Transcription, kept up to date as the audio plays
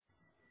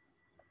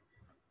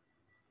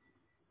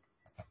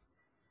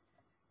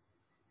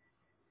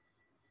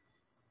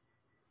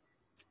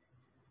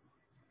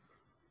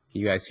Can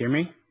you guys hear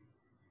me?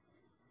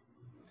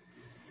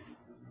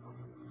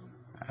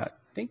 I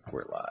think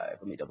we're live.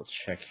 Let me double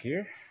check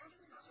here.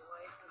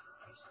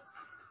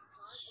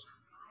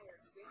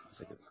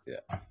 Let's do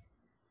that.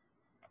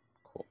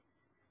 Cool.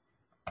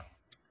 I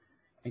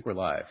think we're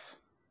live.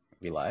 Are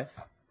we live?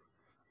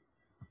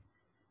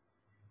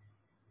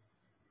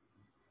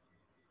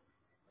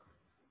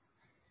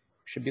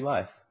 Should be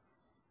live.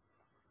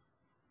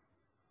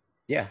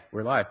 Yeah,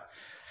 we're live.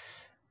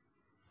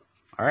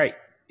 All right.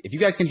 If you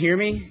guys can hear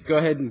me, go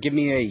ahead and give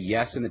me a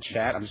yes in the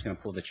chat. I'm just going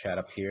to pull the chat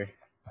up here.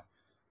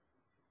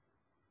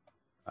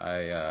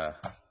 I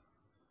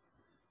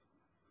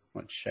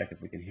want to check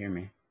if we can hear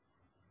me.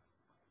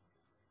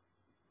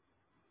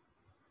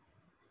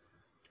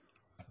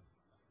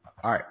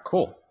 All right,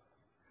 cool.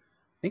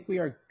 I think we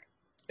are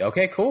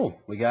okay.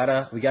 Cool. We got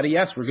a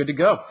yes. We're good to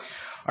go.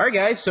 All right,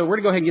 guys. So we're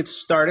gonna go ahead and get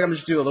started. I'm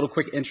just do a little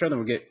quick intro, then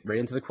we'll get right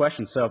into the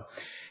questions. So,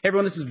 hey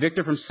everyone, this is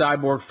Victor from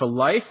Cyborg for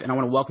Life, and I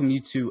want to welcome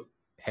you to.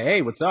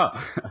 Hey, what's up?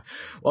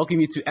 Welcome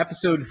you to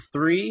episode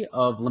 3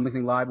 of Limb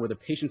Lengthening Live, where the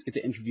patients get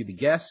to interview the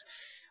guests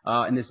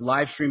in this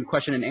live stream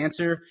question and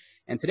answer.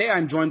 And today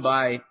I'm joined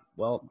by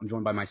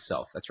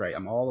myself. That's right.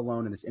 I'm all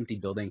alone in this empty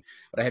building,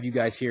 but I have you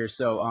guys here.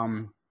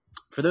 So,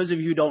 for those of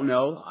you who don't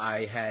know,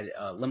 I had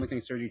limb lengthening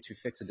surgery to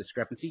fix a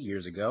discrepancy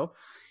years ago.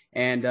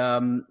 And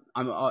I'm,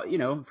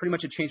 pretty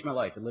much it changed my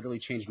life. It literally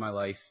changed my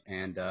life.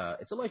 And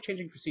it's a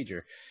life-changing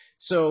procedure.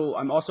 So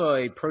I'm also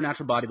a pro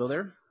natural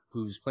bodybuilder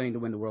who's planning to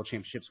win the world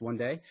championships one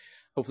day,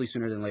 hopefully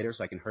sooner than later,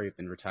 so I can hurry up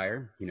and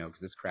retire, because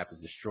this crap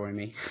is destroying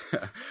me.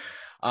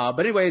 But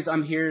anyways,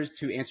 I'm here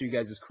to answer you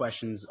guys'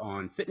 questions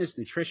on fitness,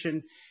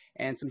 nutrition,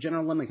 and some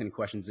general limb lengthening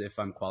questions if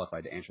I'm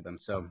qualified to answer them.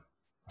 So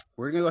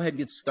we're going to go ahead and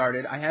get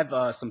started. I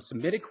have some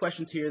submitted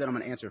questions here that I'm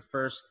going to answer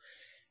first,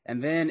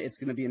 and then it's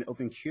going to be an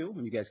open queue,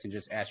 and you guys can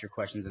just ask your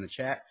questions in the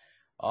chat.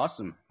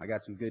 Awesome. I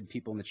got some good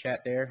people in the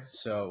chat there.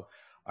 So,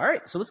 all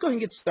right. So let's go ahead and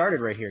get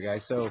started right here,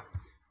 guys. So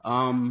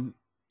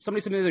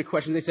somebody submitted their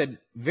question. They said,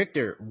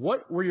 Victor,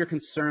 what were your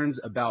concerns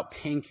about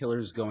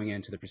painkillers going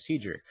into the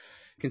procedure,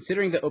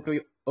 considering the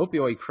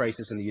opioid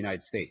crisis in the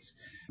United States?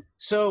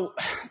 So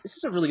this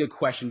is a really good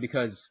question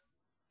because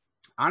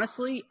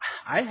honestly,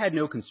 I had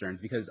no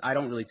concerns because I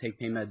don't really take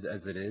pain meds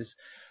as it is.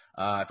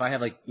 If I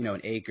have an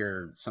ache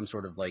or some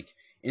sort of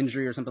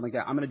injury or something like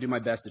that, I'm going to do my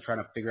best to try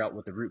to figure out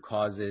what the root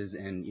cause is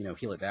and,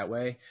 heal it that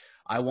way.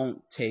 I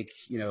won't take,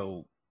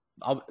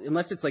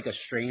 unless it's like a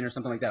strain or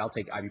something like that, I'll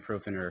take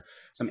ibuprofen or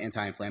some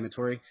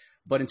anti-inflammatory.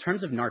 But in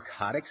terms of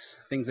narcotics,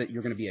 things that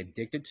you're going to be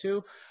addicted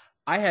to,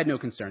 I had no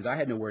concerns. I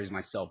had no worries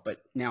myself.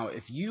 But now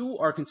if you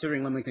are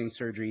considering limb lengthening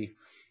surgery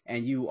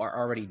and you are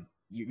already,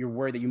 you're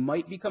worried that you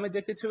might become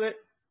addicted to it,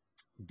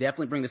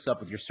 definitely bring this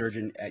up with your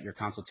surgeon at your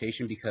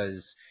consultation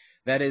because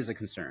that is a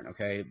concern,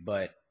 okay?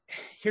 But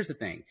here's the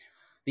thing.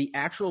 The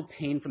actual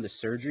pain from the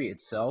surgery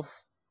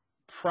itself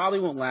probably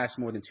won't last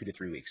more than 2 to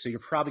 3 weeks. So you're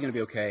probably going to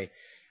be okay.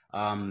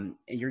 And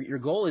your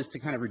goal is to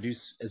kind of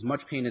reduce as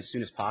much pain as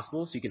soon as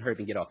possible so you can hurry up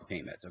and get off the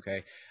pain meds,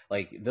 okay?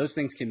 Those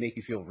things can make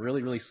you feel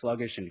really, really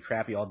sluggish and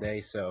crappy all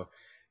day. So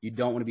you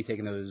don't want to be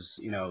taking those,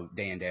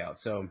 day in, day out.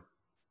 So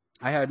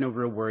I had no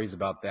real worries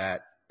about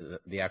that.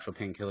 The actual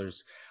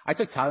painkillers. I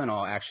took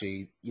Tylenol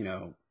actually,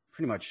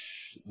 pretty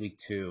much week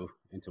 2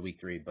 into week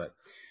 3. But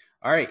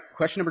all right,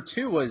 question number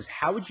 2 was,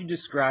 how would you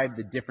describe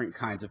the different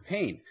kinds of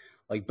pain,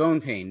 like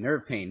bone pain,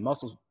 nerve pain,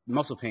 muscle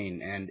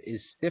pain, and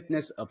is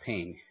stiffness a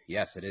pain?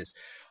 Yes, it is.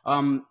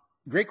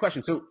 Great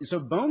question. So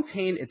bone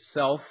pain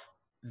itself,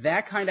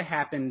 that kind of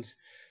happened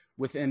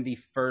within the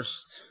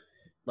first,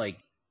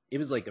 it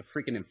was like a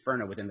freaking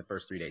inferno within the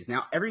first 3 days.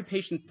 Now, every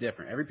patient's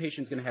different. Every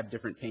patient's going to have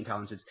different pain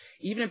tolerances,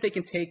 even if they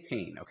can take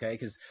pain, okay?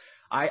 Because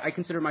I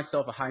consider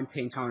myself a high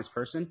pain tolerance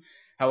person.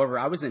 However,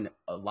 I was in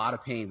a lot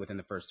of pain within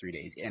the first 3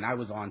 days, and I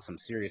was on some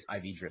serious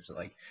IV drips.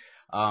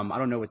 I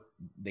don't know what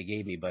they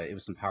gave me, but it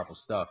was some powerful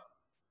stuff.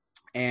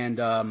 And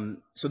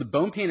so the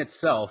bone pain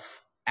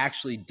itself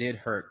actually did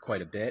hurt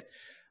quite a bit.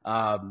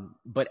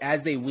 But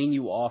as they wean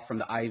you off from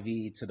the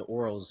IV to the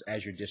orals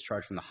as you're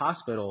discharged from the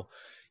hospital,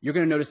 you're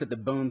going to notice that the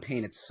bone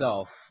pain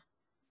itself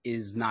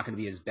is not going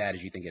to be as bad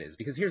as you think it is.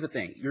 Because here's the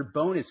thing, your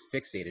bone is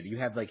fixated. You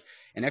have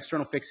an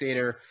external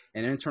fixator,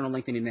 an internal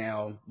lengthening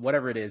nail,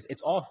 whatever it is,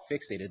 it's all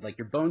fixated.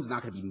 Your bone's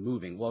not going to be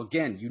moving. Well,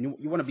 again,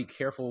 you want to be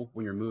careful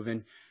when you're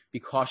moving, be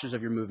cautious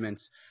of your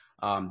movements.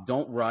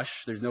 Don't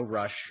rush. There's no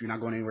rush. You're not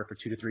going anywhere for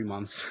 2 to 3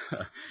 months,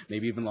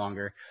 maybe even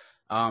longer.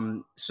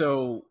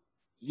 So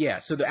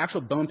the actual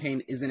bone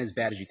pain isn't as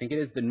bad as you think it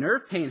is. The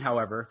nerve pain,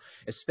 however,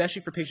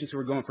 especially for patients who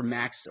are going for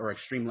max or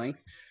extreme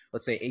length,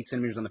 let's say 8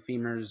 centimeters on the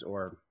femurs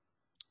or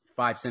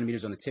 5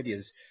 centimeters on the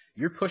tibias,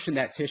 you're pushing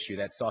that tissue,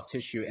 that soft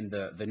tissue, and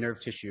the nerve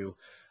tissue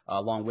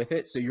along with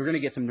it. So you're going to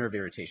get some nerve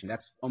irritation.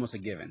 That's almost a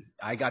given.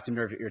 I got some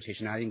nerve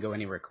irritation. I didn't go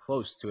anywhere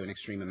close to an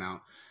extreme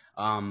amount.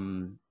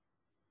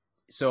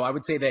 So I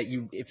would say that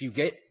if you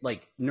get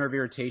nerve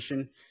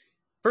irritation,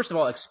 first of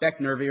all,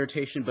 expect nerve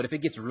irritation, but if it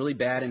gets really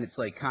bad and it's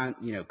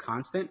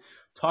constant,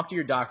 talk to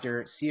your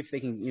doctor, see if they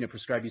can,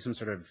 prescribe you some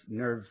sort of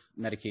nerve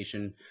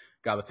medication,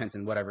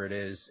 gabapentin, whatever it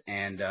is,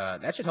 and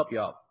that should help you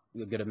out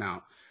a good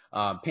amount.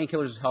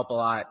 Painkillers help a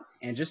lot,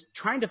 and just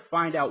trying to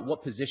find out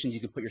what positions you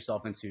can put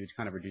yourself into to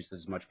kind of reduce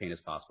as much pain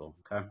as possible.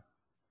 Okay.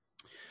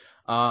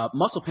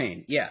 Muscle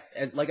pain. Yeah.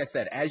 Like I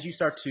said, as you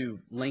start to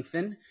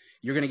lengthen,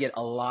 you're going to get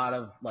a lot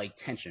of like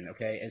tension.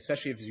 Okay.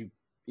 Especially if you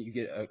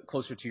get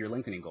closer to your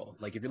lengthening goal.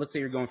 Like if let's say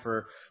you're going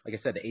for, like I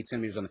said, the 8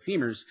 centimeters on the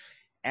femurs,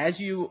 as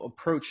you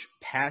approach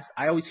past,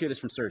 I always hear this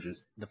from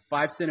surgeons, the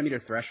 5 centimeter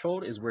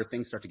threshold is where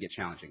things start to get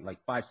challenging, like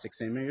 5-6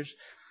 centimeters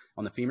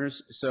on the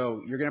femurs.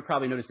 So you're going to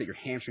probably notice that your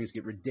hamstrings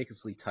get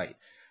ridiculously tight.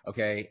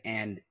 Okay.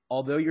 And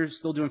although you're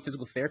still doing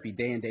physical therapy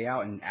day in, day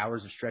out and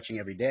hours of stretching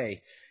every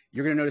day,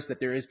 you're going to notice that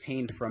there is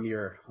pain from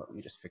your, let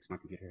me just fix my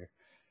computer here,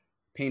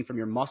 pain from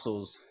your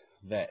muscles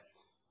that,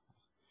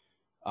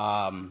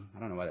 I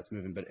don't know why that's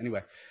moving, but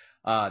anyway,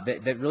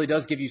 that really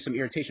does give you some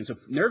irritation. So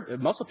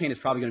muscle pain is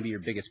probably going to be your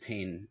biggest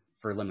pain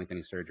for limb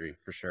lengthening surgery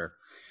for sure.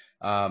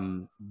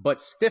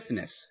 But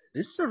stiffness,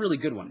 this is a really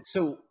good one.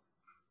 So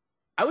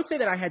I would say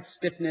that I had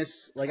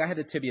stiffness, like I had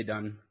the tibia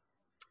done,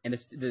 and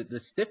the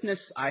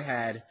stiffness I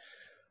had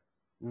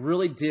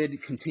really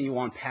did continue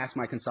on past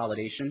my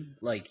consolidation.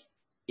 Like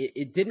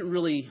it didn't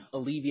really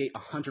alleviate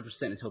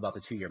 100% until about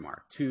the 2-year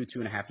mark,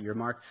 2.5 year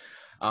mark.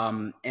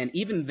 And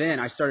even then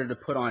I started to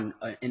put on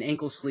an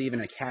ankle sleeve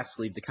and a calf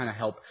sleeve to kind of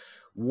help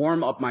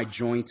warm up my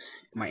joint,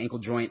 my ankle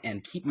joint,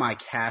 and keep my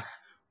calf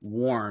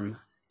warm,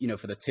 you know,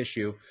 for the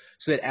tissue,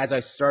 so that as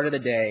I started the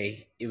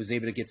day, it was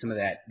able to get some of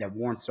that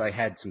warmth. So I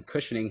had some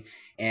cushioning,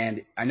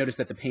 and I noticed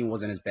that the pain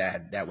wasn't as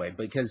bad that way.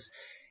 Because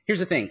here's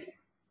the thing,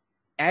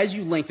 as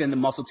you lengthen the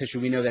muscle tissue,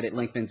 we know that it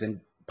lengthens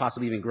and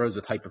possibly even grows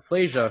with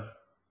hyperplasia.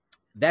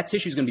 That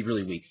tissue is going to be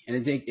really weak,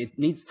 and it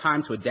needs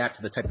time to adapt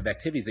to the type of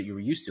activities that you were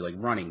used to, like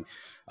running,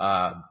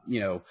 you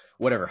know,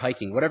 whatever,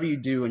 hiking, whatever you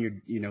do, and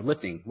you're, you know,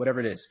 lifting, whatever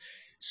it is.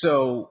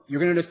 So you're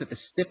going to notice that the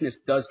stiffness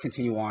does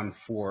continue on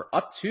for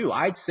up to,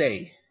 I'd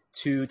say,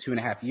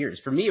 2.5 years.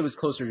 For me, it was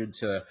closer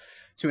to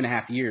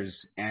 2.5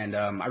 years. And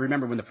I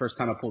remember when the first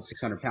time I pulled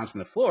 600 pounds from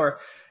the floor,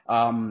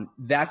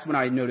 that's when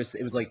I noticed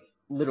it was like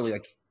literally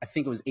like, I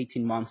think it was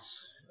 18 months.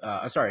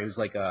 Sorry, it was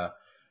like a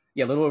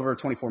little over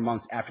 24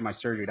 months after my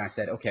surgery. And I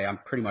said, okay, I'm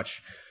pretty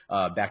much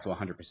back to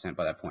 100%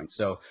 by that point.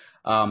 So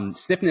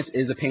stiffness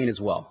is a pain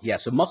as well. Yeah,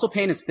 so muscle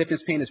pain and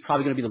stiffness pain is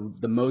probably going to be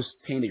the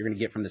most pain that you're going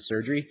to get from the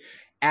surgery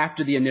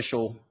after the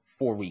initial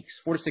 4 weeks.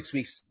 4 to 6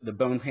 weeks, the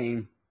bone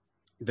pain,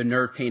 the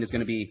nerve pain is going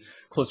to be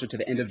closer to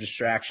the end of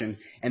distraction.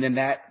 And then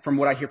that, from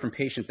what I hear from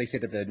patients, they say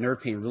that the nerve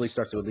pain really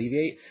starts to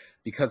alleviate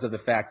because of the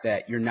fact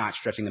that you're not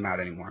stretching them out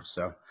anymore.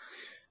 So,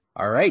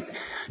 all right.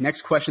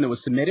 Next question that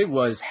was submitted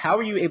was, how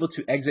were you able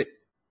to exit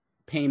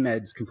pain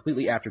meds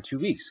completely after 2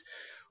 weeks?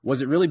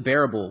 Was it really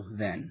bearable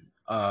then?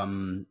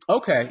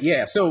 Okay.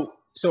 Yeah. So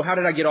how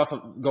did I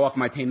go off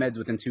my pain meds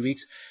within 2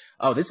 weeks?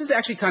 Oh, this is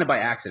actually kind of by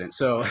accident.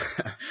 So,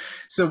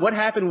 so what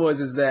happened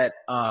is that,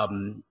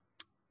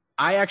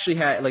 I actually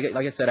had,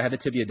 like I said, I had the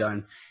tibia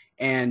done,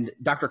 and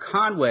Dr.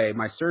 Conway,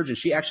 my surgeon,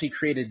 she actually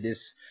created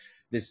this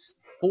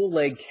full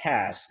leg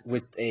cast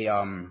with a,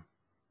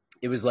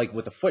 it was like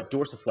with a foot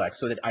dorsiflex,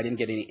 so that I didn't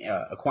get any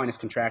equinus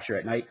contracture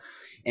at night.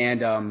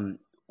 And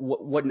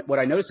what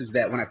I noticed is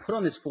that when I put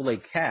on this full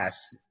leg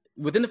cast,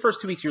 within the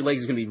first 2 weeks, your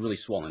legs are going to be really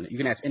swollen. You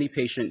can ask any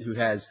patient who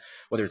has,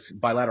 whether it's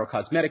bilateral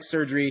cosmetic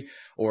surgery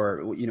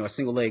or, you know, a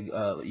single leg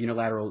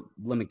unilateral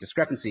limbic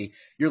discrepancy,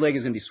 your leg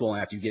is going to be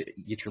swollen after you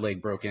get your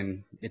leg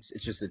broken. It's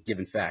just a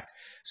given fact.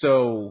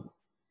 So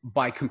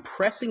by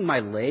compressing my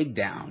leg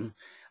down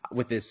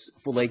with this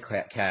full leg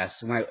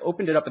cast, when I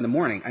opened it up in the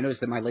morning, I noticed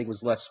that my leg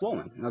was less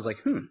swollen. And I was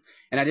like, and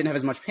I didn't have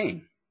as much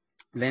pain.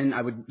 Then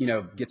I would, you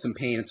know, get some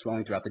pain and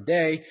swelling throughout the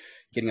day,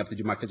 getting up to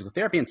do my physical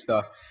therapy and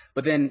stuff.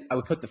 But then I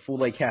would put the full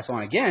leg cast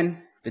on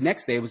again. The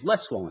next day it was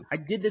less swollen. I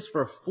did this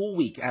for a full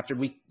week after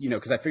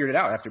because I figured it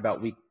out after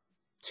about week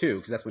 2,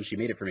 because that's when she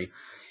made it for me.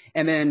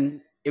 And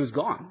then it was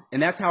gone. And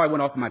that's how I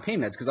went off of my pain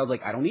meds, because I was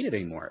like, I don't need it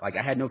anymore. Like,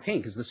 I had no pain,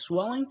 because the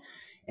swelling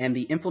and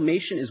the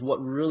inflammation is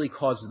what really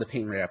causes the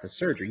pain right after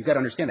surgery. You got to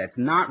understand that it's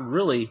not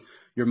really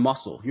your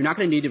muscle. You're not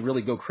going to need to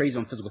really go crazy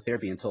on physical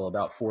therapy until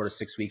about 4 to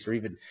 6 weeks, or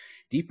even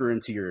deeper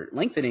into your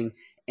lengthening.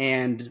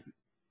 And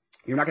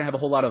you're not going to have a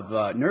whole lot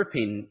of nerve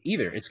pain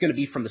either. It's going to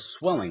be from the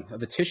swelling of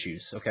the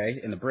tissues, okay,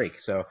 in the break.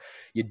 So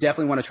you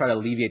definitely want to try to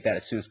alleviate that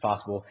as soon as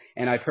possible.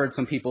 And I've heard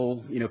some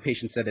people,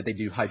 patients said that they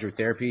do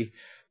hydrotherapy.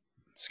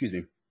 Excuse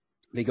me.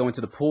 They go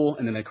into the pool,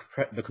 and then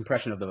the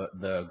compression of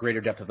the greater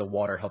depth of the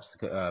water helps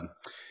to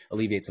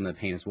alleviate some of the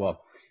pain as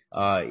well.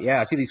 Yeah,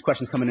 I see these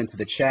questions coming into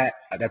the chat.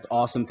 That's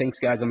awesome. Thanks,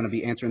 guys. I'm going to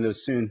be answering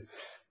those soon.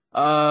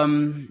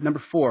 Number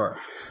 4,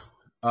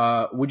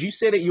 would you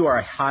say that you are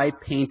a high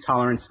pain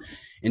tolerance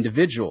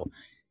individual?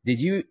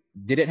 Did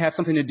it have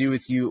something to do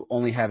with you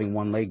only having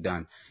one leg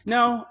done?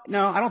 No,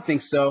 I don't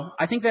think so.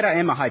 I think that I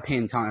am a high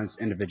pain tolerance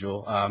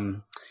individual.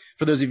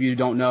 For those of you who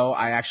don't know,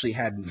 I actually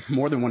had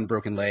more than one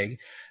broken leg.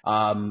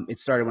 It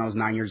started when I was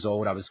 9 years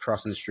old. I was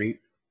crossing the street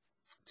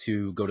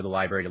to go to the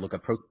library to look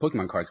up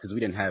Pokemon cards, because we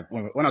didn't have,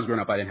 when I was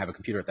growing up, I didn't have a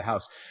computer at the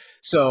house.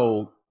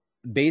 So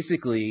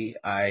basically,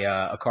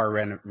 a car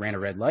ran a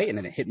red light and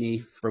then it hit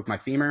me, broke my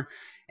femur,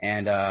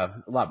 and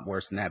a lot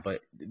worse than that.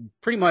 But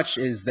pretty much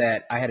is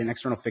that I had an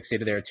external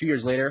fixator there. 2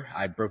 years later,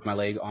 I broke my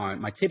leg on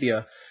my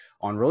tibia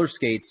on roller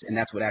skates, and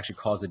that's what actually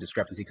caused the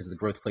discrepancy because the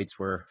growth plates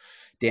were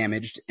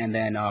damaged. And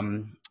then,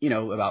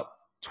 about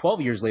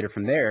 12 years later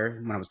from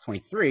there, when I was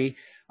 23,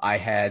 I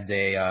had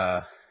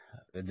the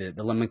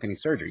limb lengthening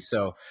surgery.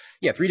 So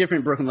yeah, 3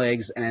 different broken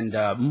legs and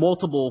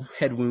multiple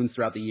head wounds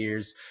throughout the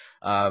years.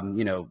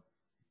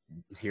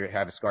 Here I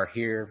have a scar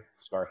here,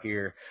 scar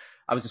here.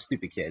 I was a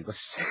stupid kid.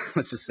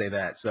 Let's just say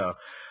that. So,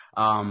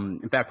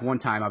 in fact, one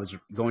time I was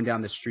going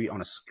down the street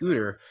on a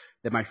scooter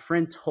that my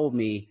friend told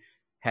me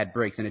had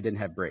brakes and it didn't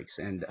have brakes.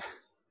 And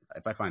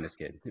if I find this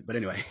kid, but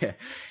anyway,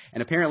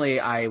 and apparently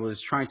I was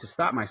trying to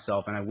stop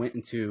myself and I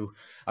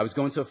was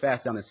going so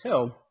fast down this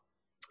hill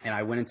and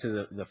I went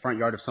into the front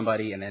yard of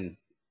somebody, and then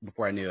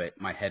before I knew it,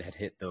 my head had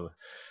hit the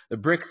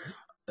brick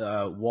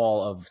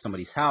wall of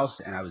somebody's house,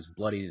 and I was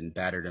bloodied and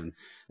battered. And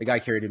the guy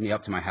carried me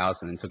up to my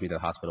house and then took me to the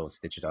hospital and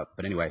stitched it up.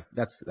 But anyway,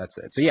 that's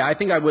it. So yeah, I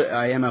think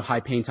I am a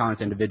high pain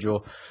tolerance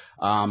individual,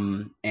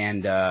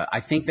 and I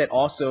think that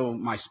also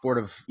my sport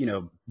of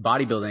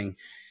bodybuilding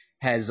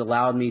has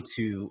allowed me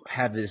to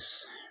have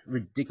this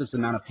ridiculous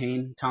amount of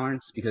pain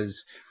tolerance,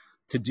 because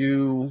to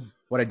do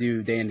what I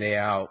do day in, day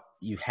out,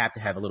 you have to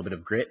have a little bit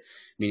of grit,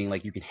 meaning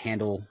like you can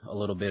handle a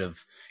little bit of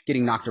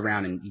getting knocked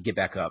around and you get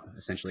back up,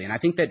 essentially. And I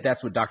think that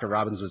that's what Dr.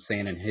 Robbins was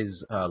saying in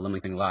his Limb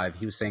Lengthening Live.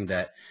 He was saying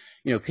that,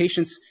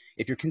 patients,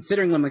 if you're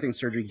considering limb lengthening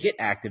surgery, get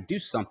active, do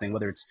something,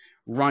 whether it's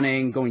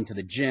running, going to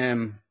the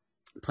gym,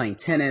 playing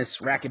tennis,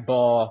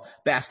 racquetball,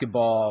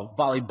 basketball,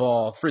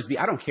 volleyball, frisbee.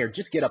 I don't care.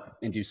 Just get up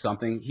and do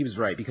something. He was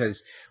right,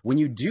 because when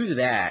you do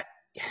that,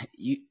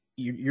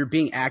 you're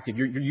being active.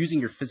 You're using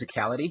your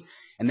physicality,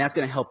 and that's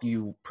going to help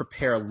you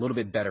prepare a little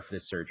bit better for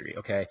this surgery.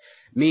 Okay.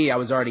 Me, I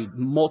was already,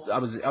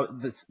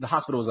 the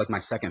hospital was like my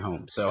second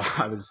home. So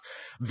I was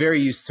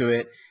very used to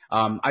it.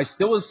 I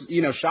still was,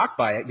 shocked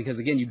by it, because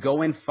again, you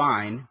go in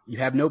fine, you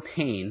have no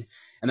pain,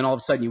 and then all of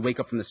a sudden you wake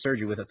up from the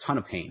surgery with a ton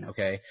of pain.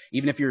 Okay.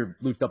 Even if you're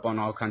looped up on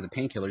all kinds of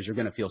painkillers, you're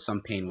going to feel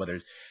some pain, whether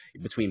it's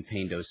between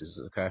pain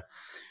doses. Okay.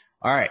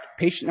 All right.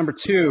 Patient number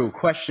 2,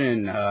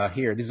 question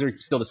here. These are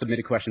still the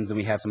submitted questions. Then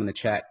we have some in the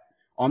chat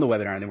on the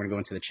webinar, and then we're going to go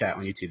into the chat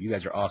on YouTube. You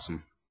guys are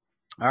awesome.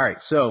 All right.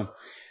 So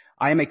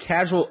I am a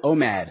casual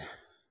OMAD.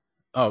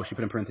 Oh, she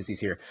put in parentheses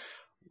here.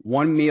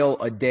 1 meal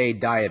a day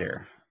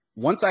dieter.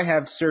 Once I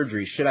have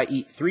surgery, should I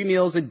eat 3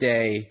 meals a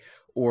day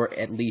or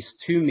at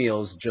least 2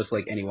 meals just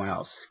like anyone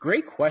else?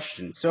 Great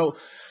question. So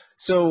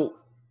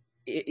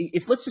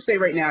if let's just say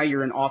right now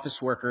you're an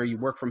office worker, you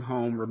work from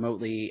home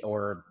remotely,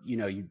 or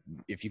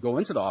if you go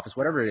into the office,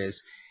 whatever it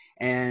is,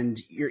 and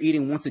you're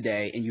eating once a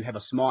day and you have a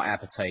small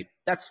appetite,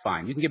 that's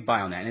fine. You can get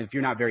by on that. And if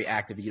you're not very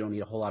active, you don't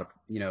need a whole lot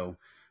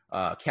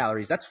of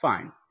calories, that's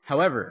fine.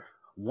 However,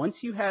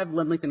 once you have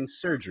limb lengthening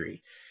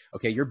surgery,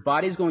 okay, your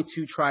body is going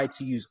to try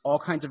to use all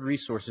kinds of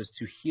resources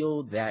to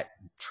heal that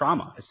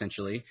trauma,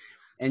 essentially,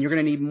 and you're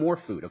going to need more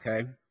food.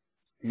 Okay.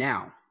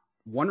 Now,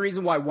 one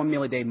reason why 1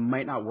 meal a day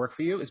might not work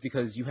for you is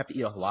because you have to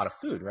eat a lot of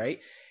food, right?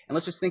 And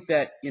let's just think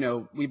that,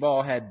 we've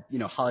all had,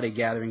 holiday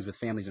gatherings with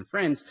families and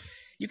friends.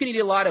 You can eat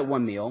a lot at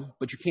 1 meal,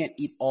 but you can't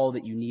eat all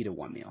that you need at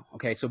 1 meal.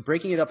 Okay. So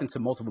breaking it up into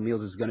multiple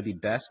meals is going to be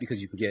best, because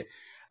you can get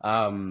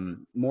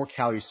more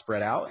calories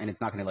spread out, and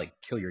it's not going to like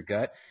kill your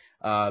gut.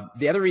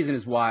 The other reason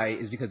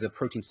is because of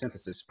protein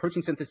synthesis.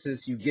 Protein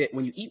synthesis, you get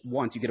when you eat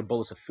once, you get a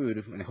bolus of food,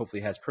 and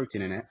hopefully it has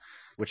protein in it,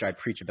 which I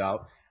preach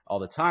about all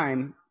the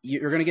time.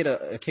 You're going to get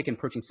a kick in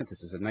protein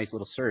synthesis, a nice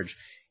little surge.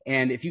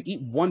 And if you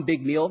eat 1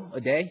 big meal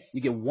a day,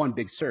 you get 1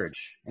 big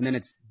surge, and then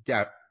it's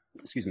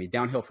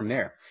downhill from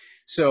there.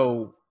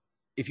 So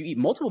if you eat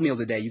multiple meals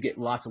a day, you get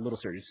lots of little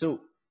surges. So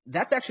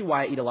that's actually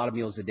why I eat a lot of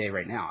meals a day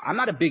right now.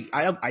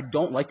 I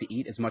don't like to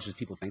eat as much as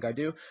people think I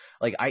do.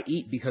 Like, I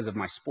eat because of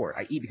my sport.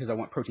 I eat because I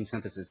want protein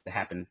synthesis to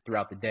happen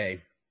throughout the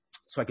day,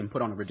 so I can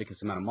put on a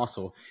ridiculous amount of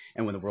muscle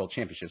and win the world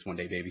championships one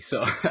day, baby.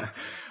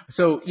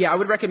 So yeah, I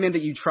would recommend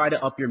that you try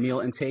to up your meal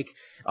intake.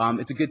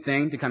 It's a good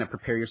thing to kind of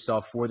prepare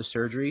yourself for the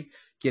surgery,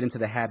 get into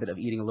the habit of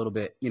eating a little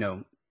bit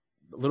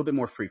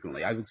more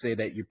frequently. I would say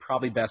that you're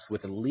probably best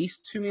with at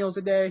least 2 meals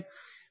a day,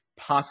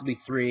 possibly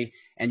 3.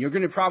 And you're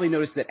going to probably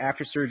notice that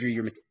after surgery,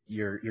 you're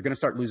going to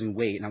start losing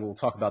weight. And I will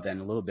talk about that in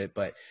a little bit,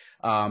 but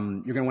you're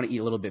going to want to eat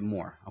a little bit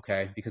more.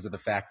 Okay. Because of the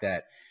fact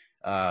that,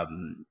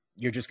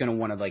 you're just going to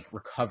want to like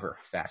recover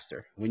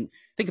faster.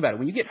 Think about it,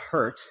 when you get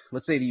hurt,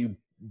 let's say that you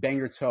bang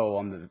your toe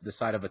on the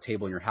side of a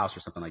table in your house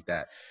or something like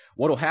that,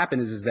 what will happen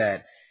is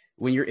that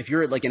if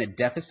you're like in a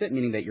deficit,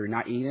 meaning that you're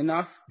not eating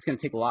enough, it's going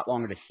to take a lot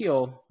longer to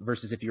heal,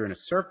 versus if you're in a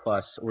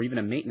surplus or even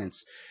a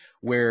maintenance,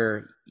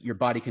 where your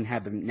body can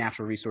have the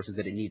natural resources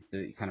that it needs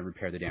to kind of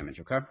repair the damage.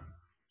 Okay.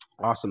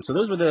 Awesome. So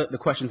those were the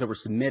questions that were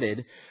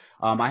submitted.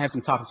 I have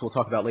some topics we'll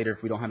talk about later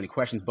if we don't have any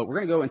questions, but we're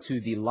going to go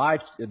into the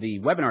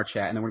webinar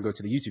chat, and then we're going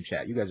to go to the YouTube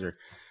chat. You guys are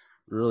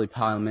really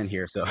piling in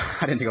here, so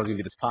I didn't think I was going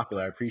to be this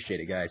popular. I appreciate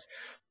it, guys.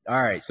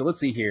 All right. So let's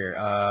see here.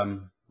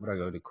 What do I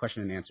go to?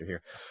 Question and answer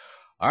here.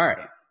 All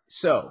right.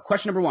 So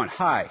question number one,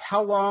 hi,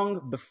 how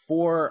long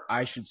before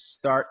I should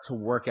start to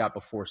work out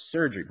before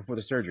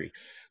the surgery?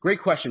 Great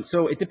question.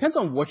 So it depends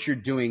on what you're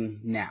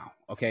doing now.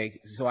 Okay.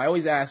 So I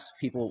always ask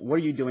people, what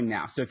are you doing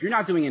now? So if you're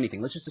not doing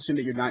anything, let's just assume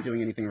that you're not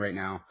doing anything right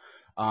now.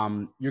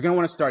 You're going to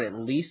want to start at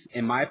least,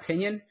 in my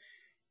opinion,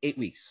 8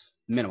 weeks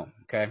minimum.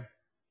 Okay.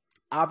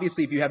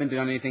 Obviously, if you haven't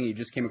done anything, you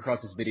just came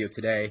across this video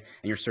today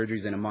and your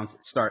surgery's in a month,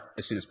 start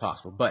as soon as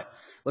possible. But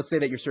let's say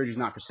that your surgery's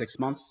not for 6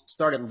 months,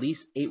 start at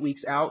least 8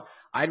 weeks out.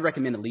 I'd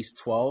recommend at least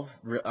 12.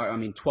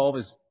 12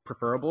 is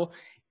preferable.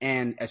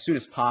 And as soon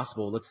as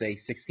possible, let's say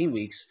 16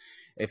 weeks,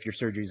 if your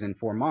surgery's in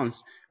 4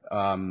 months,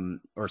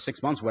 or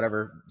 6 months,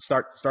 whatever,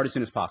 start as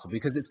soon as possible,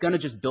 because it's going to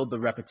just build the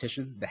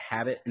repetition, the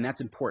habit. And that's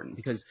important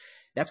because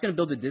that's going to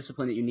build the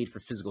discipline that you need for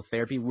physical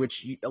therapy,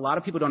 which a lot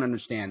of people don't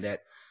understand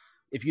that.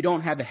 If you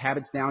don't have the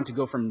habits down to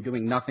go from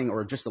doing nothing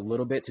or just a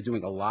little bit to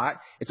doing a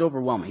lot, it's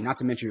overwhelming. Not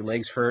to mention your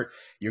legs hurt.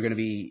 You're going to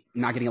be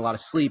not getting a lot of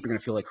sleep. You're going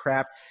to feel like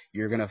crap.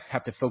 You're going to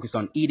have to focus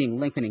on eating,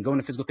 lengthening, going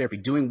to physical therapy,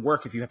 doing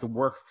work if you have to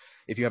work,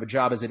 if you have a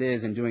job as it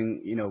is, and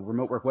doing,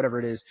 remote work, whatever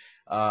it is,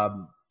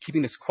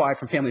 keeping this quiet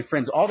from family and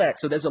friends, all that.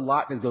 So there's a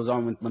lot that goes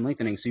on when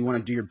lengthening. So you want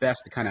to do your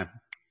best to kind of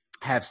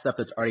have stuff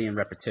that's already in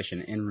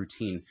repetition, in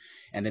routine.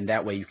 And then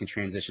that way you can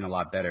transition a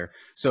lot better.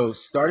 So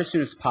start as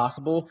soon as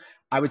possible.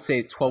 I would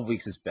say 12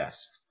 weeks is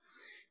best.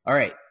 All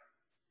right.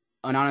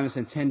 Anonymous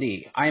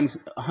attendee. I am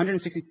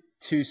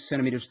 162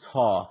 centimeters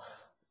tall,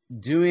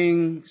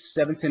 doing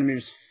 7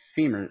 centimeters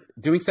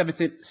doing 7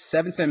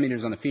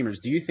 centimeters on the femurs.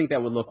 Do you think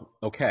that would look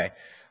okay?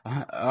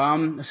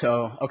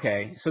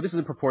 Okay. So this is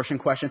a proportion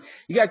question.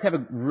 You guys have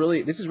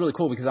this is really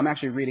cool because I'm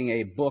actually reading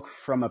a book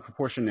from a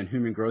proportion and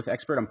human growth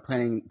expert. I'm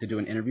planning to do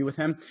an interview with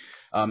him.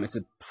 It's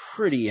a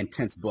pretty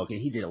intense book and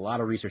he did a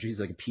lot of research.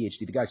 He's like a PhD.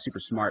 The guy's super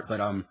smart, but,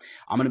 I'm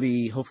going to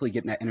be hopefully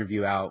getting that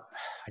interview out.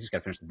 I just got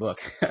to finish the book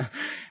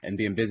and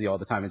being busy all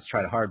the time. It's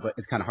kind of hard,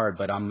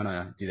 but I'm going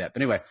to do that.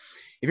 But anyway,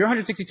 if you're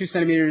 162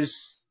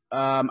 centimeters,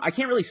 I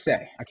can't really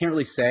say,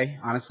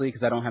 honestly,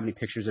 because I don't have any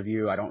pictures of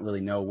you. I don't really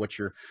know what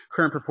your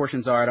current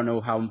proportions are. I don't know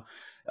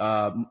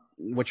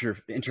what your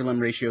interlimb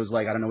ratio is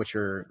like. I don't know what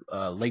your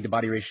leg to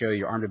body ratio,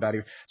 your arm to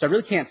body. So I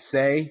really can't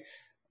say.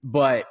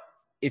 But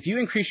if you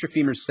increase your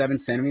femurs 7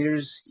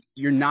 centimeters,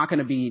 you're not going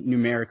to be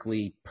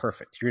numerically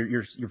perfect.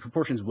 Your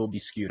proportions will be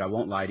skewed. I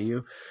won't lie to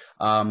you.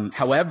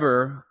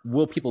 However,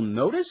 will people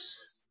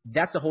notice?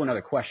 That's a whole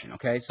nother question.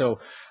 Okay, so.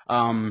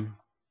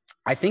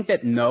 I think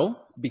that no,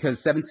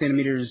 because 7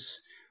 centimeters,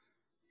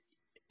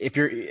 if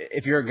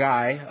you're a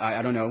guy,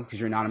 I don't know, because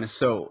you're anonymous.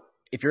 So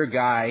if you're a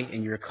guy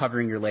and you're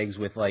covering your legs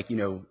with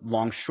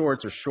long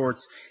shorts or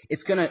shorts,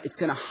 it's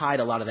gonna hide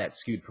a lot of that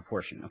skewed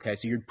proportion. Okay,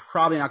 so you're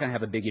probably not gonna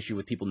have a big issue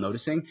with people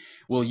noticing.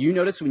 Will you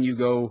notice when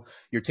you're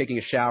taking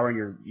a shower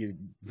and you're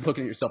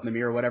looking at yourself in the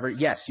mirror or whatever?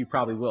 Yes, you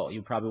probably will.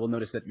 You probably will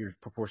notice that your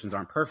proportions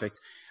aren't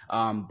perfect.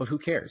 But who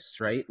cares,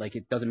 right? Like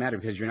it doesn't matter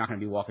because you're not gonna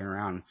be walking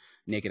around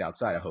naked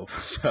outside, I hope.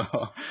 So,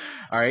 all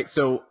right.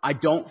 So I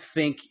don't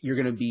think you're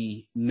gonna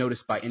be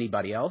noticed by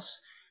anybody else,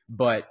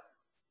 but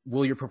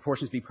will your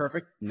proportions be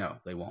perfect? No,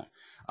 they won't.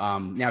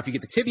 Now, if you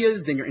get the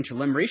tibias, then your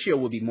interlimb ratio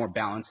will be more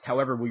balanced.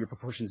 However, will your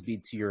proportions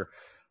be to your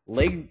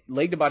leg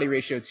to body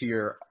ratio to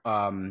your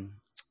will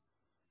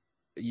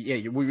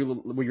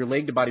your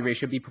leg to body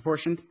ratio be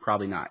proportioned?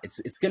 Probably not.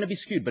 It's going to be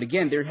skewed. But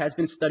again, there has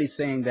been studies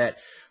saying that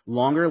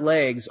longer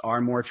legs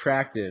are more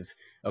attractive.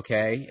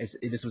 Okay,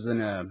 this was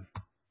in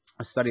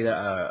a study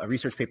a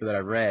research paper that I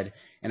read,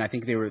 and I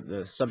think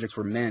the subjects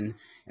were men,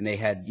 and they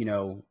had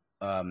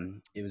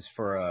it was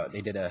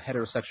they did a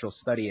heterosexual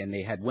study and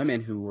they had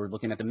women who were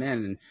looking at the men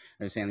and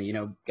they're saying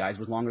that, guys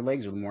with longer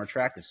legs are more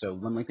attractive. So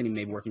limb lengthening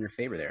may work in your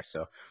favor there.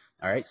 So,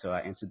 all right. So I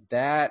answered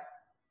that.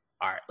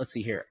 All right, let's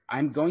see here.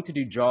 I'm going to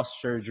do jaw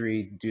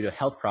surgery due to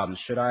health problems.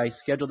 Should I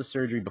schedule the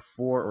surgery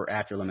before or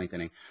after limb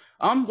lengthening?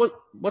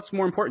 What's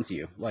more important to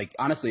you? Like,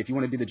 honestly, if you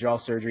want to do the jaw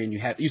surgery and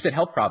you said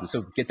health problems,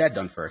 so get that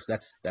done first.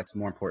 That's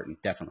more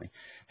important, definitely.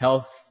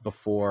 Health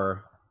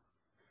before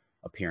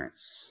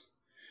appearance.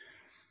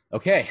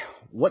 Okay,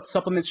 what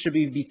supplements should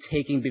we be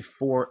taking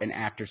before and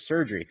after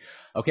surgery?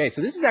 Okay, so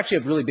this is actually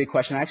a really big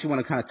question. I actually want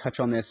to kind of touch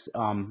on this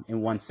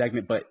in one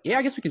segment, but yeah,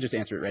 I guess we can just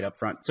answer it right up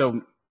front.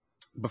 So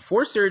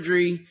before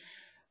surgery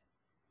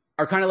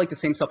are kind of like the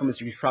same supplements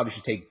you probably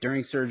should take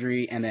during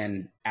surgery and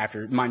then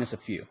after, minus a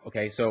few.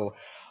 Okay, so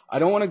I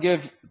don't want to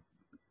give,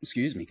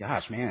 excuse me,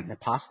 gosh, man,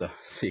 that pasta.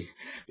 See,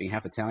 being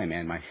half Italian,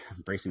 man, I'm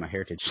embracing my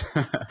heritage.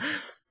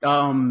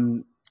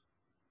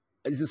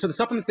 So the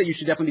supplements that you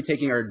should definitely be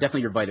taking are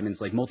definitely your vitamins,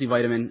 like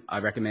multivitamin. I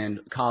recommend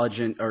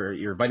collagen or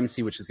your vitamin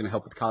C, which is going to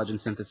help with collagen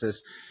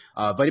synthesis.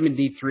 Vitamin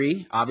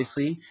D3,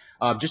 obviously.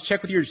 Just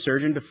check with your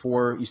surgeon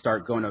before you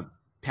start going to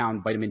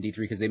pound vitamin D3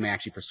 because they may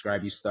actually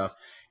prescribe you stuff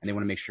and they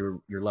want to make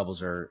sure your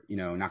levels are,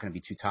 not going to be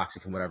too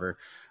toxic and whatever.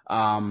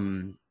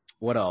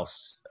 What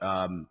else?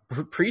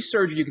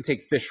 Pre-surgery, you can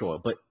take fish oil,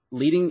 but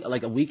leading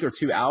like a week or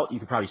two out, you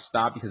can probably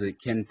stop because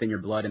it can thin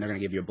your blood and they're going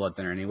to give you a blood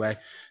thinner anyway.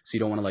 So you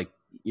don't want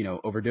to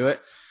overdo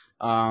it.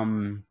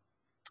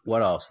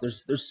 What else?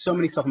 There's so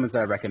many supplements that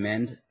I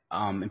recommend.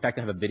 In fact,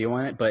 I have a video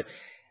on it, but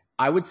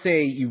I would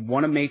say you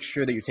want to make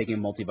sure that you're taking a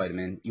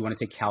multivitamin. You want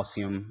to take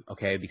calcium,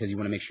 okay, because you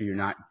want to make sure you're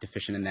not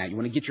deficient in that. You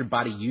want to get your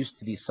body used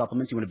to these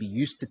supplements. You want to be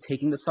used to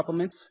taking the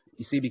supplements,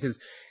 you see, because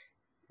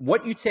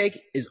what you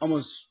take is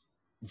almost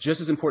just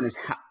as important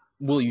as how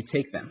will you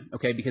take them,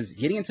 okay? Because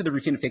getting into the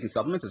routine of taking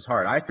supplements is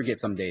hard. I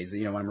forget some days,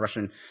 when I'm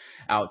rushing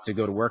out to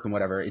go to work and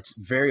whatever, it's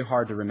very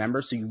hard to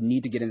remember. So you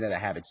need to get into that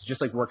habit. It's just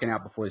like working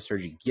out before the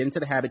surgery. Get into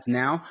the habits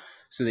now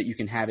so that you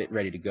can have it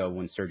ready to go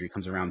when surgery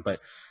comes around. But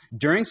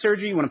during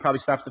surgery, you want to probably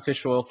stop the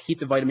fish oil, keep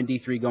the vitamin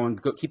D3 going,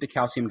 keep the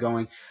calcium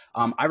going.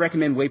 I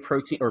recommend whey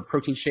protein or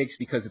protein shakes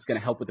because it's going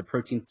to help with the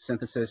protein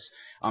synthesis,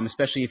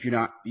 especially if you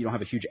don't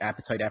have a huge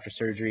appetite after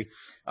surgery.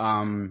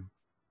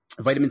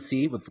 Vitamin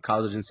C with the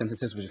collagen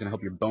synthesis, which is going to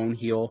help your bone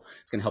heal.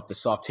 It's going to help the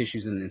soft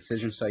tissues and the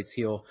incision sites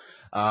heal.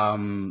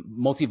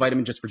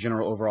 Multivitamin just for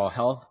general overall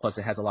health. Plus,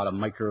 it has a lot of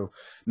micro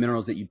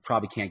minerals that you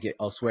probably can't get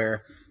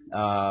elsewhere.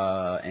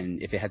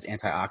 And if it has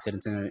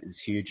antioxidants in it, it's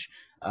huge.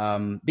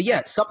 But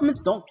yeah,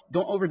 supplements, don't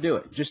overdo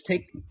it. Just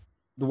take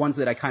the ones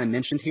that I kind of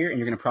mentioned here, and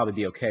you're going to probably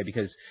be okay,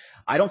 because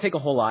I don't take a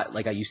whole lot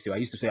like I used to. I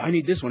used to say, I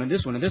need this one and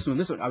this one and this one and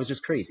this one. I was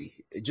just crazy.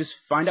 Just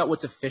find out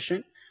what's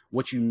efficient,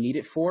 what you need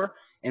it for,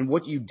 and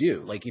what you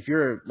do. Like if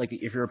you're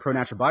a pro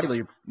natural bodybuilder,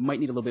 you might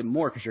need a little bit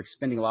more because you're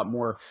expending a lot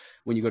more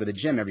when you go to the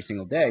gym every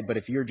single day. But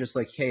if you're just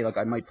like, hey, like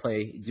I might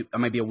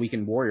be a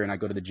weekend warrior and I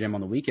go to the gym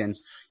on the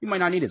weekends, you might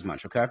not need as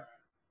much. Okay.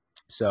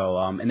 So,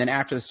 and then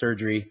after the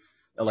surgery,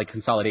 like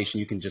consolidation,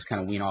 you can just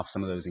kind of wean off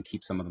some of those and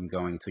keep some of them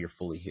going until you're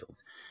fully healed.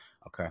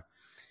 Okay.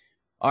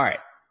 All right.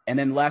 And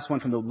then last one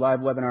from the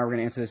live webinar, we're going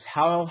to answer this.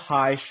 How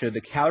high should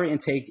the calorie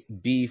intake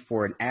be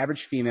for an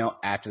average female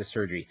after the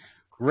surgery?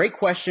 Great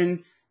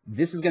question.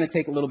 This is going to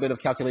take a little bit of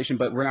calculation,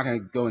 but we're not going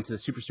to go into the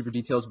super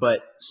details.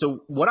 But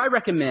so what I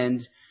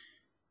recommend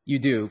you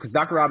do, because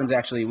Dr. Robbins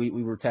actually,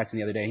 we were texting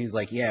the other day. He's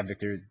like, yeah,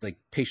 Victor, like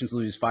patients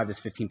lose 5 to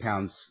 15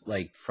 pounds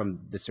like from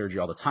the surgery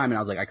all the time. And I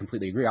was like, I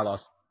completely agree. I think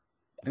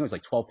it was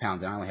like 12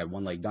 pounds and I only had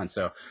one leg done.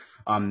 So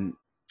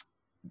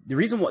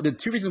the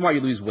two reasons why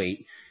you lose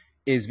weight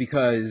is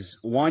because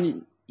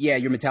one, yeah,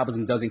 your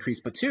metabolism does increase,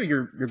 but two,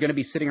 you're going to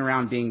be sitting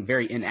around being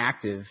very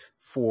inactive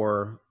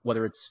for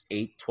whether it's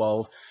 8,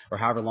 12, or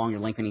however long your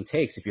lengthening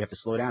takes. If you have to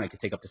slow down, it could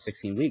take up to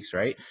 16 weeks,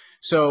 right?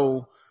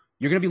 So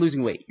you're going to be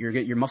losing weight.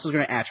 Your muscles are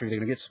going to atrophy. They're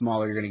going to get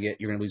smaller. You're going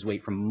to lose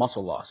weight from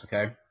muscle loss.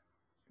 Okay.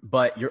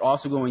 But you're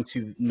also going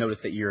to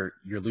notice that you're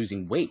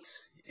losing weight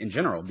in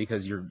general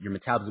because your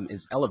metabolism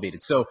is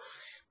elevated. So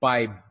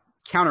by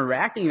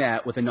counteracting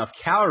that with enough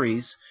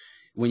calories,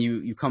 when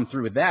you come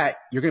through with that,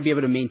 you're going to be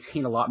able to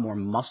maintain a lot more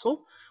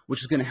muscle,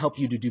 which is going to help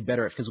you to do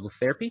better at physical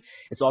therapy.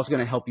 It's also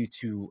going to help you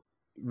to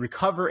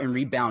recover and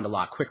rebound a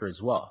lot quicker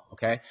as well.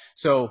 Okay.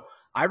 So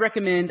I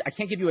recommend, I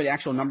can't give you an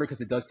actual number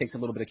because it does take a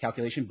little bit of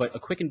calculation, but a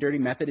quick and dirty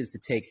method is to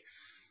take,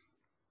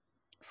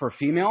 for a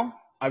female,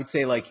 I would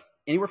say like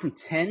anywhere from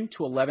 10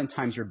 to 11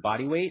 times your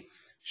body weight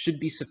should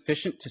be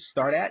sufficient to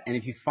start at. And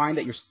if you find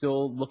that you're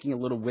still looking a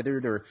little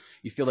withered, or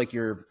you feel like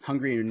you're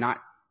hungry, and you're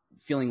not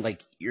feeling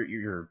like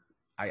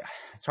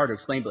it's hard to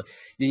explain, but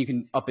then you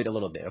can up it a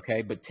little bit.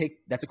 Okay. But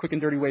that's a quick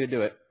and dirty way to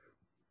do it.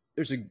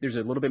 There's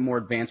a little bit more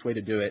advanced way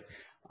to do it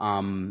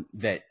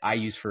that I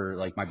use for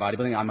like my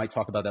bodybuilding. I might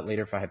talk about that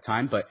later if I have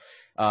time, but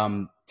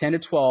 10 to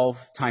 12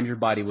 times your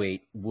body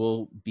weight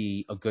will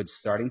be a good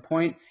starting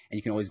point, and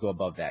you can always go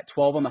above that.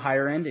 12 on the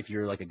higher end if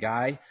you're like a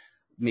guy,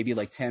 maybe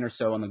like 10 or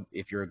so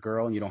if you're a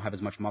girl and you don't have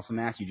as much muscle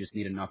mass. You just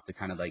need enough to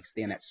kind of like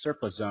stay in that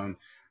surplus zone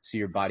so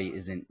your body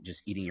isn't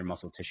just eating your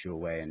muscle tissue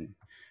away and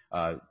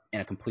in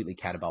a completely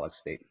catabolic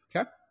state.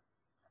 Okay.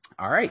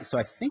 All right. So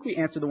I think we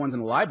answered the ones in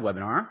the live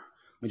webinar.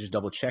 Let me just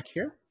double check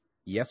here.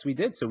 Yes, we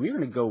did. So we're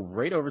going to go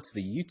right over to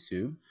the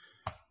YouTube.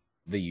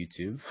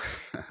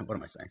 What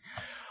am I saying?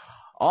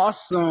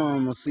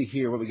 Awesome. Let's see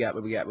here. What we got?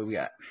 All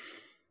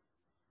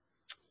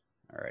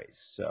right.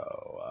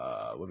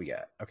 So what we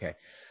got? Okay.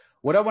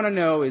 What I want to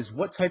know is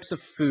what types of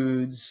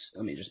foods.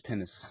 Let me just pin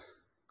this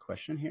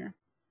question here.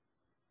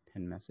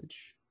 Pin message.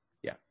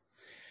 Yeah.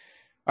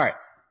 All right.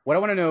 What I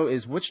want to know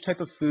is which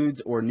type of foods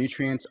or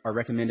nutrients are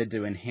recommended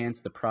to enhance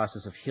the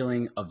process of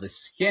healing of the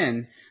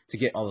skin to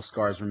get all the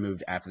scars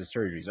removed after the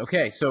surgeries.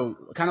 Okay, so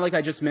kind of like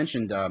I just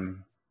mentioned,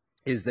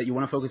 is that you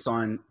want to focus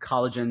on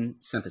collagen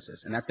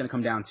synthesis, and that's going to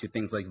come down to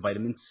things like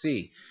vitamin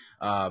C,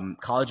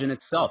 collagen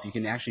itself. You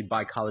can actually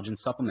buy collagen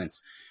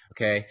supplements.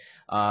 Okay,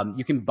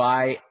 you can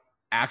buy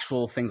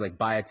actual things like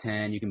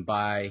biotin. You can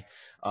buy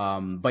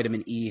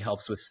vitamin E,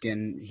 helps with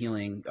skin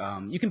healing.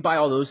 You can buy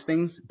all those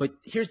things, but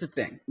here's the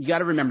thing. You got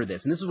to remember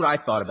this, and this is what I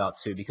thought about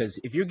too,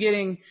 because if you're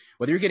getting,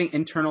 whether you're getting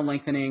internal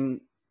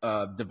lengthening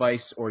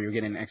device or you're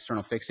getting an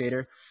external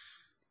fixator,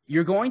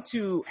 you're going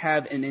to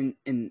have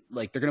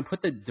like they're going to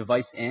put the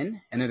device in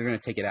and then they're going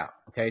to take it out.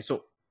 Okay.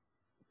 So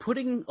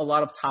putting a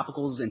lot of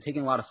topicals and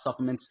taking a lot of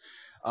supplements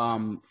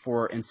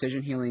for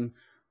incision healing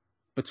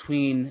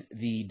between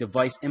the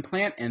device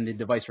implant and the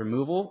device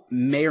removal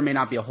may or may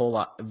not be a whole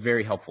lot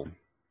very helpful.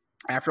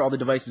 After all the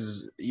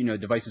devices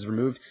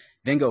removed,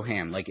 then go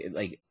ham. Like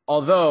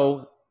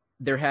although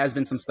there has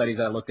been some studies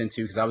that I looked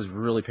into because I was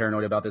really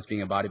paranoid about this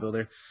being a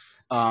bodybuilder.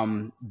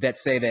 that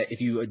say that if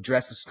you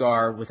address the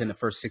scar within the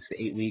first 6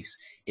 to 8 weeks,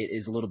 it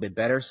is a little bit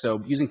better.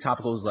 So using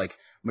topicals like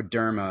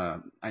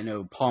Mederma, I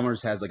know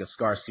Palmer's has like a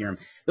scar serum.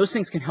 Those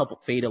things can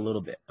help fade a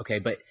little bit, okay?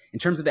 But in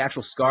terms of the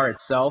actual scar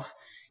itself,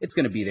 it's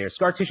going to be there.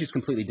 Scar tissue is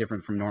completely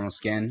different from normal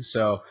skin.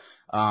 So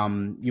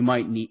you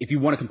might need, if you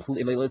want to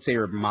completely, let's say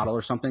you're a model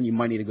or something, you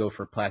might need to go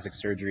for plastic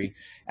surgery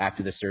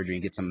after the surgery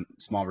and get some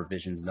small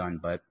revisions done.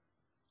 But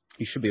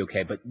you should be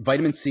okay. But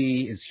vitamin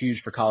C is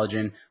huge for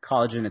collagen.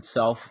 Collagen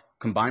itself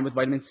combined with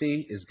vitamin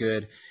C is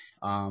good.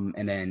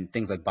 And then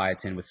things like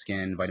biotin with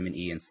skin, vitamin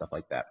E and stuff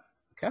like that.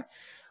 Okay.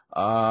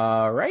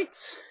 All right.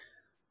 Let's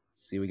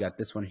see, we got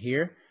this one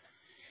here.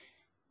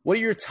 What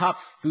are your top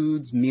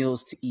foods,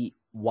 meals to eat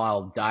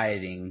while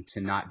dieting to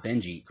not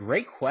binge eat?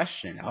 Great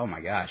question. Oh my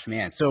gosh,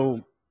 man.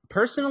 So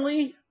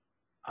personally,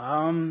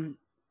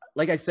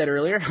 like I said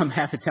earlier, I'm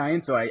half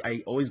Italian, so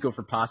I always go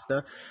for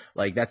pasta.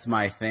 Like that's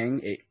my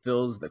thing. It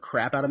fills the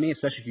crap out of me,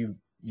 especially if you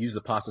use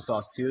the pasta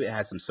sauce too. It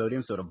has some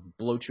sodium, so it'll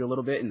bloat you a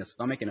little bit in the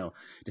stomach and it'll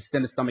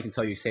distend the stomach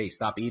until you say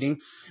stop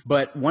eating.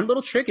 But one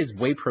little trick is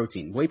whey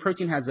protein. Whey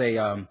protein has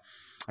a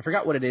I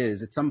forgot what it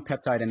is. It's some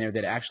peptide in there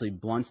that actually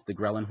blunts the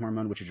ghrelin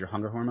hormone, which is your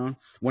hunger hormone,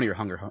 one of your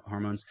hunger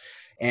hormones,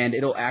 and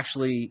it'll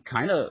actually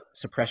kind of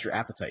suppress your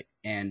appetite.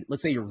 And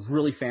let's say you're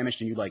really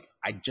famished and you're like,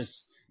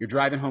 you're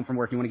driving home from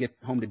work, you want to get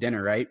home to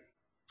dinner, right?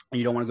 And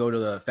you don't want to go to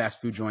the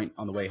fast food joint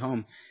on the way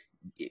home.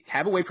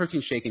 Have a whey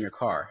protein shake in your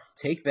car.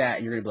 Take that,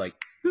 and you're gonna be like,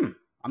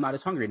 I'm not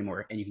as hungry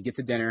anymore. And you can get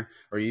to dinner,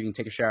 or you can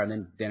take a shower and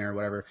then dinner or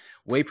whatever.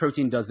 Whey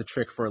protein does the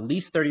trick for at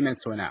least 30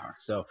 minutes to an hour.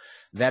 So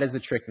that is the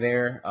trick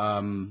there.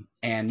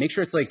 And make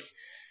sure it's like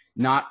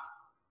not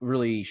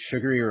really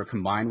sugary or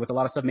combined with a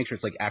lot of stuff. Make sure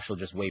it's like actual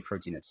just whey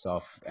protein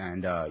itself,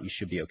 and you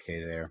should be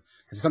okay there.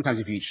 Because sometimes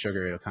if you eat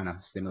sugar, it'll kind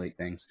of stimulate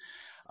things.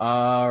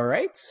 All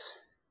right.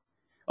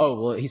 Oh,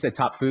 well, he said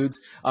top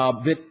foods.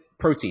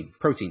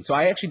 Protein. So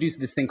I actually do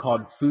this thing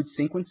called food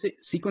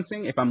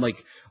sequencing. If I'm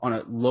like on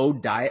a low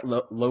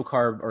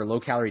carb or low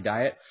calorie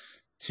diet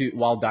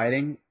while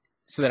dieting,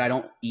 so that I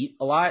don't eat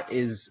a lot,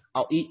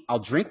 I'll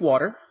drink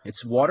water.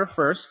 It's water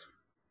first.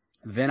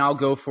 Then I'll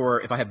go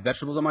for, if I have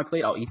vegetables on my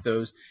plate, I'll eat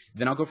those.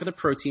 Then I'll go for the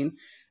protein.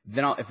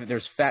 Then if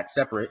there's fat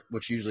separate,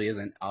 which usually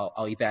isn't,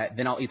 I'll eat that.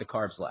 Then I'll eat the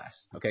carbs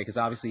last. Okay. Because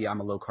obviously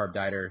I'm a low carb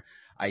dieter.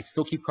 I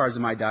still keep carbs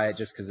in my diet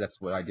just because that's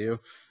what I do.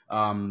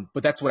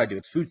 But that's what I do.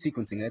 It's food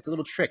sequencing. That's a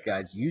little trick,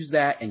 guys. Use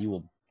that and you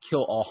will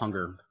kill all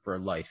hunger for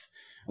life.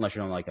 Unless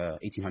you're on like a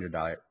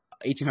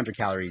 1800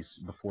 calories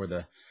before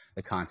the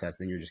contest,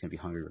 then you're just going to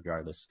be hungry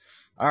regardless.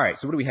 All right.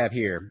 So what do we have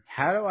here?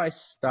 How do I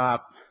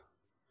stop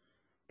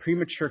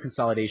premature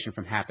consolidation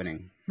from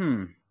happening?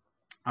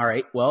 All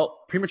right. Well,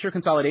 premature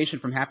consolidation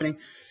from happening,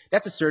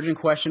 that's a surgeon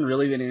question,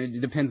 really, and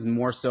it depends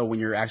more so when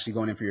you're actually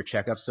going in for your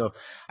checkup. So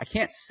I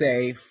can't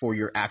say for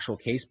your actual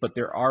case, but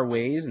there are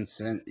ways,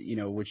 and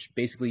which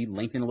basically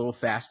lengthen a little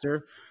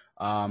faster.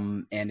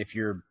 And if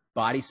your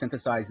body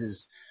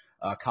synthesizes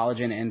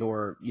collagen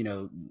and/or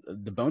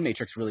the bone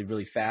matrix really,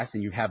 really fast,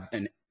 and you have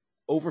an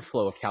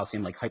overflow of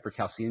calcium, like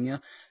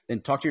hypercalcemia,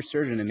 then talk to your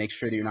surgeon and make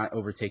sure that you're not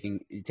taking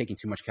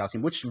too much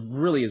calcium, which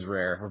really is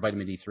rare, or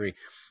vitamin D3.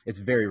 It's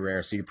very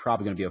rare, so you're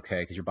probably going to be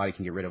okay because your body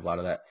can get rid of a lot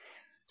of that.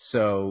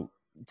 So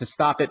to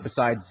stop it,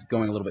 besides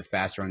going a little bit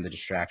faster on the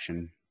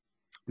distraction,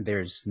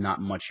 there's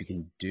not much you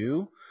can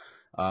do,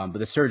 but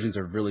the surgeons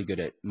are really good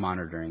at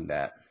monitoring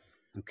that.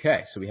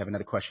 Okay, so we have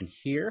another question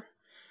here.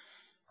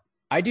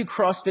 I do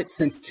CrossFit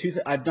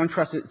I've done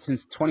CrossFit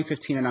since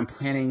 2015, and I'm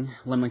planning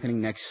limb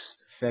lengthening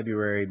next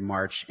February,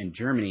 March in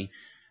Germany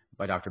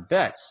by Dr.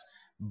 Betts.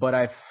 But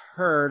I've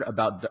heard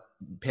about the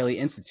Paleo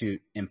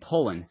Institute in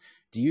Poland.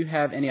 Do you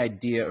have any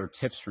idea or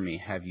tips for me?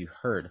 Have you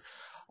heard?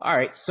 All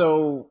right,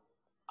 so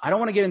I don't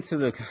want to get into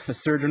the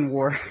surgeon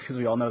war because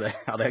we all know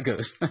how that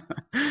goes.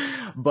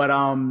 But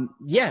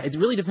yeah, it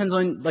really depends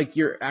on like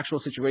your actual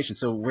situation.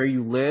 So where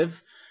you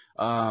live,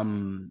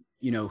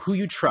 who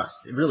you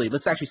trust. Really,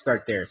 let's actually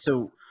start there.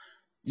 So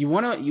you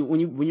want to,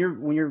 when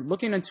you're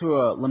looking into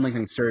a limb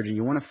lengthening surgery,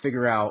 you want to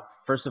figure out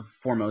first and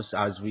foremost,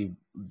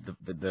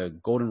 the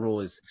golden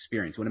rule is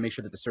experience. You want to make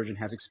sure that the surgeon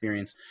has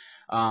experience.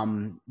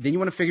 Then you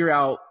want to figure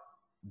out,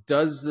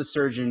 does the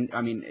surgeon,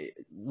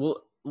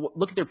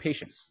 look at their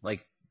patients.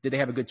 Like, did they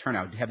have a good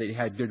turnout? Have they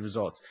had good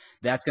results?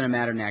 That's going to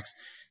matter next.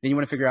 Then you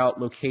want to figure out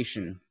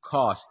location,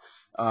 cost,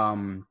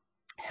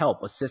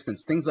 help,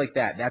 assistance, things like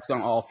that. That's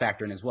going to all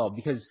factor in as well,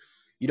 because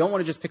you don't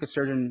want to just pick a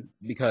surgeon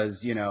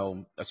because,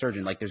 a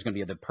surgeon, like there's going to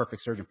be the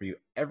perfect surgeon for you.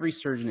 Every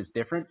surgeon is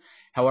different.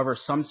 However,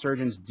 some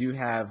surgeons do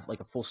have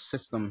like a full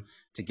system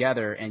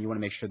together, and you want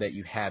to make sure that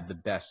you have the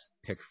best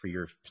pick for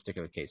your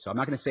particular case. So I'm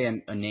not going to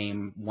say a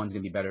name, one's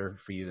going to be better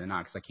for you than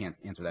not, because I can't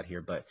answer that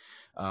here, but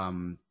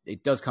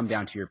it does come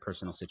down to your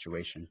personal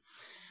situation.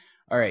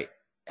 All right.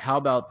 How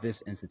about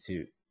this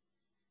institute?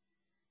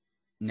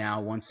 Now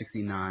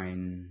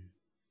 169.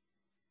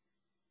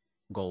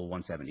 Goal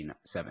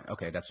 177.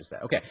 Okay, that's just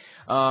that. Okay.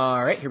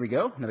 All right, here we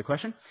go. Another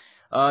question.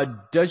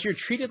 Does your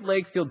treated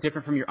leg feel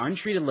different from your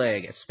untreated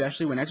leg,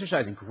 especially when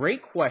exercising?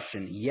 Great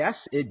question.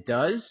 Yes, it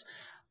does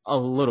a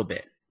little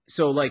bit.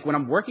 So like when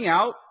I'm working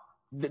out,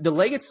 The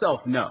leg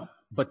itself, no,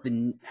 but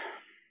the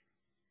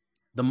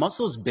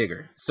muscle is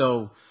bigger.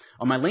 So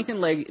on my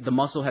lengthened leg, the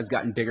muscle has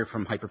gotten bigger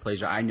from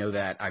hyperplasia. I know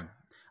that.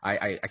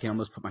 I can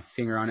almost put my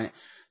finger on it.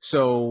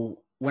 So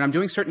when I'm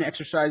doing certain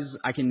exercises,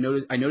 I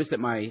notice that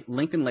my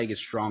lengthened leg is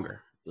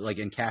stronger, like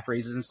in calf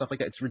raises and stuff like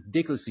that. It's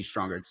ridiculously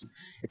stronger.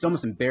 It's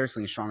almost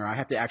embarrassingly stronger. I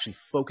have to actually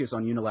focus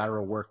on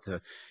unilateral work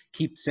to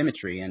keep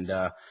symmetry, and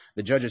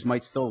the judges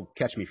might still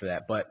catch me for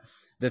that. But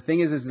the thing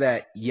is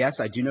that yes,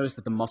 I do notice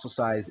that the muscle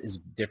size is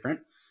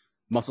different.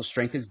 Muscle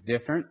strength is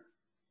different.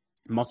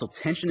 Muscle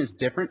tension is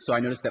different. So I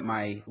noticed that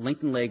my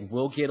lengthened leg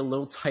will get a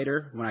little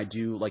tighter when I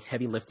do like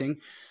heavy lifting.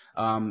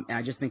 And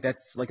I just think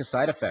that's like a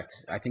side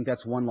effect. I think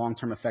that's one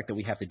long-term effect that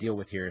we have to deal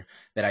with here,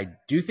 that I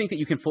do think that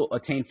you can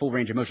attain full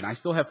range of motion. I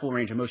still have full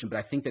range of motion, but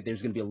I think that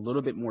there's going to be a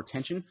little bit more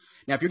tension.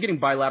 Now, if you're getting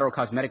bilateral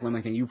cosmetic limb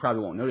lengthening, you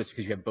probably won't notice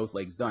because you have both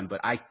legs done,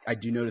 but I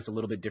do notice a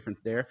little bit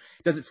difference there.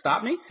 Does it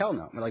stop me? Hell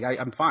no. Like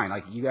I'm fine.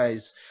 Like you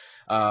guys,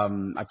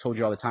 I've told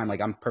you all the time,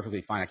 like I'm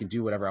perfectly fine. I can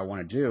do whatever I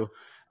want to do.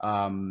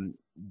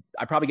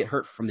 I probably get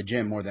hurt from the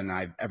gym more than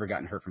I've ever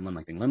gotten hurt from limb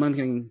lengthening. Limb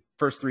lengthening,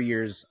 first 3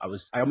 years,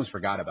 I almost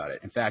forgot about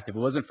it. In fact, if it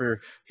wasn't for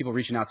people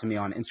reaching out to me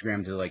on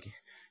Instagram to like,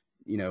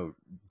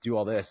 do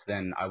all this,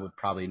 then I would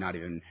probably not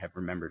even have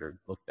remembered or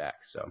looked back.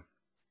 So,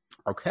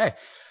 okay.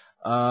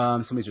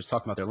 Somebody's just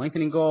talking about their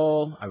lengthening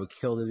goal. I would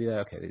kill to do that.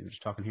 Okay, they were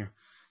just talking here.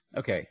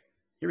 Okay,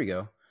 here we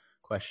go.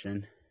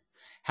 Question: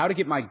 how to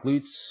get my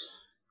glutes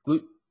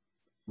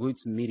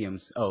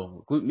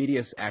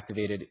medius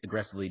activated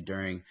aggressively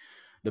during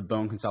the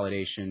bone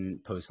consolidation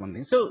post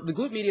lengthening. So the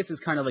glute medius is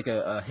kind of like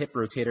a hip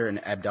rotator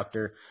and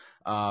abductor.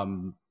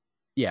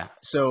 Yeah,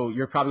 so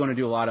you're probably going to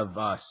do a lot of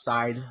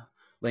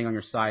laying on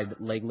your side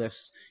leg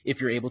lifts if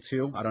you're able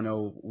to. I don't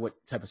know what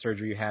type of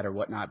surgery you had or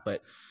whatnot,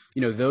 but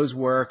those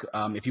work.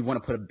 If you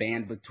want to put a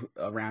band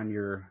around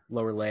your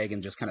lower leg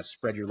and just kind of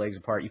spread your legs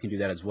apart, you can do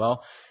that as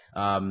well,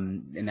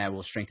 and that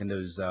will strengthen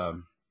those.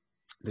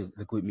 The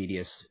glute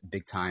medius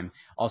big time.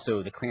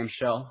 Also the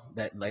clamshell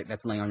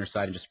that's laying on your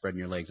side and just spreading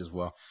your legs as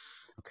well.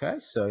 Okay,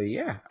 so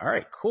yeah, all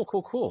right,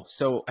 cool.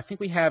 So I think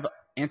we have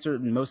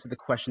answered most of the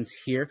questions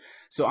here.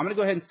 So I'm gonna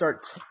go ahead and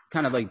start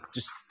kind of like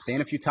just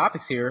saying a few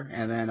topics here,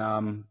 and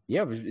then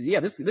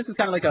this is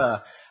kind of like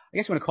I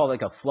guess you want to call it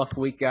like a fluff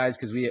week, guys,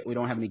 because we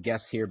don't have any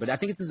guests here. But I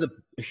think this is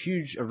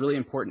a really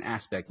important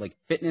aspect, like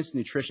fitness,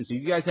 nutrition. So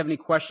if you guys have any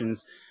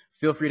questions,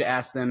 feel free to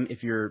ask them.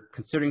 If you're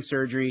considering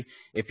surgery,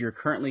 if you're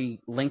currently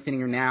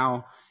lengthening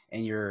now,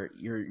 and you're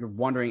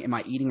wondering, am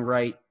I eating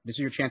right? This is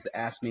your chance to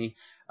ask me.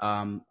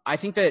 I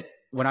think that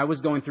when I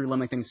was going through limb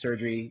lengthening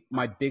surgery,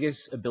 my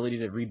biggest ability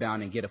to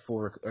rebound and get a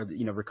full,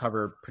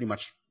 recover pretty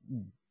much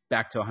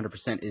back to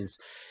 100% is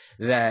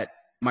that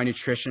my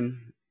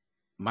nutrition,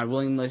 my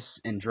willingness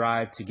and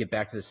drive to get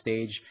back to the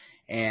stage,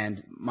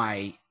 and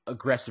my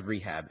aggressive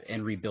rehab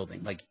and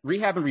rebuilding. Like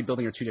rehab and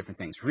rebuilding are two different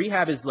things.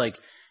 Rehab is like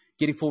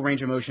getting full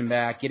range of motion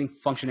back, getting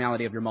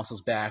functionality of your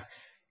muscles back,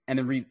 and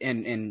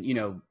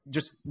then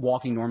just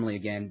walking normally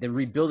again. Then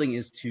rebuilding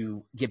is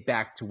to get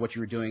back to what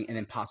you were doing and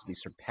then possibly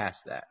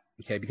surpass that.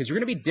 Okay, because you're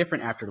going to be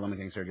different after limb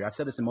lengthening surgery. I've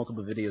said this in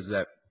multiple videos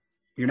that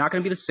you're not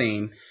going to be the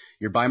same.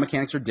 Your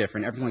biomechanics are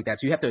different, everything like that.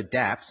 So you have to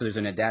adapt. So there's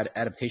an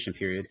adaptation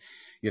period.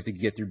 You have to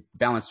get through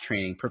balance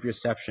training,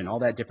 proprioception, all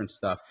that different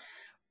stuff.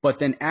 But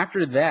then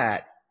after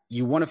that,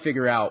 you want to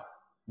figure out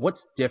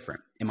what's different.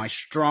 Am I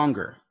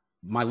stronger?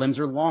 My limbs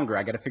are longer.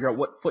 I got to figure out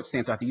what foot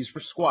stance I have to use for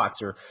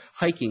squats or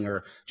hiking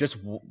or just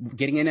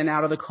getting in and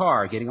out of the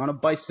car, getting on a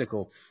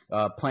bicycle,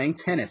 playing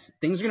tennis.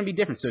 Things are going to be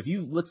different. So if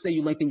let's say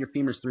you lengthen your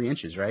femurs 3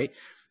 inches, right?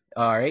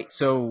 All right.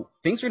 So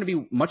things are going to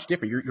be much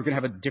different. You're going to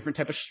have a different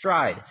type of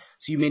stride.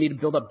 So you may need to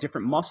build up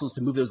different muscles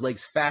to move those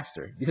legs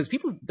faster, because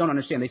people don't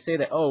understand. They say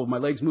that, oh, my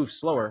legs move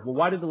slower. Well,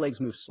 why do the legs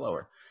move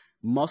slower?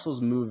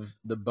 Muscles move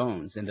the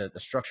bones and the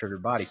structure of your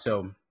body.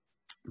 So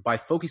by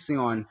focusing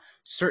on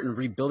certain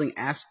rebuilding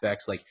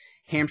aspects like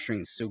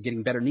hamstrings, so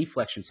getting better knee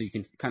flexion so you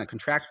can kind of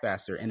contract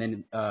faster, and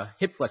then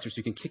hip flexor so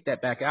you can kick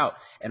that back out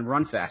and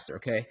run faster,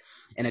 okay?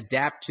 And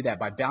adapt to that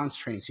by balance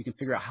training so you can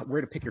figure out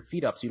where to pick your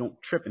feet up so you don't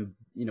trip and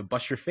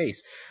bust your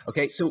face,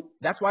 okay? So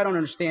that's why I don't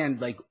understand,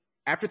 like,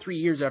 after 3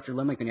 years after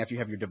limb lengthening, after you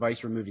have your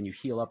device removed and you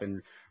heal up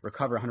and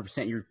recover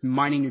 100%, you're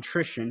mining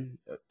nutrition,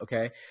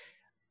 okay?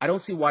 I don't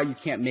see why you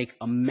can't make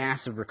a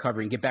massive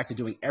recovery and get back to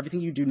doing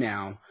everything you do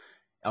now,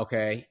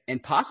 okay,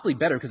 and possibly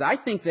better, because I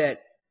think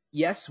that,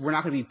 yes, we're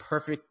not going to be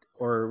perfect,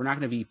 or we're not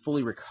going to be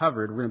fully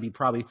recovered. We're going to be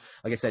probably,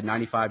 like I said,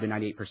 95 to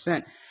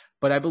 98%.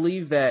 But I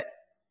believe that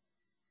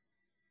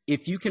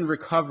if you can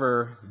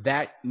recover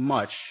that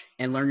much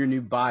and learn your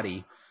new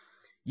body,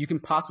 you can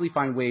possibly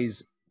find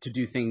ways to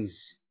do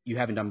things you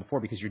haven't done before,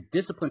 because your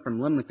discipline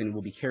from limb lengthening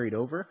will be carried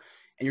over,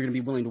 and you're going to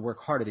be willing to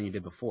work harder than you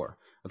did before,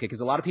 okay?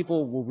 Because a lot of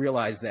people will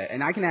realize that,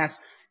 and I can ask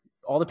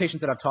all the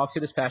patients that I've talked to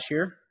this past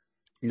year,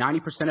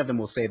 90% of them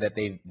will say that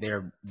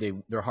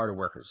they're harder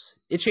workers.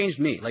 It changed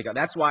me. Like,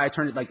 that's why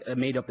I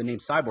made up the name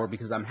Cyborg,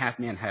 because I'm half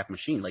man, half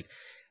machine. Like,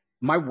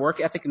 my work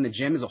ethic in the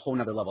gym is a whole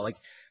nother level. Like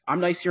I'm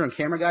nice here on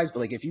camera, guys, but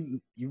like if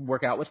you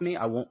work out with me,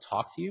 I won't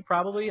talk to you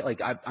probably.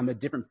 Like I'm a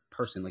different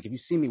person. Like if you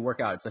see me work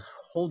out, it's a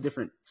whole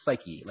different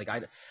psyche. Like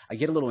I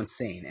get a little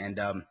insane, and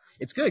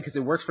it's good because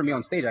it works for me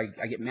on stage.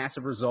 I get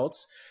massive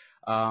results.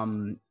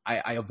 I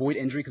avoid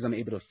injury because I'm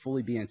able to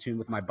fully be in tune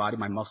with my body,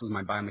 my muscles,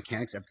 my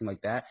biomechanics, everything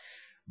like that.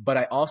 But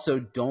I also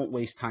don't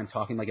waste time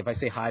talking. Like if I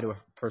say hi to a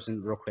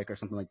person real quick or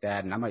something like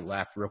that, and I might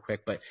laugh real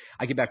quick, but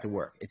I get back to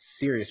work. It's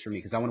serious for me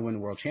because I want to win the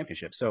world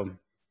championship. So a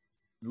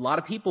lot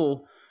of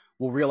people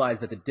will realize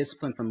that the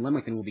discipline from limb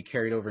lengthening will be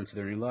carried over into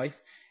their new life,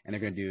 and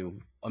they're going to do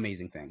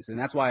amazing things. And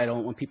that's why I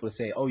don't want people to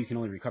say, oh, you can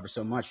only recover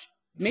so much.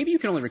 Maybe you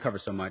can only recover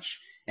so much.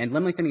 And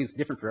limb lengthening is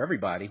different for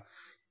everybody,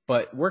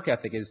 but work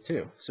ethic is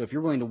too. So if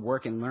you're willing to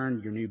work and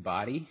learn your new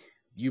body,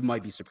 you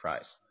might be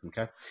surprised.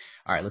 Okay.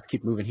 All right, let's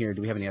keep moving here.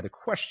 Do we have any other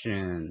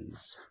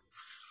questions?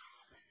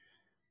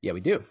 Yeah,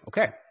 we do.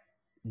 Okay.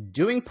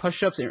 Doing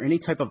push-ups or any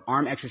type of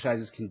arm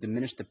exercises can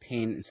diminish the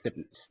pain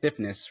and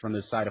stiffness from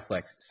those side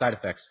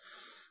effects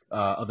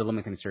of the limb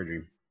lengthening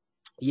surgery.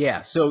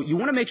 Yeah, so you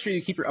want to make sure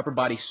you keep your upper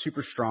body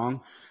super strong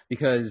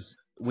because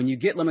when you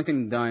get limb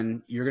lengthening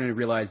done, you're going to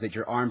realize that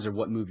your arms are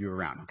what move you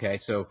around. Okay,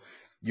 so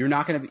you're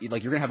not going to be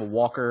like you're going to have a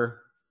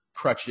walker,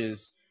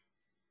 crutches,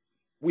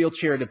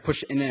 wheelchair to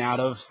push in and out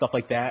of, stuff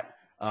like that,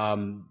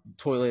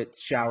 toilet,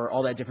 shower,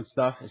 all that different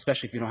stuff,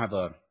 especially if you don't have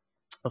a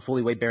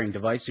fully weight-bearing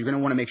device. So you're going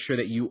to want to make sure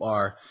that you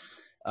are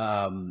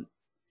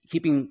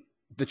keeping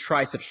the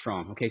tricep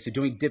strong. Okay, so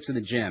doing dips in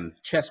the gym,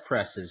 chest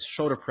presses,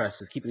 shoulder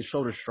presses, keeping the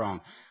shoulders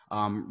strong,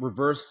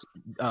 reverse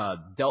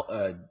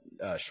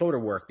shoulder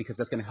work because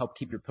that's going to help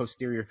keep your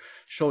posterior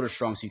shoulder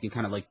strong so you can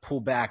kind of like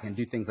pull back and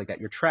do things like that.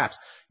 Your traps,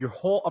 your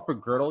whole upper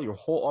girdle, your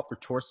whole upper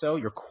torso,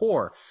 your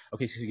core.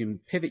 Okay, so you can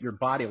pivot your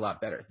body a lot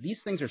better.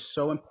 These things are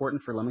so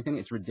important for limb lengthening.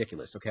 It's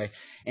ridiculous. Okay,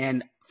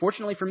 and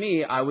fortunately for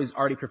me, I was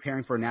already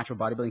preparing for a natural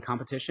bodybuilding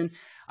competition.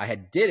 I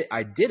did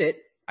it.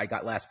 I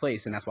got last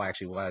place, and that's why I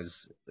actually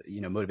was,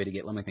 motivated to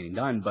get limb lengthening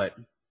done. But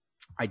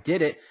I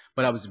did it,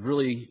 but I was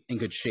really in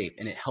good shape,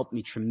 and it helped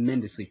me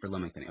tremendously for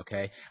limb lengthening.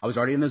 Okay, I was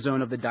already in the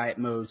zone of the diet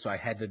mode, so I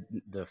had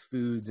the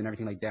foods and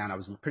everything like that. And I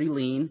was pretty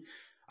lean.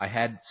 I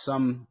had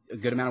a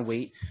good amount of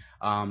weight,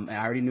 and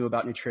I already knew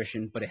about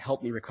nutrition, but it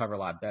helped me recover a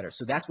lot better.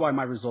 So that's why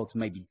my results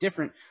might be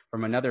different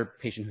from another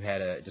patient who had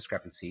a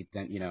discrepancy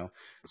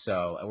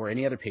or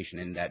any other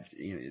patient in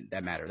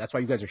that matter. That's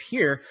why you guys are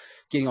here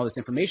getting all this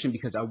information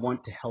because I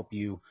want to help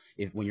you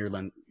when your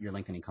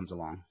lengthening comes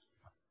along.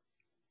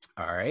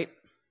 All right.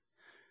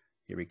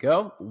 Here we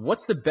go.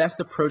 What's the best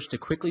approach to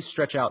quickly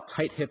stretch out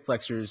tight hip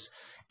flexors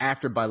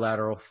after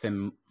bilateral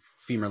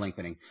femur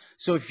lengthening?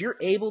 So if your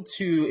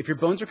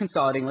bones are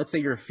consolidating, let's say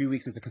you're a few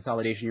weeks into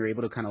consolidation, you're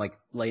able to kind of like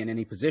lay in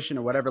any position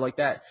or whatever like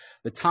that.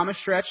 The Thomas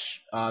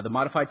stretch, the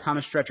modified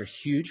Thomas stretch are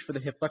huge for the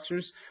hip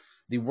flexors.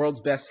 The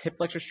world's best hip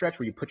flexor stretch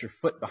where you put your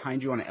foot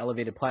behind you on an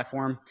elevated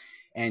platform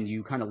and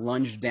you kind of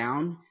lunge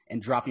down and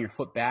dropping your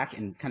foot back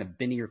and kind of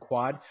bending your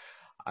quad.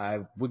 I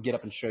would get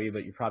up and show you,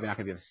 but you're probably not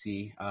going to be able to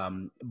see.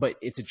 But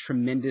it's a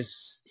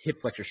tremendous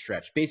hip flexor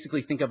stretch.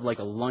 Basically, think of like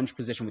a lunge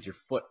position with your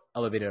foot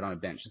elevated on a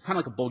bench. It's kind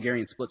of like a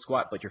Bulgarian split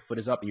squat, but your foot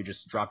is up and you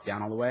just drop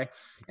down all the way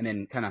and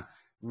then kind of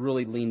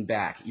really lean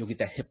back. You'll get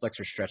that hip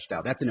flexor stretched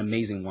out. That's an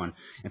amazing one.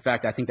 In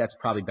fact, I think that's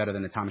probably better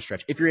than the Thomas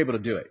stretch if you're able to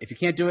do it. If you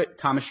can't do it,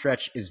 Thomas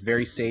stretch is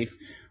very safe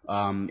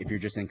if you're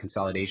just in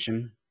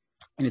consolidation.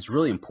 And it's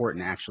really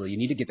important, actually. You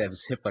need to get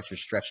those hip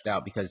flexors stretched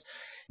out because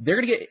they're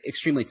going to get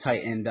extremely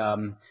tight. And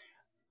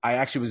I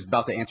actually was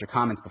about to answer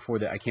comments before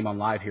I came on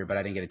live here, but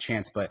I didn't get a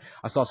chance. But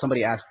I saw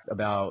somebody ask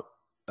about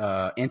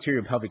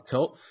anterior pelvic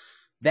tilt.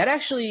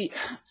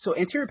 So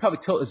anterior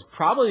pelvic tilt is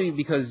probably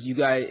because you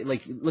guys,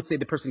 like, let's say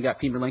the person got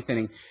femur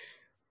lengthening.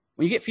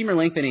 When you get femur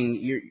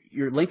lengthening,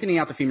 you're lengthening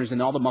out the femurs and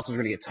all the muscles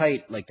are going to get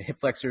tight, like the hip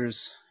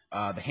flexors,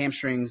 the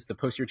hamstrings, the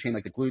posterior chain,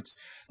 like the glutes.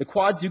 The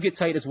quads do get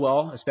tight as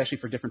well, especially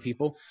for different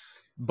people.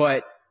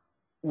 But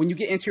when you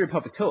get anterior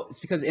pelvic tilt, it's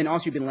because, and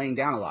also you've been laying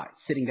down a lot,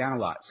 sitting down a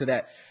lot. So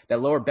that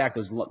lower back,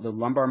 the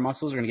lumbar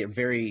muscles are going to get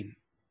very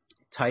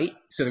tight.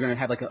 So they're going to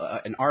have like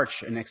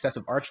an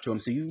excessive arch to them.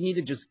 So you need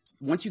to just,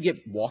 once you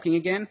get walking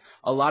again,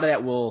 a lot of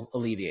that will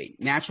alleviate.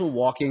 Natural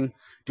walking,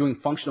 doing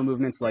functional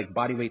movements like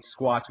body weight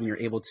squats when you're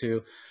able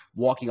to,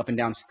 walking up and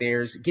down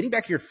stairs, getting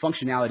back to your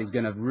functionality is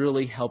going to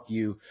really help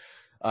you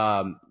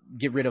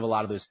get rid of a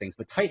lot of those things.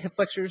 But tight hip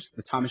flexors,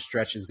 the Thomas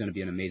stretch is going to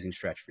be an amazing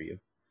stretch for you.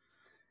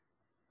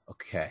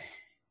 Okay.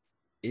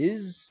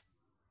 Is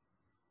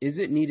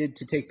it needed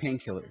to take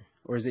painkiller,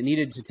 or is it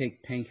needed to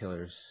take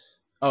painkillers?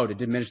 Oh, to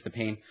diminish the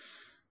pain.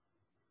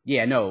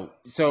 Yeah, no.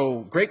 So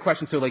great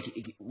question. So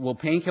like, will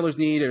painkillers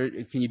need, or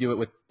can you do it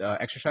with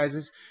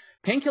exercises?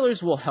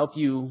 Painkillers will help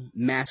you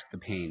mask the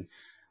pain.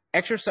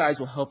 Exercise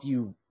will help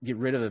you get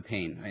rid of the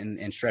pain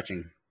and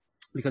stretching.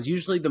 Because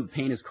usually the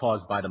pain is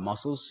caused by the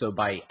muscles. So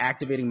by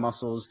activating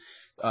muscles,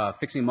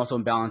 fixing muscle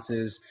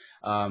imbalances,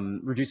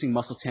 reducing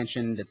muscle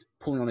tension that's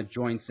pulling on the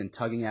joints and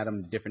tugging at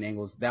them at different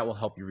angles, that will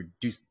help you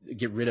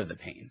get rid of the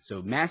pain.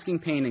 So masking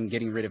pain and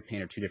getting rid of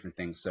pain are two different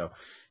things. So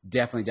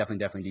definitely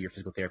do your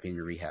physical therapy and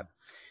your rehab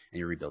and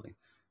your rebuilding.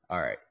 All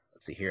right,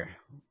 let's see here.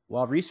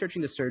 While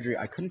researching the surgery,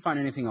 I couldn't find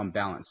anything on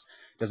balance.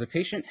 Does a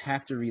patient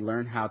have to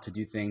relearn how to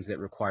do things that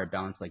require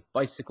balance, like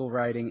bicycle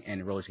riding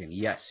and roller skating?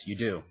 Yes, you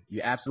do.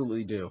 You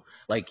absolutely do.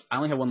 Like, I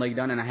only had one leg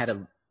done, and I had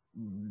to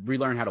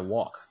relearn how to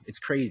walk. It's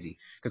crazy.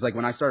 Because, like,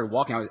 when I started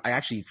walking, I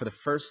actually, for the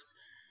first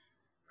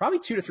probably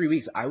 2 to 3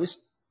 weeks, I was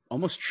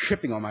almost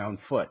tripping on my own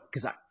foot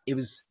because it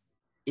was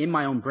in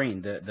my own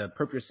brain. The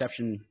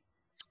proprioception,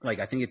 like,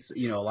 I think it's,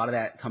 a lot of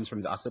that comes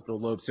from the occipital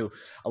lobe. So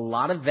a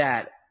lot of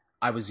that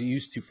I was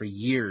used to for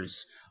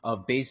years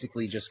of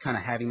basically just kind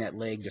of having that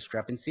leg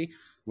discrepancy.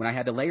 When I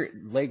had the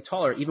leg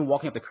taller, even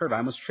walking up the curb, I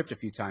almost tripped a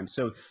few times.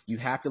 So you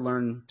have to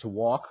learn to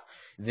walk.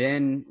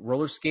 Then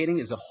roller skating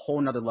is a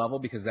whole nother level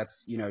because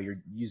that's,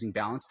 you're using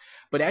balance.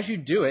 But as you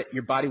do it,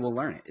 your body will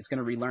learn it. It's going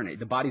to relearn it.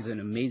 The body's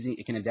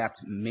it can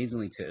adapt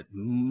amazingly to,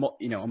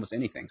 almost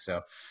anything.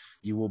 So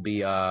you will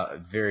be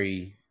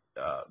very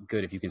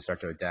good if you can start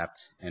to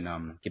adapt and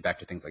get back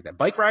to things like that.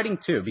 Bike riding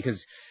too,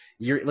 because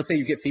let's say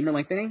you get femur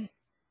lengthening,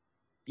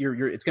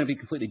 it's going to be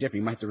completely different.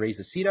 You might have to raise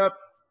the seat up.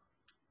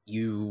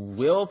 You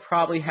will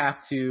probably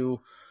have to,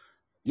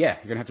 you're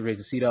going to have to raise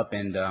the seat up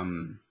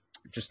and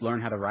just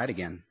learn how to ride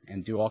again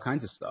and do all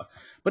kinds of stuff.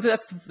 But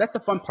that's the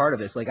fun part of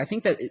this. Like, I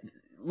think that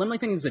limb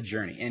lengthening is a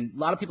journey. And a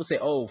lot of people say,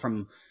 oh,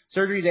 from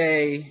surgery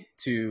day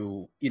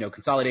to,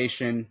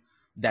 consolidation,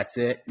 that's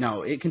it.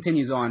 No, it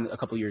continues on a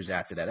couple years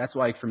after that. That's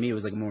why for me, it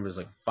was like more of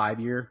a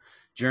 5-year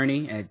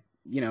journey. And,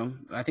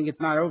 I think it's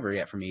not over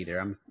yet for me either.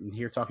 I'm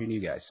here talking to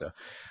you guys. So,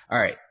 all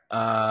right.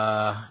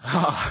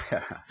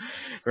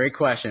 Great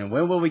question.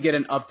 When will we get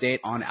an update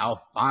on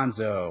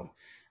Alfonso?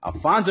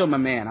 Alfonso, my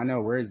man, I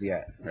know, where is he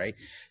at, right?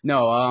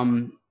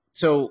 No,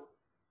 so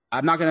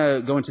I'm not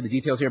going to go into the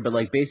details here, but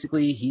like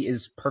basically he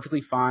is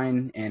perfectly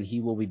fine and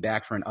he will be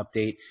back for an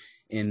update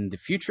in the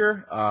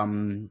future.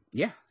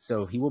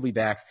 So he will be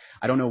back.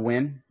 I don't know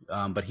when,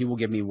 but he will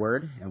give me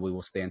word and we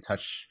will stay in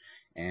touch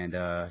and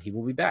he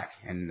will be back.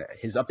 And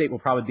his update will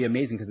probably be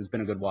amazing because it's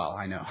been a good while,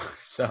 I know.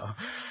 So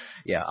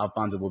yeah,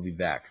 Alfonso will be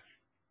back.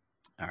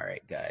 All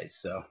right, guys.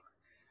 So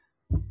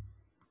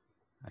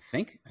I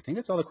think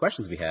that's all the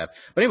questions we have.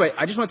 But anyway,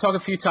 I just want to talk a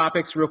few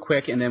topics real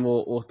quick, and then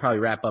we'll probably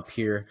wrap up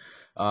here,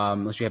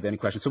 unless you have any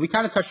questions. So we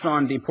kind of touched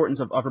on the importance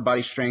of upper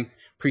body strength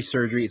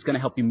pre-surgery. It's going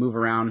to help you move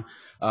around.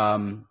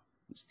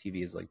 This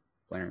TV is like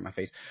blaring in my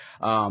face.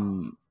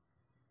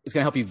 It's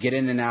going to help you get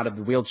in and out of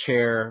the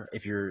wheelchair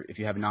if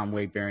you have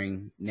non-weight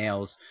bearing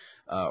nails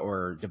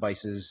or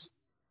devices.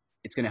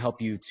 It's going to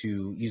help you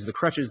to use the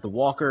crutches, the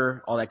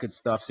walker, all that good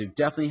stuff. So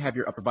definitely have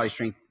your upper body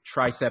strength,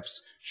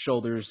 triceps,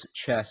 shoulders,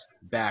 chest,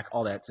 back,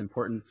 all that's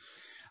important.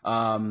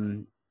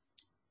 Okay,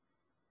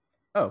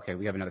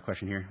 we have another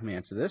question here. Let me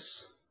answer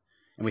this.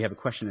 And we have a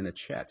question in the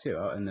chat too,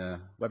 in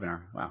the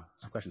webinar. Wow,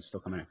 some questions are still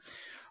coming in.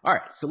 All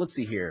right, so let's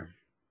see here.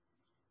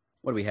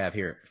 What do we have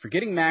here? For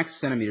getting max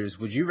centimeters,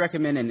 would you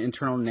recommend an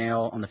internal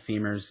nail on the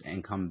femurs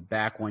and come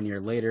back 1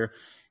 year later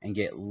and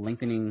get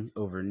lengthening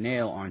over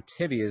nail on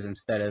tibias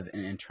instead of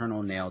an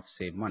internal nail to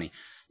save money?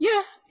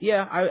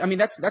 Yeah. I mean,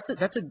 that's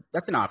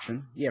an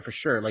option. Yeah, for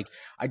sure. Like,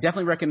 I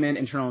definitely recommend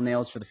internal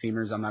nails for the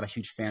femurs. I'm not a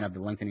huge fan of the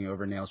lengthening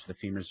over nails for the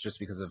femurs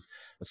just because of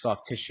the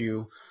soft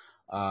tissue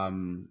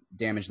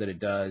damage that it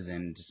does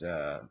and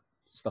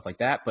stuff like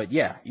that. But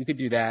yeah, you could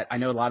do that. I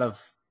know a lot of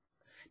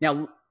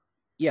now.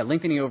 Yeah,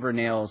 lengthening over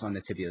nails on the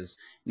tibias.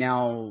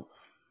 Now,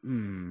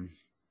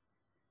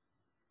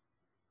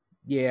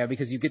 yeah,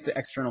 because you get the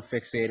external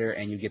fixator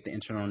and you get the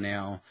internal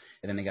nail,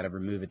 and then they got to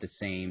remove it the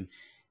same.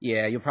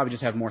 Yeah, you'll probably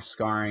just have more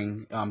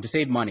scarring to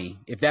save money.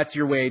 If that's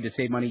your way to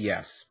save money,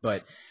 yes.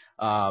 But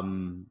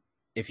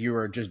if you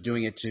were just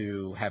doing it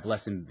to have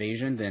less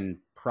invasion, then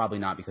probably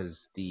not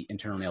because the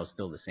internal nail is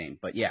still the same.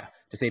 But yeah,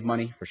 to save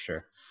money, for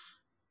sure.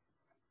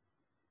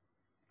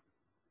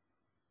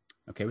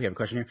 Okay, we have a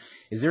question here.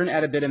 Is there an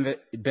added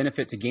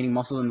benefit to gaining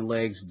muscle in the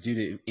legs due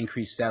to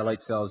increased satellite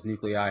cells,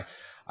 nuclei?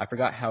 I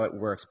forgot how it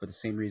works, but the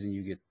same reason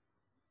you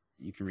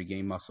can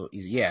regain muscle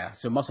easy. Yeah,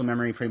 so muscle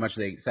memory, pretty much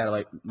the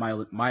satellite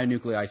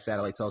myonuclei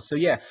satellite cells. So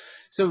yeah,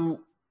 so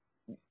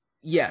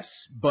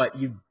yes, but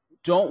you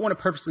don't want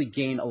to purposely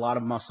gain a lot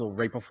of muscle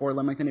right before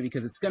limb lengthening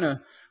because it's going to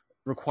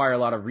require a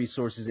lot of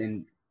resources.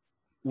 And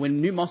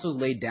when new muscle is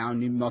laid down,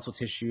 new muscle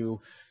tissue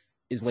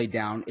is laid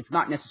down, it's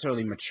not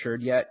necessarily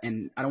matured yet.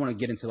 And I don't want to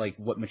get into like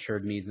what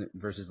matured means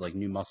versus like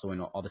new muscle and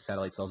all the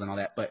satellite cells and all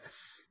that. But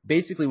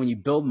basically when you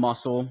build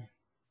muscle,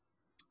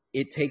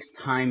 it takes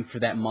time for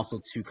that muscle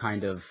to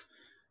kind of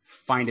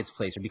find its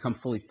place or become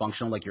fully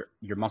functional, like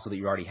your muscle that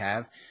you already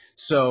have.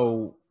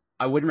 So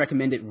I wouldn't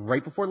recommend it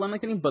right before limb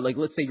lengthening, but like,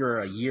 let's say you're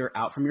a year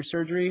out from your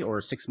surgery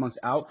or 6 months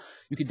out,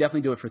 you could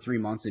definitely do it for 3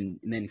 months and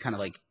then kind of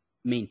like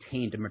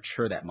maintain to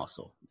mature that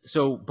muscle.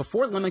 So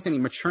before limb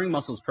lengthening, maturing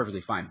muscle is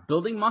perfectly fine.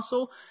 Building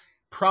muscle,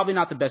 probably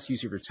not the best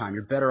use of your time.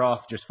 You're better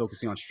off just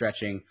focusing on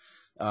stretching,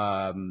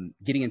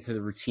 getting into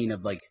the routine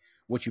of like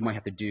what you might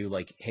have to do.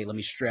 Like, hey, let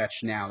me stretch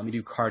now. Let me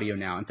do cardio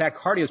now. In fact,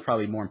 cardio is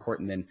probably more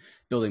important than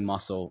building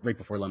muscle right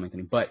before limb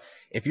lengthening. But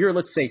if you're,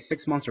 let's say,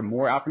 6 months or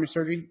more out from your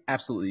surgery,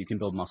 absolutely you can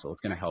build muscle.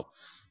 It's going to help.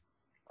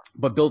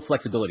 But build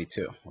flexibility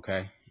too,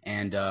 okay?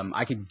 And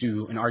I could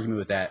do an argument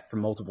with that for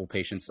multiple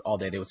patients all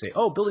day. They would say,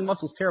 oh, building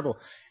muscle is terrible.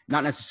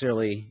 Not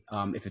necessarily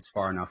if it's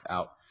far enough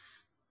out.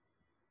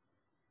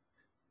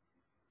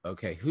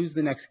 Okay, who's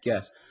the next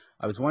guest?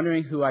 I was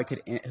wondering who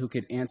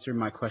could answer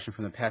my question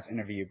from the past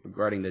interview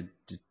regarding the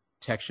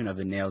detection of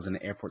the nails in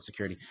the airport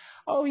security.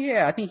 Oh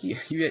yeah, I think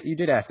you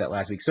did ask that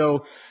last week.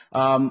 So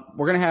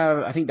we're gonna have,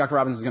 I think Dr.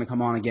 Robbins is gonna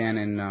come on again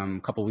in a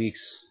couple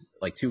weeks,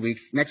 like 2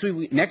 weeks. Next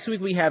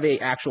week we have a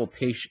actual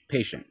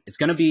patient. It's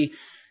gonna be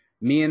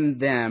me and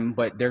them,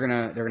 but they're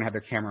gonna have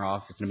their camera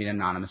off. It's gonna be an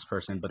anonymous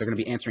person, but they're gonna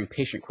be answering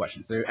patient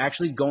questions. They're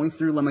actually going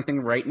through limb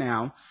lengthening right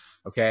now,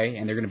 okay,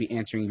 and they're gonna be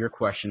answering your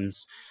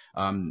questions.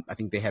 I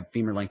think they have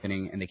femur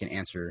lengthening, and they can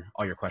answer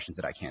all your questions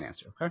that I can't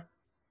answer. Okay.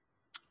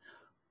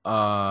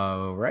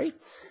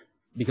 Right.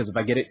 Because if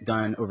I get it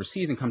done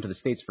overseas and come to the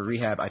States for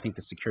rehab, I think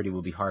the security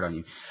will be hard on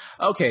you.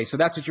 Okay, so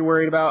that's what you're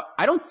worried about?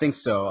 I don't think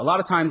so. A lot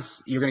of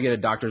times you're going to get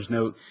a doctor's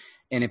note,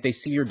 and if they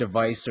see your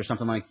device or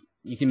something, like,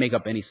 you can make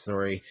up any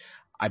story,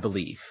 I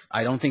believe.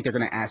 I don't think they're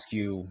going to ask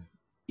you,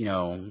 you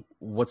know,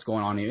 what's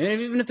going on here.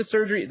 And even if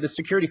the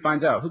security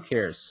finds out, who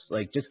cares?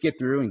 Like, just get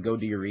through and go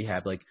do your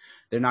rehab. Like,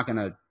 they're not going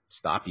to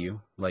stop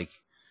you. Like,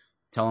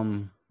 tell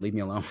them, leave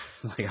me alone.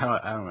 Like,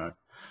 I don't know.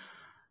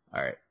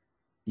 All right.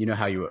 You know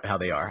how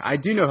they are. I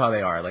do know how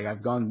they are. Like,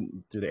 I've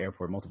gone through the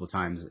airport multiple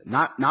times.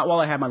 Not while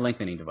I have my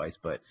lengthening device,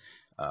 but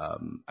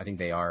I think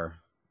they are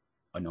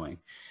annoying.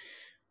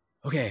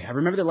 Okay, I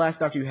remember the last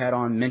doctor you had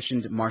on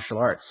mentioned martial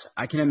arts.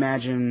 I can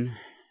imagine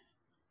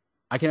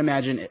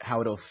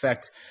how it'll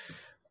affect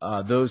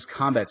those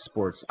combat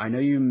sports. I know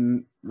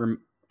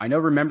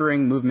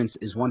remembering movements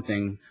is one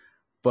thing,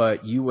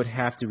 but you would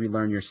have to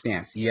relearn your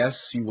stance.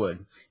 Yes, you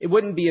would. It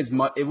wouldn't be as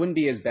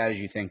bad as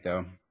you think,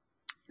 though.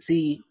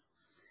 See,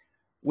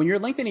 when you're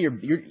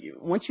lengthening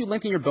once you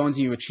lengthen your bones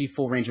and you achieve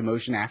full range of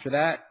motion after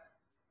that,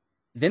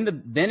 then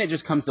it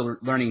just comes to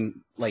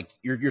learning, like,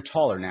 you're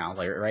taller now,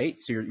 like,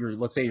 right? So you're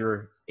let's say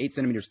you're 8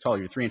 centimeters taller,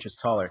 you're 3 inches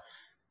taller.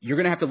 You're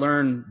going to have to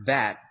learn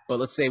that, but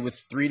let's say with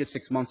 3 to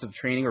 6 months of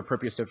training or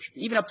proprioception,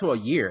 even up to a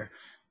year,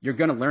 you're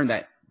going to learn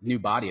that new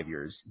body of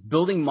yours.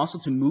 Building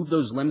muscle to move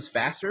those limbs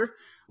faster,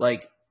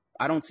 like,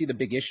 I don't see the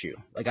big issue.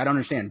 Like, I don't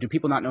understand. Do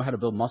people not know how to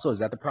build muscle? Is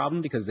that the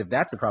problem? Because if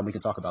that's the problem, we can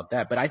talk about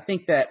that. But I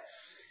think that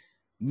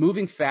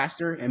moving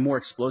faster and more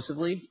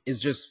explosively is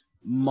just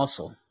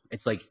muscle.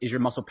 It's like, is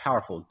your muscle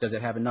powerful? Does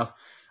it have enough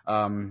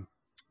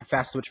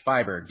fast twitch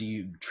fiber? Do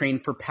you train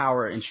for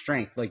power and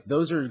strength? Like,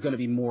 those are going to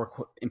be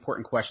more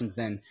important questions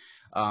than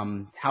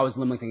how is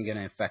limb lengthening going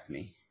to affect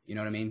me? You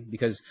know what I mean?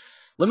 Because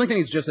limb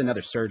lengthening is just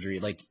another surgery.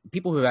 Like,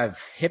 people who have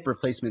hip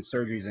replacement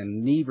surgeries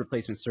and knee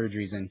replacement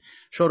surgeries and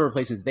shoulder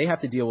replacements, they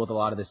have to deal with a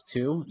lot of this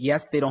too.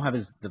 Yes, they don't have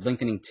the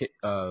lengthening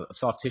of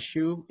soft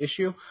tissue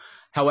issue.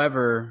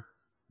 However,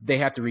 they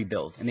have to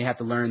rebuild and they have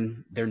to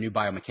learn their new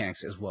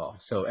biomechanics as well.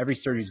 So every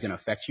surgery is going to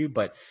affect you,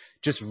 but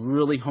just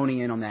really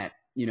honing in on that,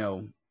 you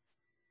know,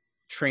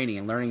 training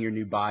and learning your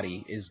new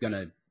body is going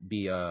to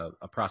be a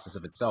process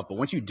of itself. But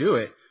once you do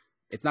it,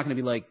 it's not going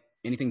to be like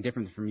anything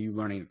different from you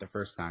learning it the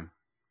first time.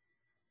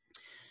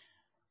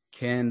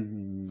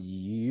 Can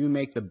you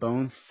make the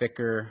bone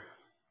thicker?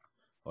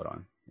 Hold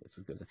on.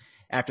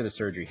 After the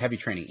surgery, heavy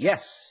training.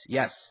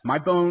 Yes. My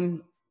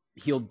bone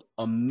healed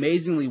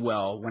amazingly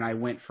well when I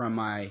went from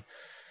I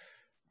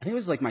think it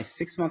was like my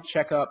 6-month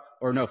checkup,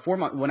 or no, 4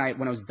 months, when I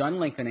was done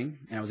lengthening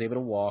and I was able to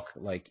walk,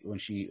 like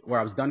where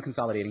I was done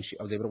consolidating,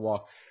 I was able to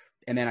walk.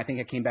 And then I think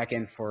I came back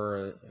in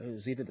for, it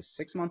was either the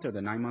 6-month or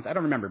the 9-month, I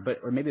don't remember,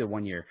 or maybe the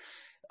 1 year.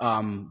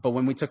 But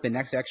when we took the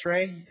next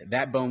x-ray,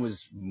 that bone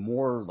was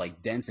more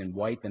like dense and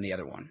white than the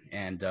other one.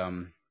 And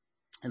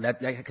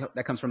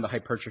that comes from the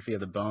hypertrophy of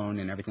the bone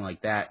and everything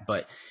like that.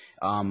 But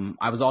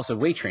I was also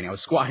weight training. I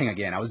was squatting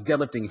again. I was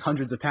deadlifting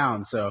hundreds of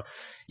pounds. So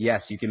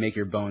yes, you can make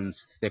your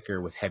bones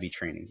thicker with heavy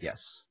training.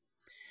 Yes.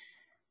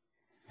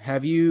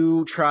 Have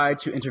you tried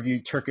to interview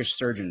Turkish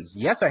surgeons?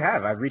 Yes, I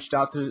have. I've reached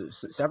out to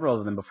several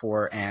of them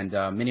before, and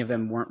many of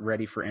them weren't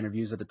ready for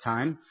interviews at the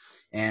time.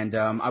 And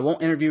I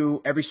won't interview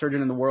every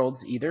surgeon in the world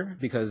either,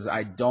 because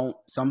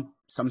some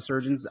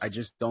surgeons, I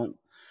just don't,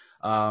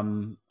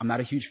 I'm not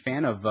a huge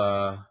fan of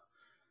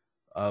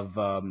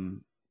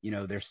you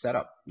know, their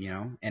setup, you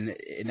know, and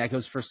that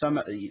goes for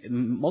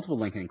multiple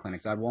lengthening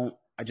clinics.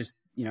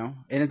 You know,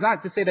 and it's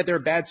not to say that they're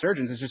bad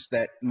surgeons. It's just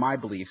that my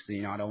beliefs,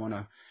 you know, I don't want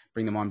to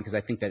bring them on because I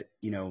think that,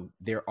 you know,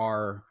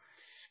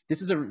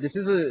 it's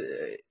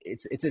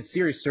a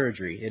serious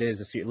surgery.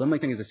 Limb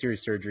lengthening is a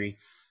serious surgery,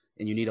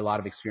 and you need a lot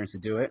of experience to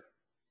do it.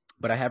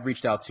 But I have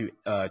reached out to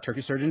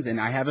Turkish surgeons,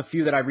 and I have a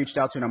few that I've reached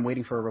out to, and I'm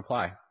waiting for a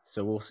reply.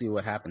 So we'll see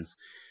what happens.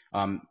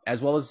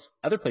 As well as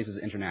other places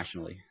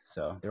internationally.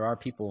 So there are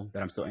people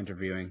that I'm still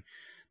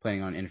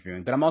planning on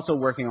interviewing. But I'm also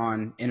working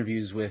on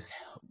interviews with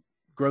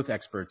growth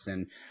experts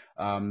and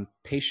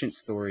patient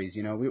stories.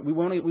 You know, we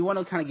want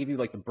to kind of give you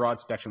like the broad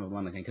spectrum of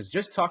limb lengthening, because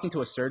just talking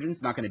to a surgeon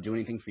is not going to do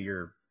anything for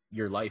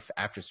your life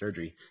after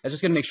surgery. That's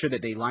just going to make sure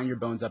that they line your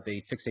bones up,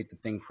 they fixate the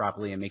thing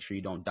properly, and make sure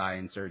you don't die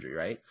in surgery,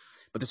 right?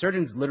 But the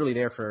surgeon's literally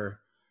there for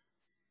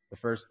the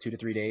first 2 to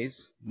 3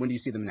 days. When do you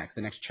see them next?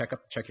 The next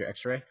checkup to check your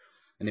x-ray?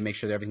 and they make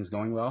sure that everything's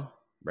going well,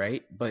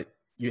 right? But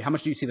how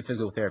much do you see the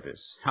physical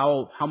therapist?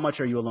 How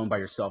much are you alone by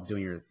yourself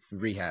doing your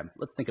rehab?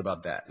 Let's think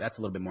about that. That's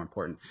a little bit more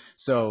important.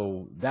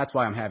 So that's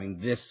why I'm having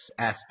this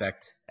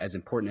aspect as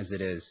important as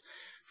it is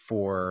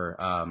for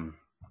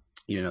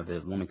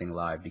the Wilmington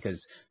Live,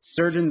 because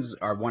surgeons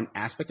are one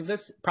aspect of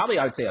this. Probably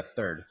I would say a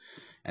third,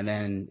 and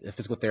then the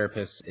physical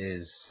therapist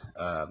is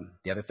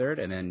the other third,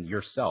 and then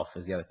yourself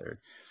is the other third.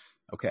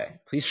 Okay,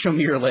 please show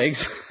me your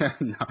legs.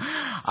 No,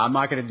 I'm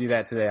not going to do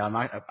that today.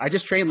 I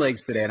just trained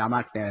legs today, and I'm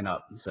not standing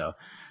up. So,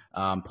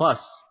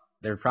 plus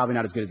they're probably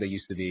not as good as they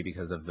used to be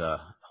because of the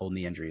whole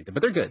knee injury.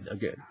 But they're good. They're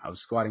good. I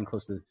was squatting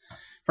close to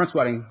front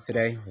squatting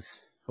today.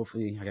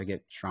 Hopefully, I got to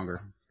get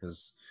stronger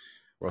because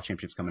World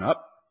Championships coming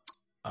up.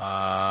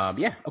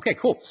 Yeah. Okay,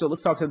 cool. So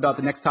let's talk about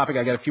the next topic.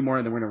 I got a few more,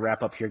 and then we're going to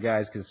wrap up here,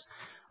 guys, because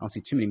I don't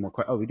see too many more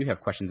questions. Oh, we do have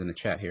questions in the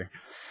chat here.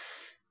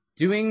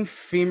 Doing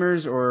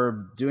femurs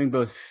or doing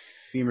both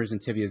femurs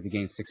and tibias to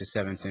gain 6 or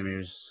 7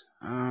 centimeters.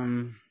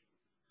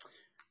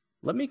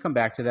 Let me come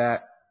back to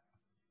that.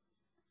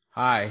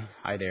 Hi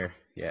there.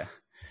 Yeah.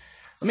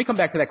 Let me come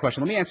back to that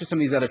question. Let me answer some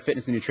of these other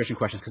fitness and nutrition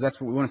questions, because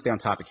that's what we want to stay on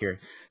topic here.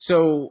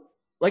 So,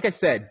 like I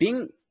said,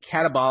 being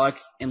catabolic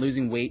and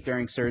losing weight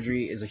during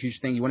surgery is a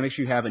huge thing. You want to make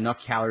sure you have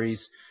enough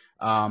calories.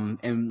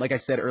 And like I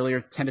said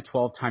earlier, 10 to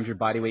 12 times your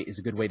body weight is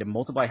a good way to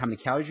multiply how many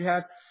calories you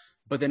have.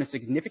 But then a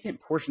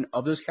significant portion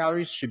of those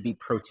calories should be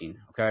protein,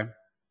 okay?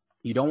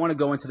 You don't want to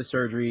go into the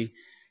surgery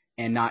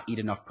and not eat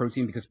enough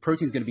protein, because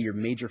protein is going to be your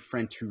major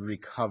friend to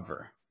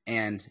recover.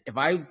 And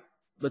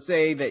let's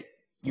say that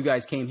you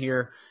guys came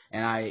here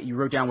and you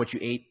wrote down what you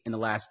ate in the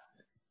last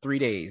 3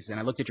 days, and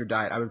I looked at your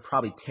diet, I would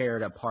probably tear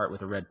it apart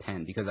with a red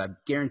pen, because I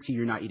guarantee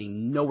you're not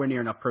eating nowhere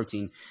near enough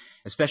protein,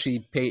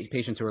 especially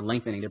patients who are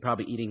lengthening. They're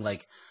probably eating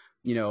like,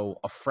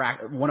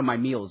 one of my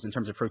meals in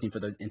terms of protein for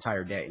the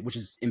entire day, which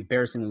is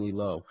embarrassingly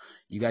low.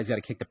 You guys got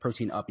to kick the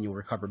protein up and you'll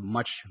recover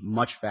much,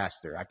 much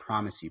faster. I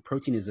promise you.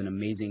 Protein is an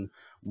amazing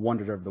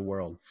wonder of the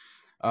world.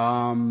 So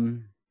I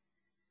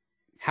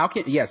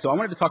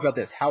wanted to talk about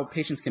this, how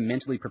patients can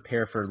mentally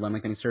prepare for limb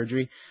lengthening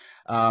surgery.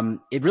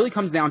 It really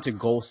comes down to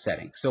goal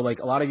setting. So like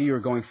a lot of you are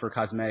going for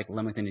cosmetic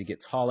limb lengthening to get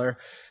taller.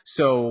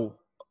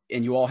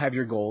 And you all have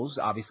your goals,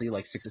 obviously,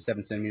 like 6 to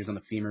 7 centimeters on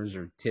the femurs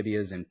or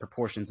tibias and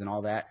proportions and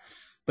all that.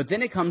 But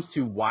then it comes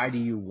to, why do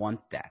you want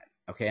that?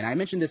 Okay. And I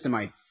mentioned this in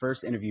my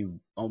first interview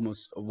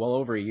almost well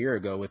over a year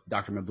ago with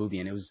Dr.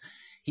 Maboubian.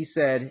 He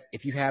said,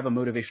 if you have a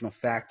motivational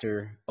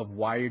factor of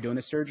why you're doing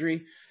the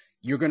surgery,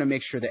 you're going to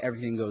make sure that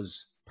everything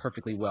goes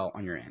perfectly well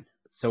on your end.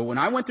 So when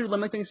I went through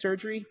limb lengthening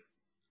surgery,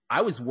 I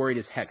was worried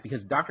as heck,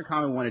 because Dr.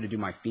 Conway wanted to do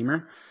my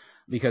femur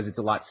because it's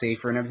a lot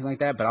safer and everything like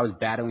that. But I was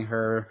battling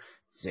her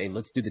to say,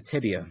 let's do the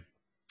tibia.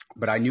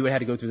 But I knew it had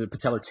to go through the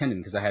patellar tendon,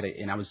 because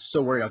and I was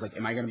so worried. I was like,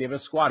 am I going to be able to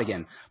squat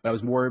again? But I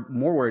was more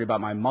worried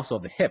about my muscle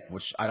of the hip,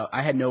 which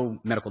I had no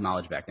medical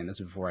knowledge back then. This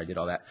was before I did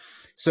all that.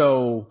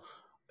 So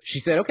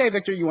she said, okay,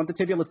 Victor, you want the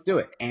tibia? Let's do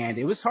it. And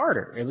it was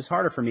harder. It was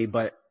harder for me,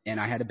 and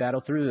I had to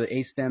battle through the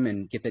A-stem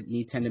and get that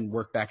knee tendon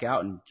work back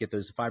out and get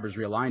those fibers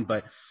realigned.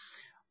 But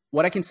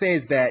what I can say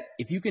is that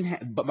if you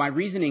can, but my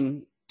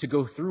reasoning to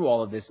go through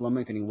all of this limb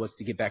lengthening was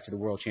to get back to the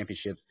world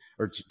championship,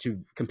 or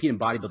to compete in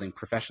bodybuilding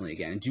professionally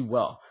again and do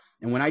well.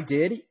 And when I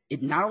did,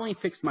 it not only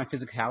fixed my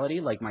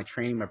physicality, like my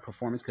training, my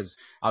performance, because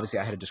obviously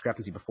I had a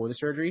discrepancy before the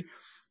surgery,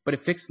 but it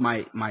fixed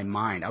my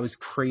mind. I was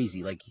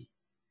crazy. Like,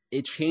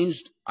 it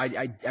changed.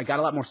 I got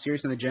a lot more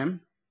serious in the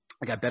gym.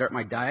 I got better at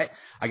my diet.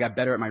 I got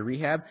better at my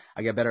rehab.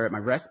 I got better at my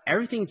rest.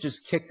 Everything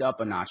just kicked up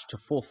a notch to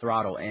full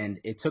throttle. And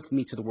it took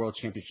me to the world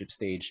championship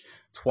stage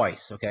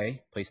twice.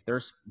 Okay. Place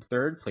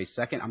third, place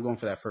second. I'm going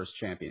for that first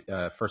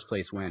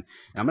place win, and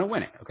I'm going to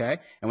win it. Okay.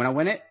 And when I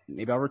win it,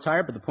 maybe I'll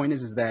retire. But the point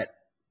is that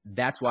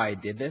that's why I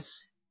did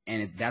this.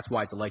 And that's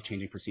why it's a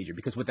life-changing procedure,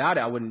 because without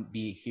it, I wouldn't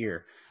be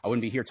here. I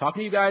wouldn't be here talking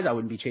to you guys. I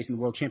wouldn't be chasing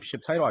the world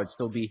championship title. I'd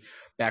still be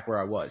back where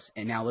I was.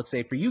 And now let's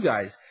say for you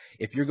guys,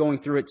 if you're going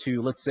through it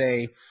to, let's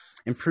say,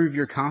 improve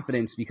your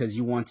confidence because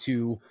you want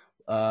to,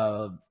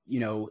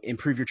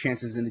 improve your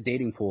chances in the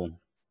dating pool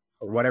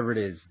or whatever it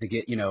is to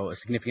get, a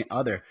significant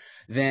other,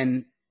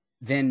 then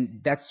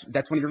that's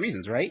one of your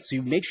reasons, right? So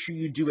you make sure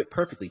you do it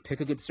perfectly. Pick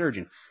a good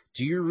surgeon.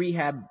 Do your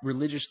rehab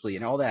religiously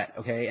and all that,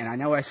 okay? And I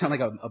know I sound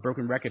like a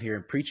broken record here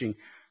in preaching,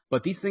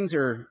 but these things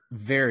are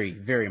very,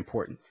 very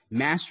important.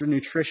 Master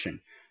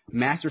nutrition,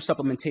 master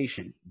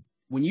supplementation.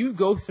 When you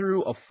go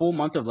through a full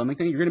month of limb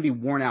lengthening, you're going to be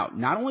worn out,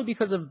 not only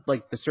because of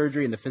like the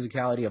surgery and the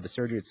physicality of the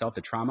surgery itself,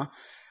 the trauma,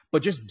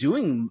 but just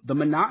doing the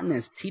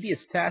monotonous,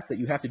 tedious tasks that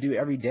you have to do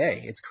every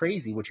day. It's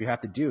crazy what you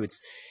have to do.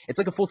 It's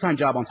like a full-time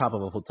job on top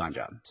of a full-time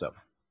job. So,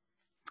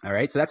 all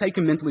right. So that's how you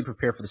can mentally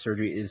prepare for the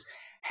surgery, is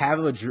have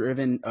a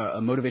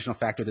motivational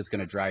factor that's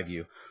going to drive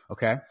you.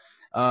 Okay.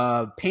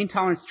 Pain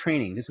tolerance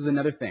training. This is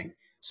another thing.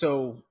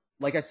 So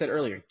like I said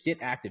earlier, get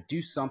active,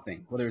 do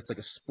something, whether it's like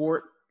a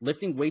sport.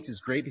 Lifting weights is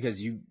great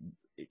because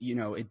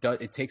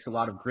it takes a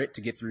lot of grit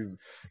to get through,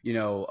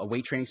 a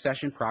weight training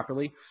session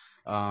properly.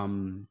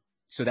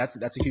 So that's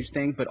a huge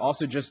thing, but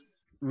also just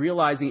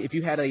realizing if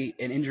you had an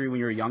injury when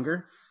you were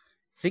younger,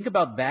 think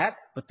about that,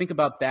 but think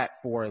about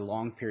that for a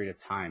long period of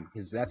time,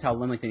 because that's how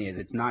limb lengthening is.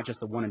 It's not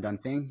just a one and done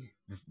thing.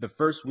 The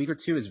first week or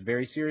two is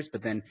very serious,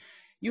 but then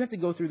you have to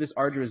go through this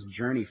arduous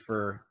journey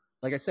for,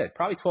 like I said,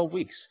 probably 12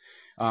 weeks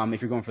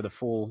if you're going for the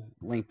full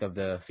length of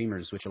the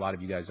femurs, which a lot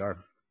of you guys are.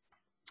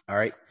 All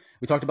right.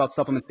 We talked about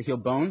supplements to heal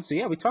bones. So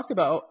yeah, we talked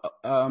about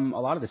a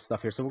lot of this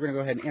stuff here. So we're going to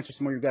go ahead and answer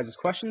some more of your guys'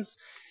 questions,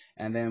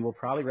 and then we'll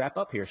probably wrap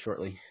up here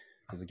shortly.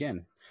 Because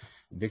again,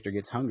 Victor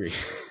gets hungry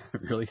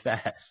really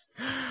fast.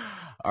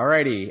 All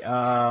righty.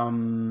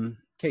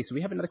 Okay, so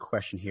we have another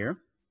question here.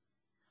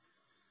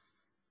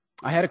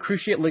 I had a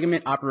cruciate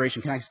ligament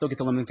operation. Can I still get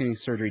the limb lengthening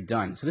surgery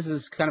done? So this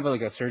is kind of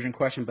like a surgeon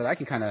question, but I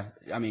can kind of,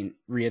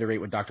 reiterate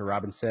what Dr.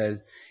 Robbins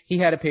says. He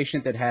had a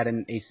patient that had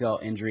an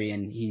ACL injury,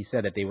 and he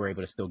said that they were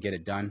able to still get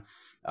it done.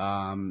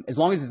 As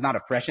long as it's not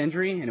a fresh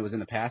injury and it was in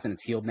the past and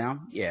it's healed now,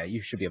 yeah,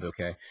 you should be able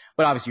to okay.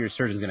 But obviously your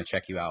surgeon's going to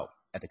check you out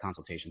at the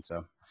consultation.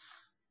 So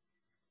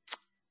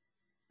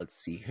let's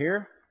see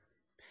here.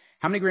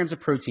 How many grams of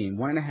protein?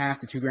 1.5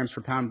 to 2 grams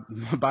per pound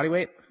body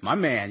weight? My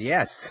man,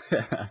 yes.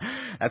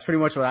 That's pretty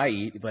much what I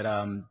eat. But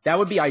that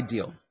would be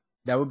ideal.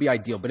 That would be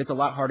ideal. But it's a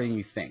lot harder than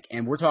you think.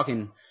 And we're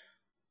talking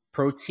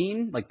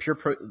protein, like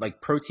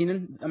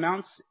protein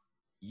amounts.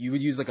 You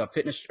would use like a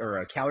fitness or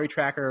a calorie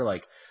tracker.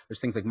 Like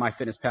there's things like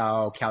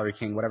MyFitnessPal, Calorie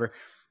King, whatever.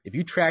 If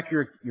you track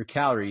your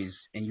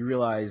calories and you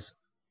realize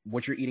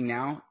what you're eating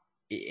now,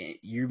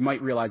 you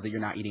might realize that you're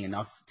not eating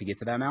enough to get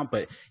to that amount.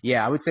 But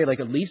yeah, I would say like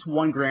at least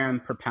 1 gram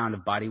per pound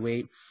of body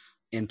weight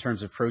in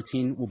terms of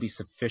protein will be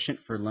sufficient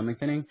for limb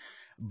lengthening.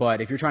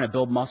 But if you're trying to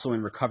build muscle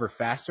and recover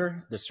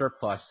faster, the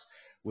surplus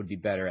would be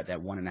better at that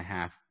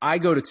 1.5. I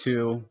go to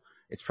 2.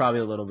 It's probably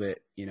a little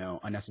bit,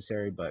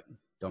 unnecessary, but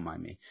don't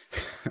mind me.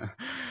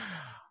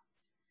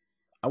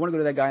 I want to go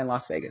to that guy in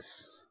Las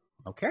Vegas.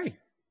 Okay.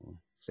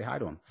 Say hi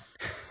to him.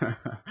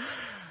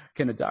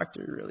 Can a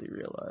doctor really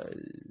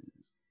realize?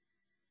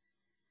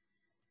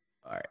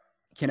 All right.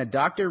 Can a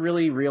doctor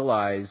really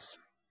realize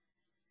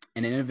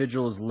an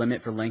individual's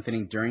limit for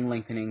lengthening during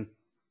lengthening,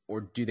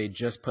 or do they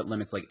just put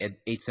limits like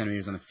 8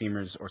 centimeters on the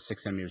femurs or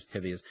 6 centimeters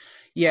tibias?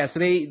 Yeah,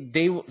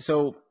 so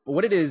so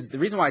what it is, the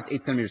reason why it's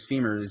 8 centimeters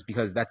femur is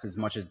because that's as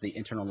much as the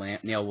internal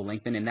nail will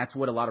lengthen, and that's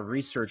what a lot of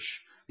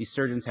research, these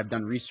surgeons have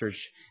done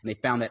research, and they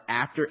found that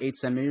after 8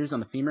 centimeters on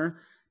the femur,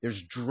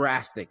 there's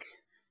drastic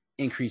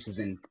increases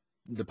in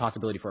the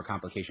possibility for a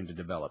complication to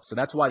develop. So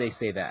that's why they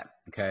say that,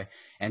 okay?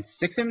 And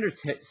 6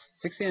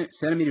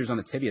 centimeters on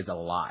the tibia is a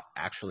lot,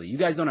 actually. You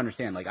guys don't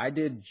understand. Like I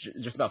did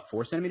just about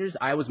 4 centimeters.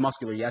 I was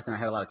muscular, yes, and I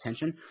had a lot of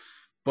tension,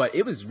 but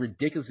it was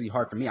ridiculously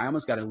hard for me. I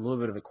almost got a little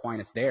bit of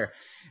equinus there.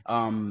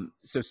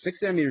 So 6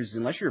 centimeters,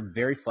 unless you're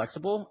very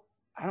flexible,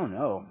 I don't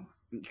know.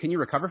 Can you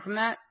recover from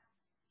that?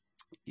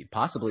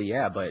 Possibly,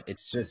 yeah, but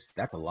it's just,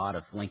 that's a lot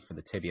of length for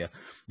the tibia.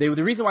 The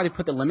reason why they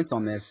put the limits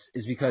on this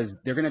is because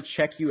they're going to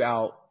check you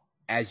out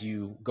as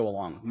you go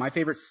along. My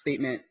favorite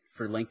statement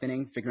for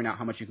lengthening, figuring out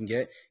how much you can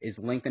get, is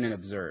lengthen and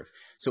observe.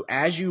 So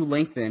as you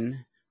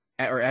lengthen,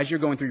 or as you're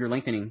going through your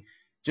lengthening,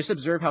 just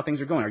observe how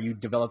things are going. Are you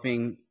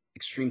developing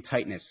extreme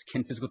tightness?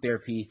 Can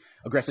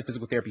aggressive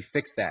physical therapy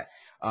fix that?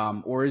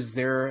 Or is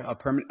there a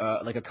permanent,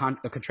 like a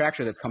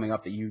contracture that's coming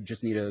up that you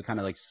just need to kind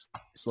of like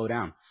slow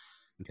down?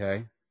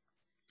 Okay.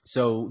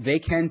 So they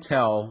can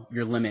tell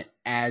your limit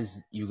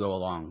as you go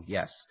along,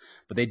 yes.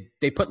 But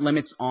they put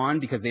limits on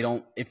because they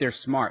don't, if they're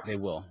smart, they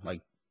will.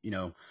 Like,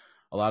 a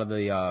lot of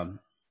the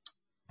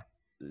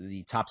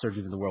top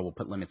surgeons in the world will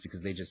put limits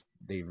because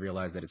they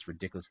realize that it's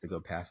ridiculous to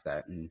go past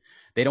that. And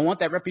they don't want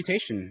that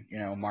reputation,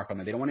 mark on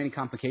them. They don't want any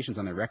complications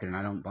on their record, and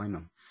I don't blame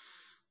them.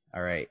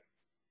 All right.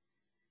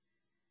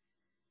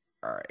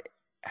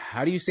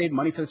 How do you save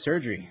money for the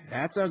surgery?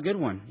 That's a good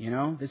one.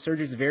 This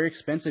surgery is very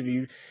expensive.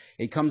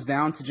 It comes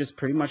down to just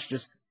pretty much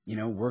just,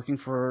 working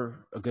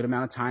for a good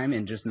amount of time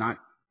and just not,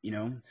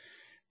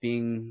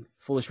 being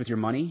foolish with your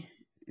money,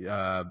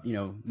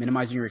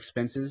 minimizing your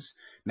expenses,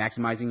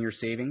 maximizing your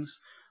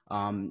savings.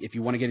 If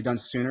you want to get it done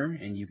sooner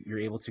and you're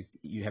able to,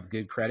 you have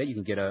good credit, you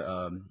can get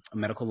a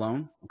medical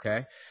loan.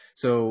 Okay.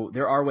 So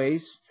there are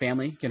ways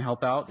family can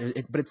help out,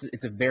 but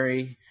it's a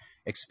very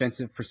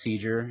expensive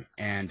procedure.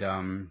 And,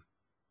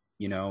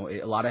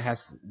 a lot of it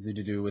has to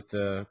do with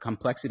the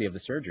complexity of the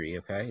surgery,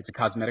 okay? It's a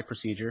cosmetic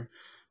procedure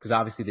because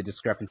obviously the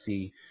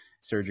discrepancy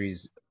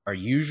surgeries are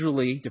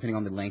usually, depending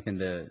on the length and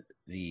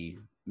the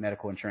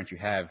medical insurance you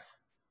have,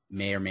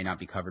 may or may not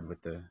be covered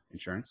with the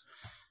insurance,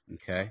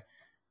 okay?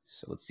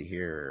 So let's see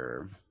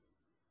here.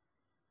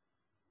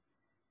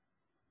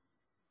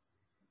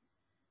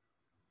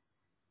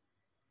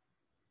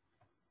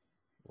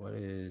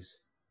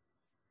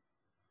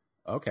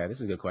 Okay, this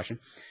is a good question.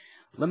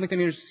 Limb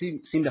lengtheners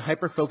seem to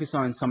hyper-focus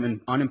on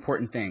some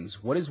unimportant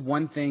things. What is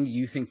one thing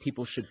you think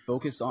people should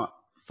focus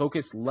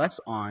less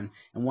on,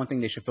 and one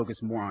thing they should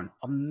focus more on?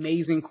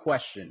 Amazing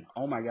question.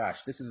 Oh my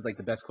gosh, this is like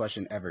the best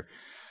question ever.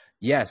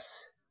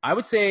 Yes, I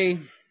would say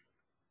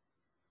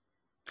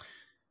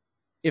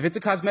if it's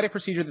a cosmetic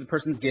procedure that the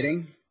person's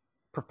getting,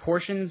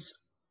 proportions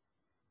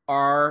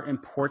are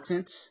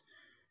important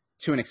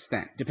to an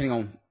extent, depending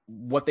on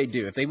what they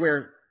do. If they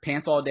wear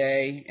pants all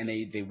day and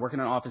they work in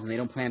an office and they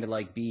don't plan to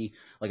like be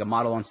like a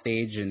model on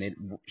stage and they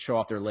show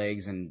off their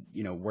legs and,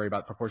 you know, worry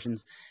about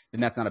proportions, then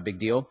that's not a big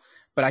deal.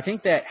 But I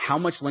think that how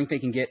much length they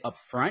can get up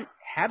front,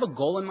 have a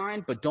goal in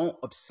mind, but don't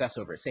obsess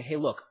over it. Say, hey,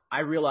 look,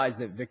 I realize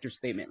that Victor's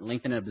statement,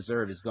 lengthen and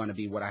observe, is going to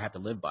be what I have to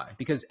live by,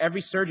 because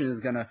every surgeon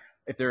is going to,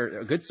 if they're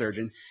a good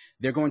surgeon,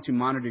 they're going to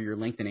monitor your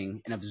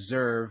lengthening and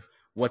observe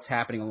what's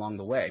happening along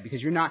the way.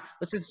 Because you're not,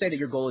 let's just say that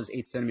your goal is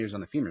 8 centimeters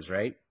on the femurs,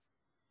 right?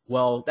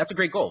 Well, that's a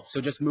great goal.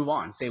 So just move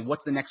on. Say,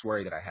 what's the next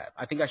worry that I have?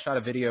 I think I shot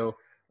a video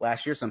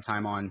last year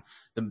sometime on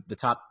the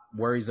top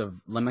worries of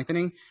limb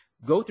lengthening.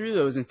 Go through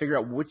those and figure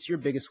out what's your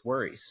biggest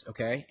worries,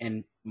 okay?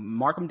 And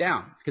mark them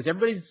down, because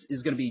everybody's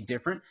is going to be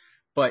different,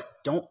 but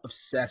don't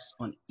obsess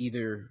on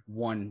either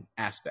one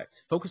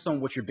aspect. Focus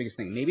on what's your biggest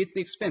thing. Maybe it's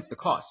the expense, the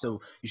cost.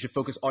 So you should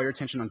focus all your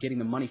attention on getting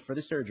the money for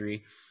the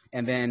surgery.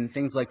 And then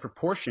things like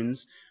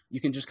proportions, you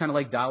can just kind of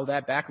like dial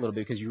that back a little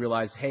bit, because you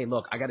realize, hey,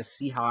 look, I got to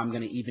see how I'm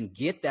going to even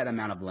get that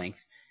amount of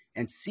length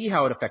and see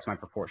how it affects my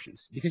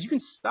proportions, because you can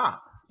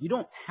stop. You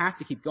don't have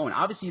to keep going.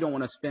 Obviously, you don't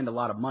want to spend a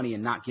lot of money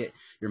and not get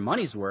your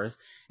money's worth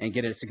and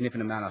get a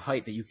significant amount of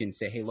height that you can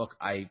say, hey, look,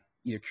 I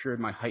either cured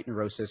my height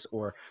neurosis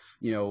or,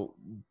 you know,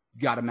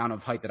 got amount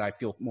of height that I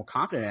feel more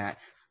confident at.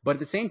 But at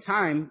the same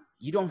time,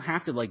 you don't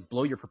have to like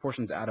blow your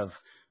proportions out of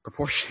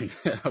proportion,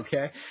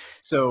 okay?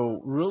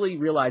 So really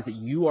realize that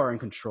you are in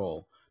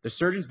control. The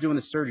surgeon's doing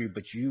the surgery,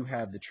 but you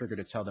have the trigger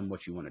to tell them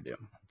what you want to do,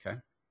 okay?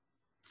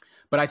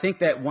 But I think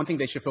that one thing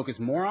they should focus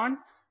more on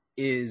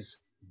is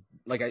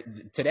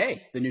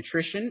today, the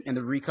nutrition and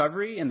the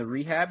recovery and the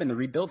rehab and the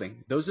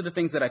rebuilding. Those are the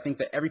things that I think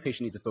that every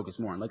patient needs to focus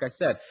more on. Like I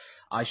said,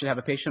 I should have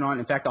a patient on.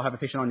 In fact, I'll have a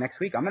patient on next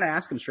week. I'm going to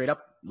ask him straight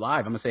up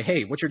live. I'm going to say,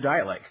 hey, what's your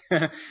diet like?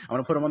 I'm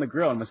going to put him on the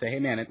grill. I'm going to say, hey,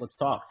 man, let's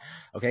talk.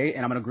 Okay.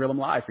 And I'm going to grill him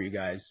live for you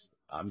guys.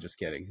 I'm just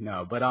kidding.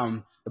 No, but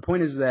the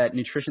point is that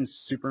nutrition's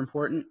super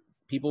important.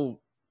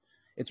 People,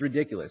 it's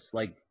ridiculous.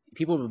 Like,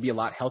 people will be a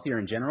lot healthier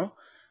in general.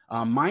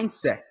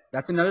 Mindset,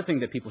 that's another thing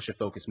that people should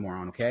focus more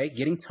on, okay?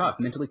 Getting tough,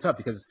 mentally tough,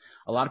 because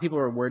a lot of people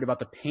are worried about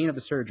the pain of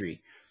the surgery.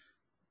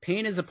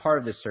 Pain is a part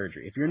of this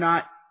surgery. If you're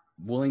not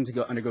willing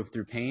to undergo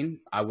through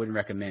pain, I wouldn't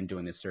recommend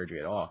doing this surgery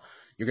at all.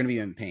 You're going to be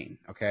in pain,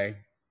 okay?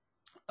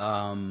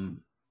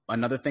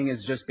 Another thing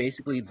is just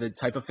basically the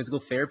type of physical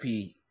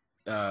therapy,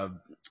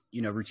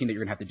 routine that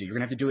you're going to have to do. You're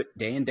going to have to do it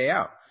day in, day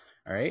out,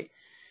 all right?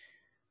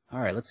 All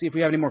right, let's see if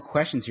we have any more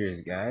questions here,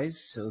 guys.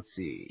 So let's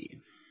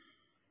see.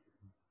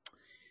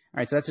 All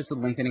right, so that's just the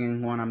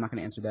lengthening one. I'm not going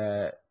to answer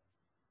that.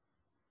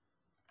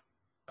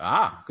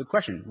 Good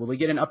question. Will we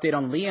get an update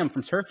on Liam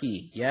from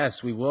Turkey?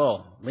 Yes, we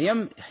will.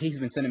 Liam, he's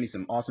been sending me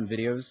some awesome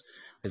videos,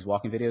 his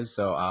walking videos.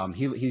 So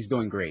he's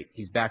doing great.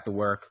 He's back to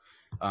work.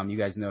 You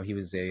guys know he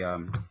was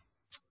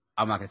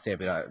I'm not going to say it,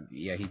 but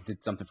yeah, he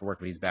did something for work,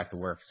 but he's back to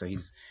work. So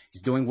he's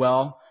doing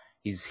well.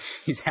 He's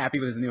happy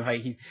with his new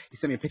height. He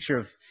sent me a picture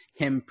of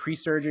him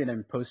pre-surgery and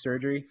then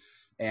post-surgery.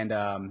 And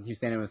he was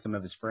standing with some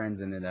of his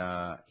friends, and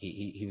then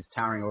he was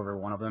towering over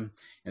one of them.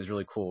 It was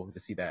really cool to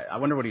see that. I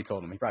wonder what he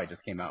told him. He probably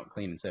just came out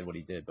clean and said what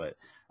he did. But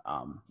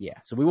yeah,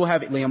 so we will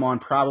have Liam on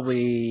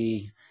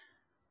probably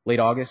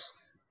late August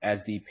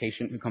as the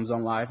patient who comes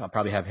on live. I'll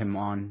probably have him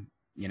on,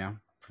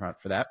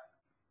 for that,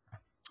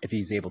 if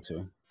he's able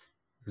to,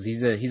 because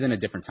he's in a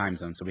different time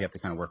zone, so we have to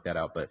kind of work that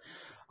out. But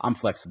I'm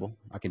flexible.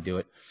 I can do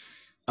it.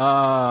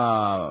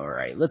 All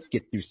right, let's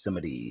get through some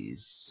of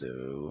these.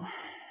 So,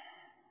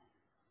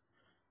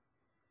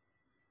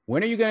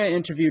 when are you going to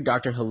interview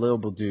Dr. Halil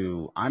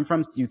Buldu? I'm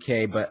from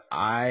UK, but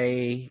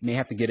I may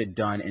have to get it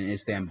done in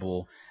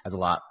Istanbul as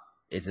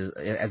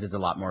it's a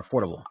lot more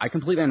affordable. I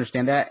completely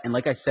understand that. And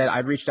like I said,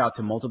 I've reached out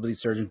to multiple of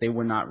these surgeons. They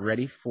were not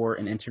ready for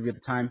an interview at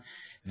the time.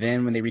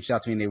 Then when they reached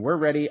out to me and they were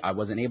ready, I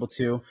wasn't able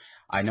to.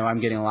 I know I'm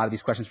getting a lot of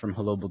these questions from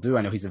Halil Buldu.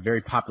 I know he's a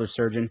very popular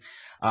surgeon.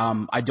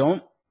 I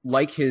don't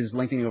like his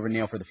lengthening over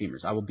nail for the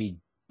femurs. I will be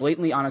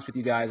blatantly honest with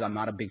you guys. I'm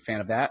not a big fan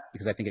of that,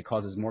 because I think it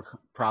causes more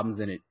problems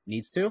than it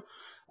needs to.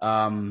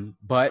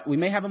 But we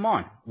may have him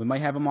on. We might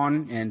have him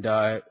on,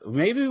 and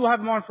maybe we'll have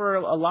him on for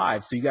a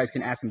live, so you guys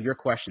can ask him your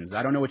questions.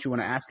 I don't know what you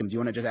want to ask him. Do you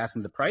want to just ask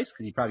him the price?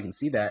 Because you probably can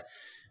see that.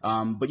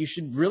 But you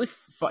should really,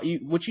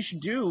 what you should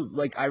do,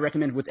 like I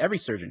recommend with every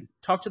surgeon,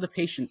 talk to the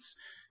patients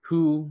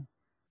who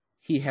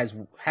he has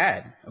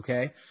had,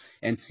 okay,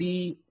 and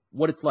see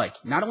what it's like.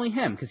 Not only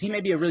him, because he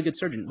may be a really good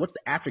surgeon. What's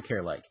the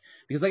aftercare like?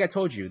 Because like I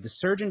told you, the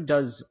surgeon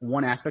does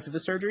one aspect of the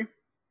surgery,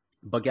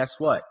 but guess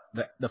what?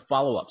 The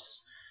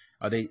follow-ups.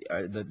 Are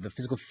the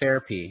physical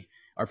therapy?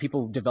 Are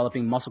people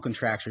developing muscle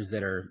contractures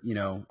that are,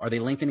 are they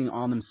lengthening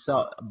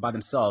by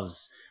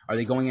themselves? Are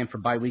they going in for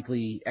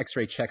biweekly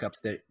x-ray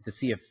checkups to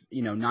see if,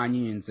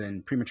 non-unions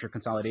and premature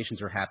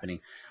consolidations are happening?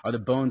 Are the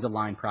bones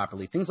aligned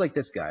properly? Things like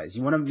this, guys.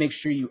 You want to make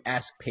sure you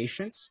ask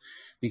patients,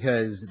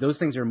 because those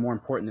things are more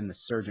important than the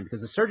surgeon,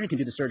 because the surgeon can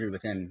do the surgery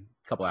within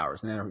a couple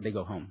hours and then they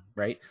go home,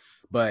 right?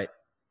 But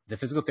the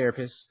physical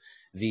therapist,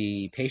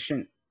 the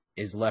patient,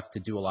 is left to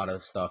do a lot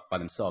of stuff by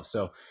themselves.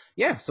 So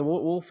yeah, so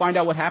we'll find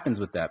out what happens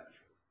with that.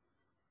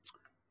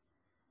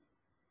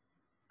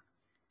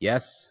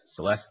 Yes,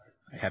 Celeste,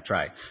 I have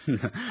tried.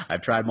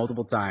 I've tried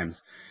multiple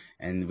times,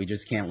 and we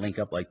just can't link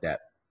up like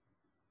that.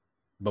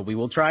 But we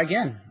will try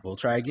again. We'll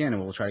try again,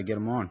 and we'll try to get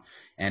them on.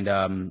 And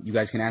you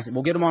guys can ask.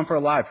 We'll get them on for a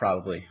live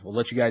probably. We'll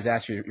let you guys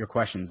ask your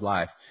questions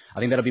live. I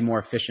think that'll be more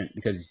efficient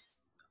because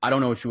I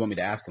don't know what you want me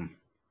to ask them.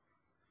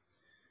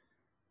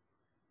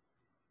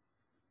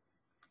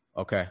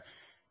 Okay.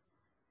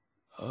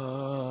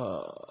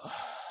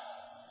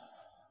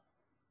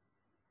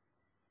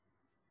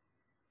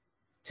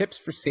 Tips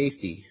for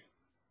safety.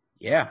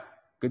 Yeah.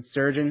 Good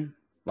surgeon,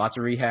 lots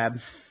of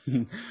rehab,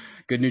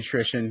 good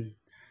nutrition,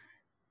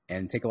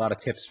 and take a lot of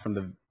tips from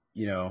the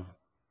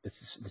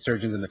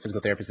surgeons and the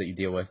physical therapists that you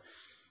deal with.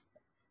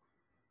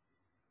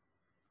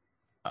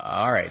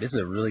 All right. This is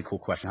a really cool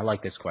question. I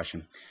like this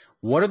question.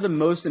 What are the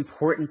most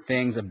important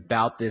things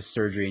about this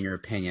surgery in your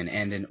opinion,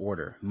 and in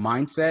order?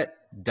 Mindset,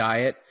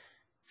 diet,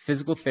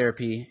 physical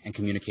therapy, and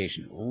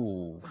communication.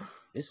 Ooh,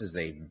 this is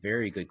a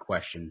very good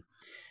question.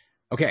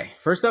 Okay,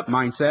 first up,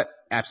 mindset.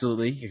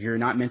 Absolutely. If you're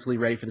not mentally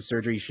ready for the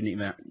surgery, you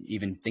shouldn't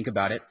even think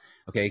about it.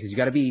 Okay, because you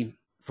got to be,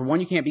 for one,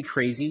 you can't be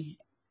crazy.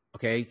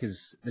 Okay,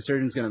 because the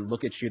surgeon's going to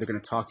look at you, they're going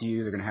to talk to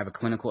you, they're going to have a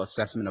clinical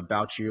assessment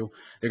about you.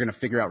 They're going to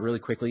figure out really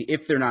quickly,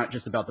 if they're not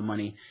just about the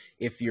money,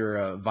 if you're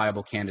a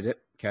viable candidate.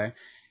 Okay,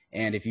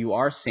 and if you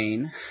are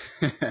sane,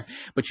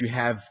 but you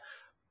have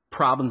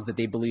problems that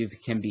they believe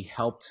can be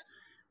helped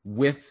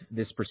with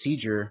this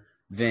procedure,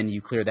 then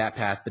you clear that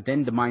path. But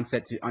then the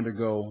mindset to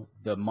undergo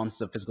the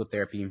months of physical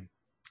therapy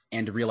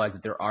and to realize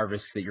that there are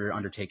risks that you're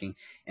undertaking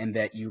and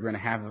that you're going to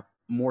have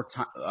more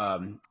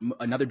time,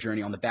 another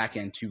journey on the back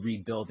end to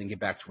rebuild and get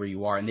back to where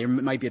you are. And there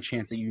might be a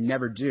chance that you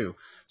never do.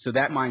 So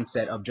that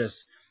mindset of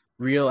just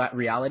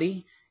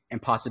reality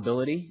and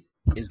possibility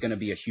is going to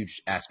be a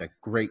huge aspect.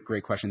 Great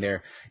question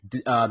there.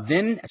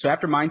 So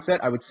after mindset,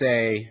 I would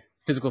say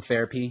physical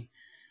therapy.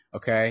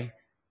 Okay.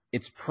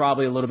 It's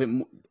probably a little bit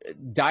more,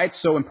 diet's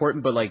so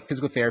important, but like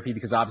physical therapy,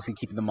 because obviously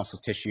keeping the muscle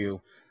tissue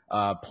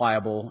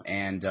pliable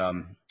and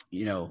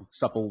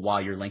supple while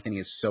you're lengthening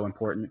is so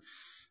important.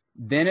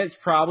 Then it's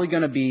probably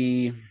going to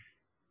be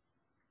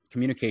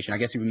communication. I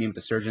guess you would mean with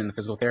the surgeon and the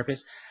physical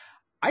therapist.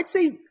 I'd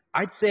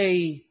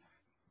say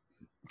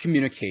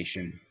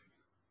communication.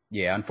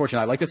 Yeah,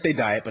 unfortunately, I'd like to say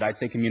diet, but I'd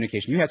say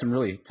communication. You had some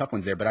really tough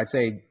ones there, but I'd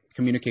say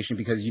communication,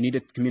 because you need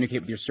to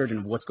communicate with your surgeon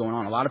of what's going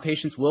on. A lot of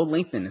patients will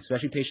lengthen,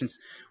 especially patients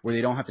where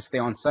they don't have to stay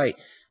on site.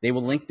 They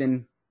will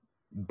lengthen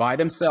by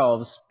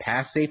themselves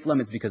past safe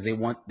limits because they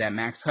want that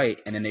max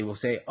height. And then they will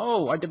say,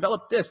 oh, I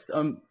developed this,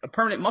 a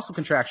permanent muscle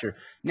contracture.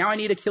 Now I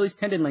need Achilles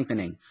tendon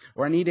lengthening,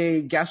 or I need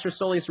a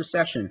gastrosoleus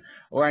recession,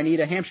 or I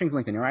need a hamstrings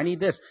lengthening, or I need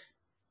this.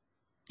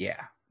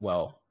 Yeah,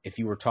 well, if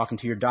you were talking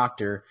to your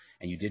doctor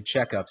and you did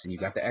checkups and you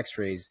got the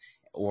x-rays,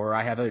 or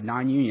I have a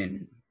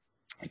non-union,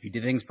 if you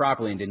did things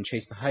properly and didn't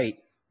chase the height,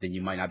 then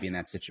you might not be in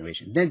that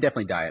situation. Then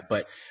definitely diet.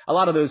 But a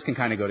lot of those can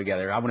kind of go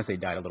together. I want to say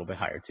diet a little bit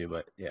higher too,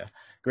 but yeah,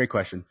 great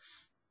question.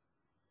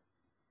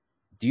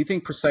 Do you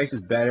think Precise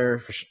is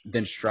better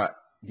than Stride?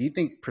 Do you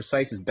think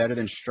Precise is better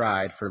than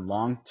Stride for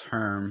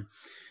long-term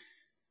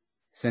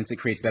since it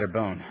creates better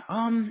bone?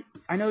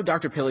 I know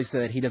Dr. Pilley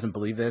said he doesn't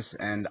believe this,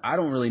 and I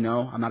don't really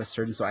know. I'm not a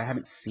surgeon, so I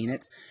haven't seen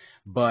it.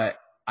 But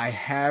I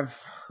have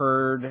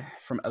heard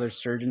from other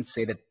surgeons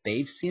say that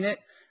they've seen it.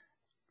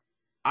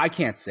 I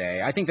can't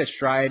say. I think that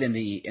Stride in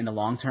the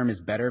long term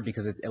is better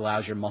because it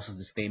allows your muscles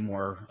to stay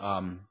more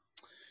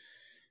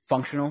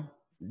functional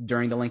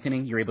during the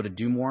lengthening. You're able to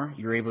do more.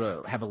 You're able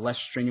to have a less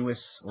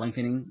strenuous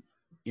lengthening.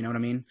 You know what I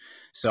mean?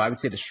 So I would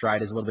say the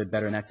Stride is a little bit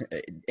better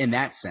in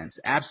that sense.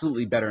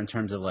 Absolutely better in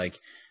terms of like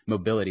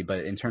mobility, but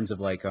in terms of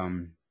like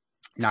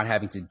not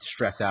having to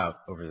stress out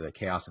over the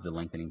chaos of the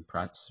lengthening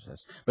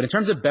process. But in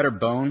terms of better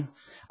bone,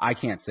 I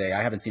can't say.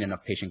 I haven't seen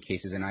enough patient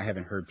cases, and I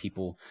haven't heard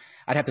people.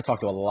 I'd have to talk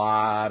to a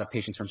lot of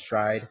patients from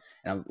Stride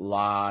and a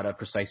lot of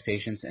Precise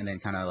patients, and then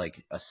kind of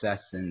like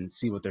assess and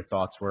see what their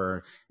thoughts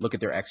were, look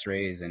at their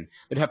x-rays, and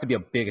it'd have to be a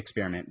big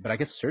experiment. But I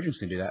guess surgeons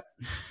can do that.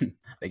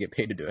 They get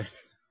paid to do it.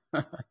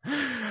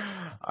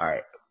 All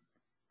right.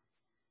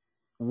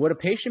 Would a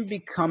patient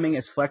becoming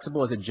as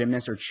flexible as a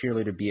gymnast or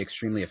cheerleader be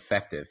extremely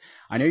effective?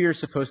 I know you're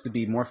supposed to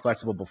be more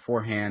flexible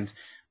beforehand,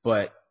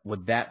 but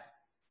would that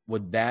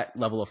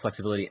level of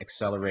flexibility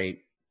accelerate,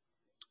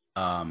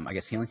 I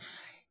guess, healing?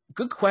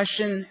 Good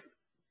question.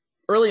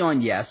 Early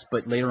on, yes,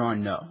 but later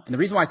on, no. And the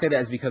reason why I say that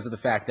is because of the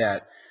fact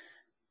that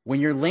when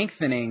you're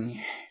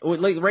lengthening,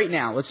 like right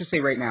now, let's just say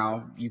right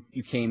now,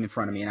 you came in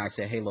front of me and I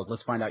said, hey, look,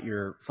 let's find out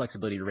your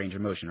flexibility to range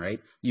of motion,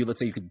 right? Let's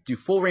say you could do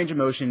full range of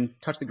motion,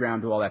 touch the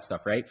ground, do all that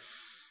stuff, right?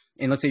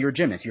 And let's say you're a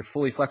gymnast, you're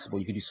fully flexible,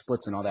 you can do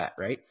splits and all that,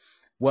 right?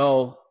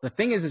 Well, the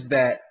thing is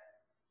that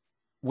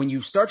when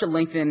you start to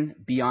lengthen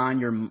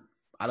beyond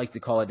I like to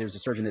call it, there's a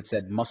surgeon that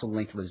said muscle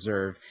length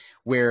reserve,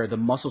 where the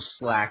muscle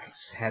slack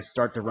has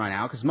started to run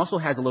out, because muscle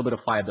has a little bit of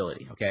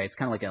pliability, okay? It's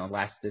kind of like an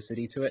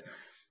elasticity to it.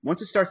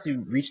 Once it starts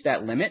to reach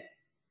that limit,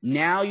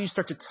 now you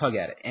start to tug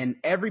at it. And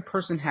every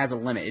person has a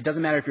limit. It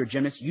doesn't matter if you're a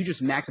gymnast, you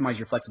just maximize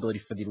your flexibility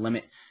for the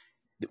limit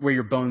where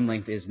your bone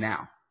length is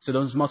now. So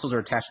those muscles are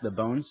attached to the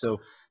bones, so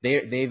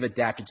they've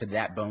adapted to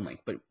that bone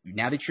length. But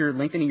now that you're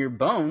lengthening your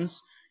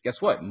bones,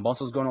 guess what?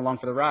 Muscle's going along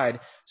for the ride.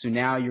 So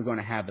now you're going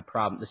to have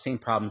the same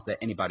problems that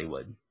anybody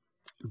would.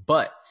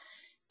 But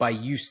by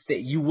you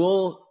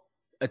will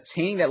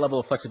attaining that level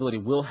of flexibility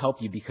will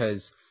help you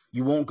because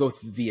you won't go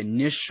through the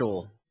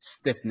initial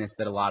stiffness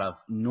that a lot of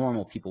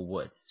normal people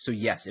would. So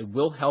yes, it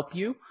will help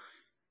you,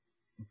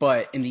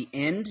 but in the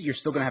end, you're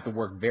still going to have to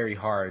work very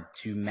hard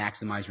to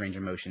maximize range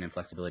of motion and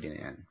flexibility in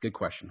the end. Good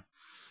question.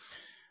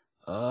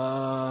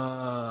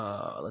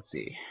 Let's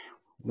see.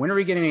 When are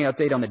we getting any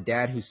update on the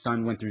dad whose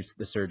son went through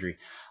the surgery?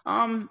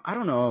 I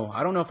don't know.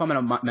 I don't know if I'm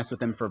going to mess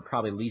with him for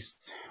probably I'm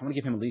going to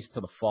give him at least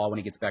till the fall when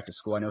he gets back to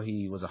school. I know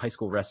he was a high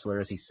school wrestler,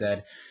 as he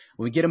said.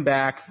 When we get him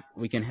back,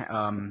 we can,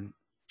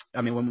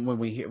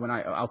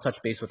 I'll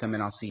touch base with him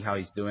and I'll see how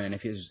he's doing. And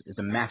if it's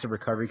a massive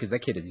recovery, because that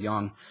kid is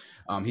young,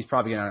 he's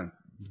probably going to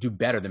do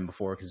better than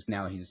before because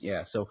now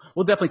so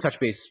we'll definitely touch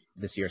base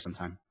this year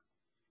sometime.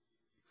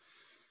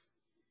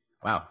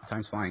 Wow,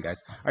 time's flying,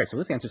 guys. All right, so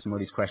let's answer some more of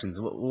these questions.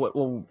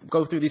 We'll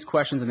go through these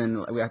questions, and then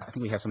I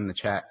think we have some in the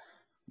chat.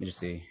 Let me just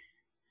see.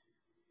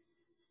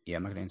 Yeah,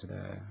 I'm not going to answer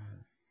that.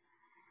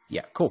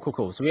 Yeah,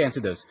 cool. So we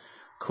answered those.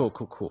 Cool.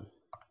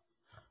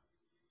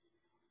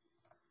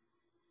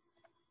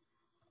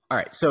 All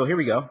right, so here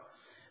we go.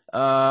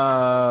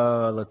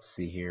 Let's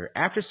see here.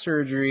 After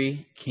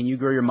surgery, can you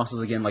grow your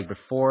muscles again like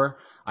before?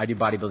 I do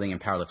bodybuilding and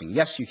powerlifting.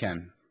 Yes, you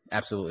can.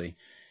 Absolutely.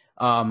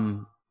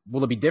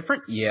 Will it be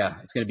different?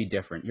 Yeah, it's going to be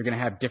different. You're going to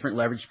have different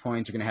leverage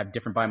points. You're going to have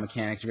different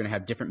biomechanics. You're going to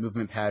have different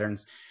movement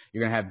patterns.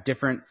 You're going to have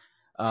different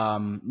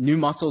new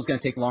muscles. Going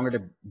to take longer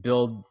to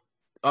build.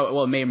 Oh,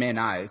 well, it may or may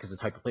not because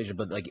it's hyperplasia,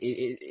 but like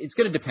it's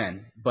going to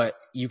depend. But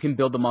you can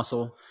build the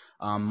muscle,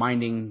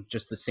 minding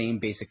just the same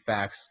basic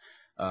facts,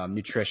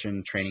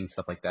 nutrition, training,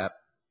 stuff like that.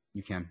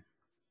 You can.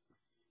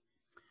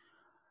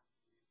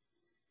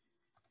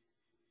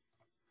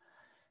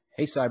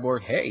 Hey,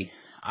 Cyborg. Hey,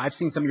 I've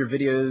seen some of your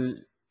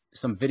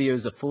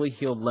videos of fully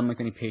healed limb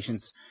lengthening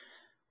patients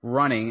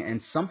running,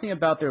 and something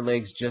about their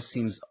legs just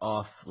seems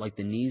off, like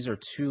the knees are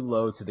too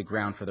low to the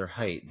ground for their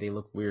height. They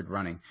look weird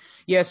running.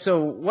 Yeah,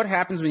 so what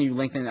happens when you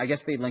lengthen,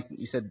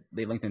 you said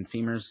they lengthen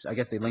femurs. I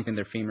guess they lengthen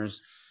their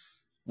femurs.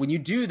 When you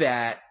do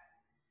that,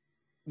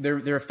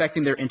 they're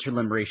affecting their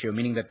interlimb ratio,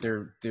 meaning that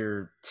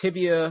their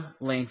tibia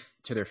length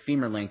to their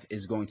femur length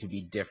is going to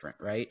be different,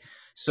 right?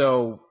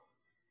 So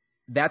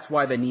that's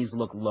why the knees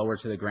look lower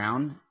to the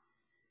ground.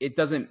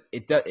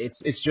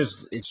 It's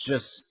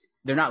just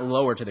they're not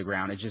lower to the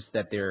ground. It's just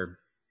that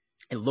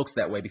it looks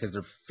that way because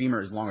their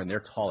femur is longer and they're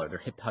taller. Their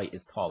hip height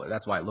is taller.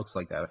 That's why it looks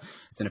like that.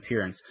 It's an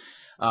appearance.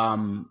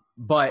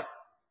 But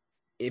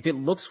if it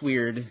looks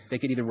weird, they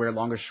could either wear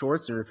longer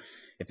shorts or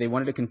if they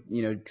wanted to,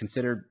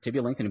 consider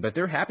tibial lengthening. But if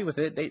they're happy with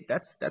it,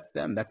 that's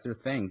them. That's their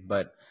thing.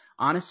 But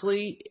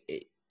honestly,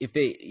 if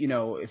they,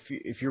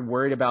 if you're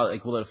worried about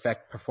like, will it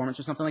affect performance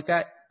or something like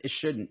that? It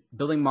shouldn't.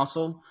 Building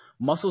muscle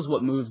is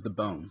what moves the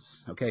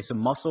bones. Okay. So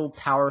muscle,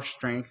 power,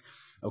 strength,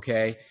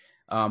 okay,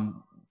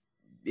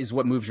 is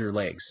what moves your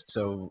legs.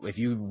 So if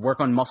you work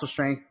on muscle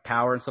strength,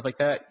 power and stuff like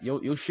that,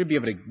 you should be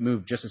able to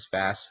move just as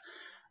fast.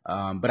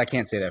 But I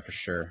can't say that for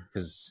sure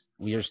because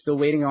we are still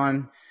waiting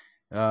on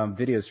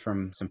videos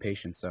from some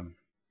patients. So.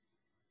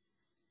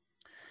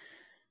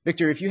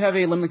 Victor, if you have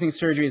a limb lengthening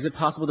surgery, is it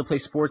possible to play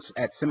sports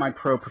at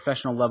semi-pro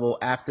professional level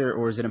after,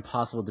 or is it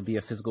impossible to be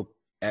at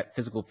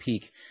physical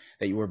peak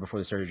that you were before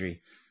the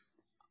surgery?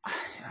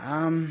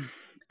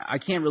 I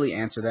can't really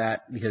answer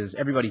that because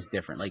everybody's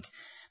different, like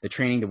the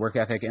training, the work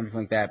ethic, everything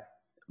like that.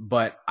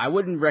 But I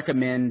wouldn't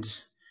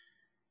recommend.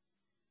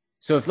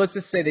 So if let's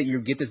just say that you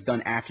get this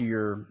done after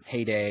your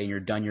heyday and you're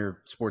done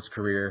your sports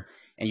career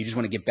and you just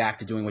want to get back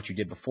to doing what you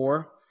did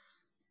before,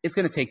 it's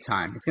going to take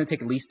time. It's going to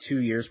take at least 2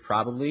 years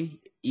probably,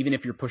 even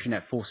if you're pushing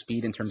at full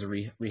speed in terms of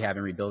rehab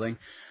and rebuilding.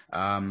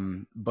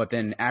 But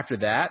then after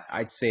that,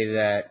 I'd say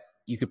that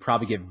you could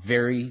probably get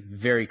very,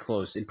 very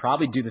close and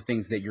probably do the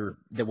things that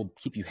will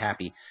keep you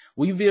happy.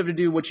 Will you be able to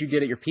do what you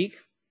did at your peak?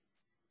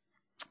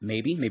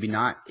 Maybe, maybe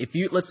not.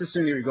 Let's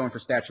assume that you're going for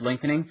stature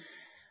lengthening.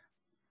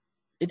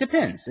 It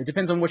depends. It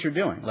depends on what you're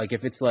doing. Like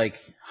if it's like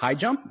high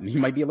jump, you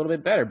might be a little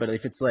bit better. But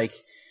if it's like,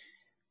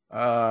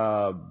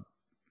 I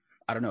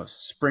don't know,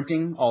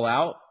 sprinting all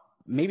out,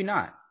 maybe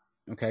not.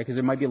 Okay, because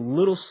there might be a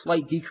little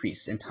slight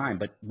decrease in time,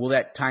 but will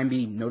that time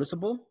be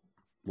noticeable?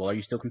 Well, are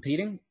you still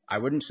competing? I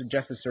wouldn't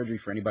suggest the surgery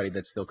for anybody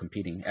that's still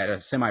competing at a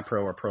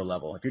semi-pro or pro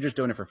level. If you're just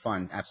doing it for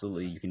fun,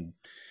 absolutely, you can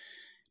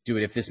do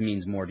it if this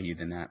means more to you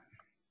than that.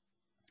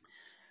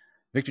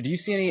 Victor, do you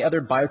see any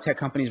other biotech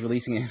companies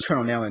releasing an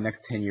internal nail in the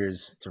next 10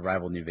 years to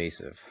rival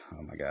NuVasive?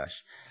 Oh my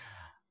gosh.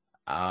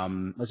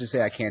 Let's just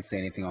say I can't say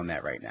anything on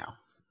that right now.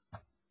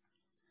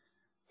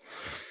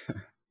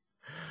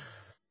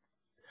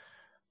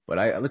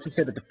 But let's just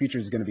say that the future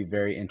is going to be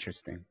very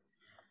interesting.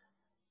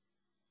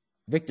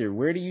 Victor,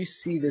 where do you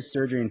see this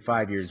surgery in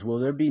 5 years? Will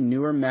there be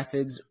newer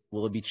methods?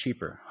 Will it be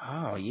cheaper?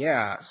 Oh,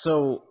 yeah.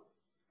 So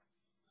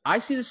I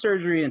see the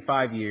surgery in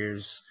 5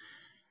 years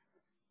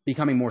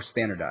becoming more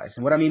standardized.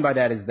 And what I mean by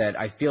that is that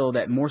I feel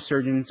that more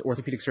surgeons,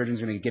 orthopedic surgeons,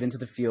 are going to get into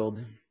the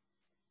field.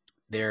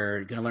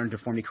 They're going to learn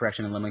deformity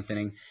correction and limb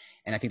lengthening.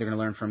 And I think they're going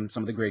to learn from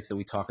some of the greats that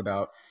we talk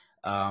about.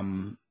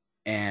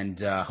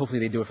 Hopefully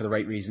they do it for the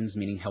right reasons,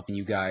 meaning helping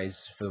you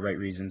guys for the right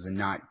reasons and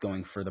not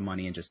going for the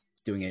money and just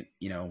doing it,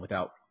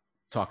 without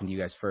talking to you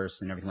guys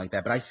first and everything like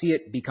that. But I see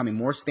it becoming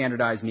more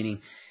standardized,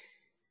 meaning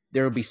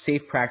there will be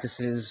safe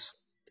practices,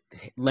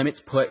 limits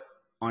put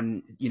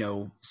on,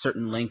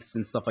 certain lengths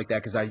and stuff like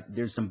that. Cause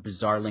there's some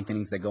bizarre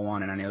lengthenings that go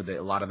on. And I know that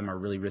a lot of them are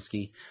really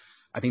risky.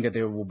 I think that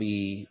there will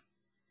be,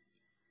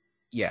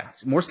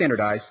 more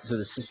standardized. So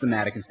the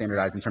systematic and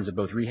standardized in terms of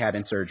both rehab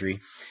and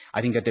surgery.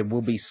 I think that there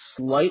will be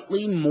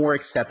slightly more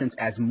acceptance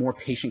as more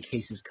patient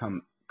cases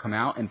come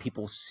out and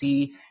people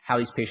see how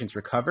these patients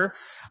recover.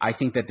 I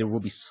think that there will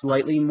be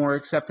slightly more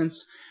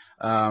acceptance.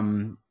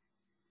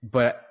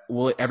 But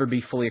will it ever be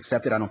fully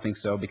accepted? I don't think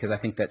so, because I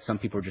think that some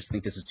people just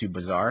think this is too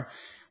bizarre.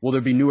 Will there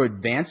be new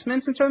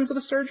advancements in terms of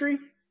the surgery?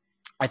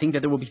 I think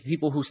that there will be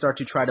people who start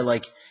to try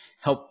to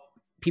help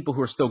people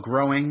who are still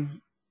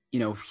growing,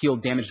 heal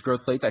damaged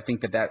growth plates. I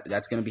think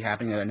that's going to be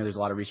happening. I know there's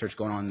a lot of research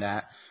going on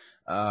that.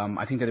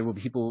 I think that there will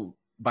be people,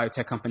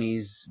 biotech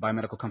companies,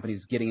 biomedical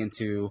companies getting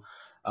into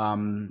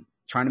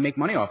trying to make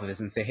money off of this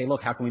and say, hey,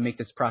 look, how can we make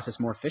this process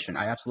more efficient?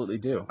 I absolutely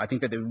do. I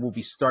think that they will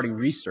be starting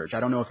research. I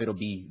don't know if it'll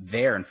be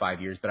there in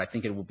 5 years, but I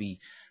think it will be,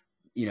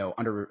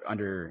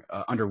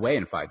 underway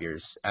in 5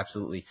 years.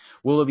 Absolutely.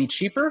 Will it be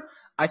cheaper?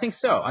 I think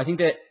so. I think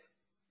that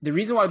the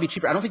reason why it'll be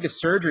cheaper, I don't think the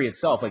surgery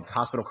itself, like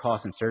hospital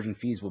costs and surgeon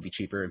fees, will be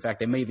cheaper. In fact,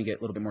 they may even get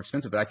a little bit more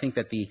expensive, but I think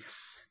that the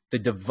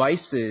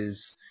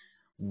devices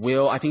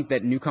I think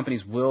that new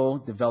companies will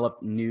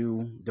develop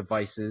new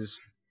devices.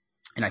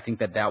 And I think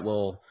that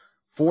will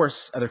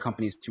force other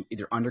companies to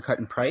either undercut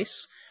in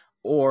price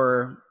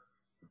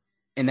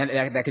and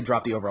that could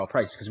drop the overall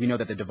price, because we know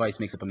that the device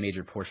makes up a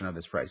major portion of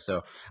this price.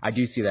 So I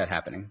do see that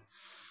happening.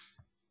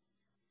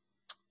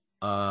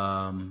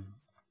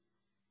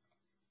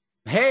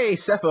 Hey,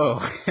 Seppo.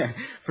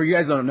 For you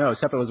guys who don't know,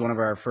 Seppo was one of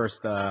our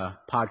first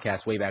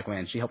podcasts way back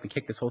when. She helped me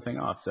kick this whole thing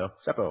off. So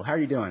Seppo, how are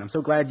you doing? I'm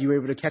so glad you were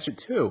able to catch it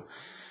too.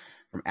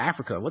 From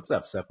Africa. What's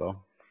up, Seppo?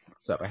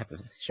 What's up? I have to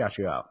shout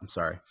you out. I'm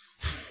sorry.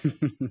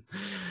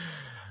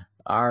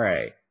 All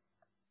right.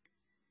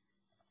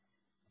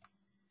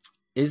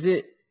 Is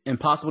it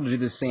impossible to do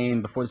the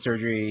same before the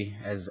surgery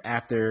as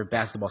after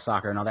basketball,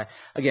 soccer, and all that?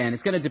 Again,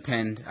 it's going to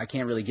depend. I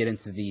can't really get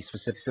into the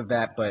specifics of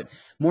that, but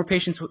more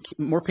patient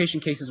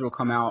cases will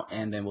come out,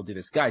 and then we'll do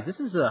this. Guys, this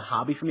is a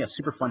hobby for me, a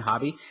super fun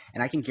hobby,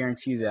 and I can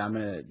guarantee you that I'm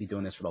going to be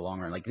doing this for the long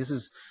run. This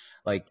is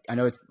I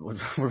know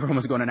we're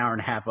almost going an hour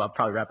and a half. I'll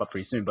probably wrap up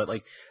pretty soon, but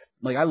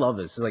I love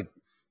this.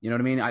 You know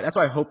what I mean? That's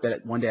why I hope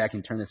that one day I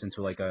can turn this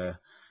into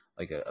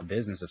a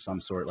business of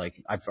some sort.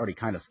 I've already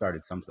kind of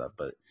started some stuff,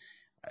 but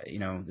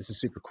this is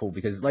super cool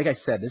because, like I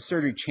said, this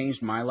surgery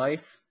changed my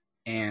life,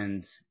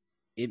 and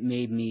it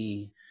made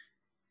me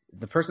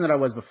the person that I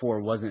was before.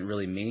 Wasn't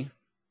really me.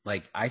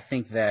 I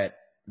think that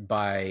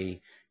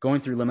by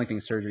going through limb lengthening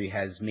surgery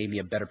has made me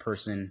a better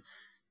person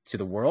to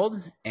the world,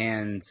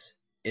 and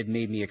it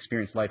made me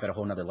experience life at a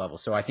whole nother level.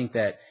 So I think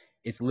that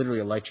it's literally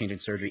a life-changing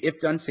surgery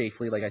if done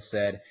safely, like I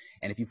said,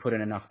 and if you put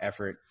in enough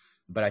effort.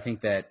 But I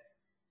think that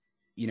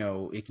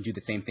it can do the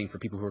same thing for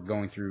people who are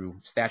going through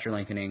stature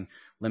lengthening,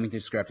 limb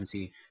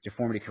discrepancy,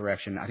 deformity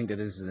correction. I think that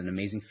this is an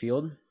amazing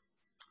field,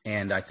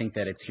 and I think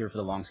that it's here for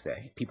the long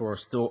stay. People are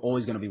still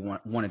always going to be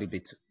want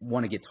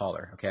to get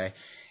taller, okay?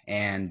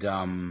 And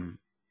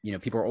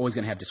people are always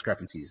going to have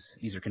discrepancies.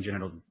 These are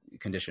congenital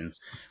conditions.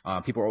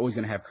 People are always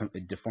going to have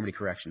deformity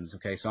corrections,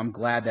 okay? So I'm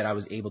glad that I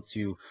was able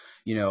to,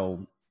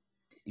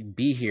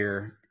 be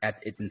here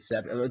at its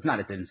inception. It's not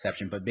its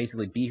inception, but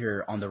basically be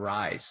here on the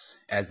rise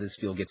as this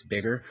field gets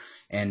bigger,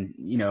 and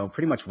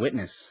pretty much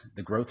witness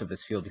the growth of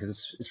this field,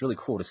 because it's really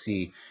cool to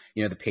see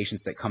the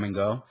patients that come and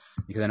go,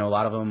 because I know a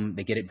lot of them,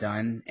 they get it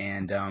done,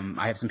 and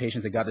I have some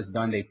patients that got this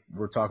done. They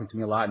were talking to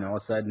me a lot, and all of a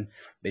sudden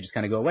they just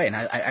kind of go away, and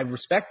I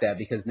respect that,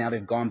 because now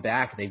they've gone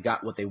back, they've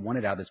got what they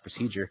wanted out of this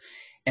procedure.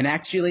 And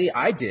actually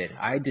I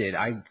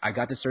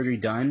got the surgery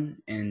done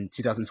in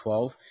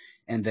 2012,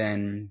 and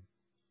then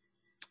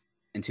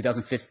in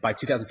 2015, by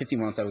 2015,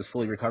 once I was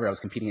fully recovered, I was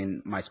competing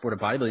in my sport of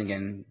bodybuilding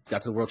again,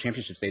 got to the world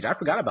championship stage. I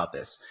forgot about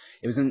this.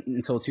 It was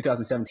until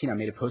 2017, I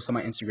made a post on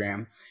my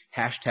Instagram,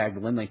 hashtag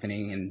limb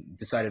lengthening, and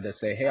decided to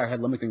say, hey, I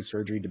had limb lengthening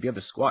surgery to be able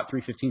to squat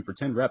 315 for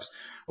 10 reps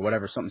or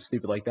whatever, something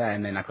stupid like that.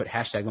 And then I put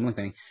hashtag limb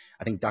lengthening.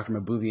 I think Dr.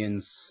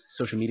 Mabuvian's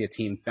social media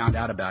team found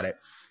out about it,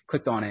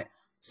 clicked on it,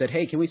 said,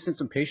 hey, can we send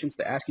some patients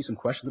to ask you some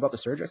questions about the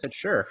surgery? I said,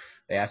 sure.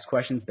 They asked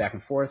questions back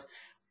and forth.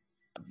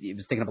 It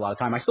was taking up a lot of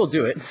time. I still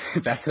do it.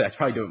 Back to that, I'd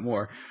probably do it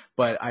more.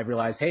 But I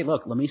realized, hey,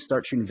 look, let me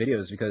start shooting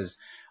videos, because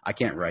I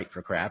can't write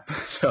for crap.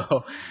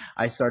 So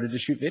I started to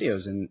shoot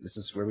videos, and this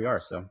is where we are.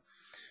 So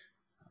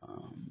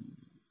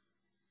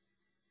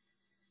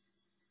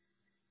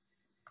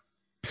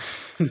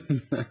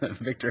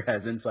Victor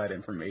has inside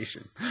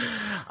information.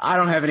 I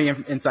don't have any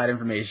inside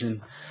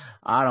information.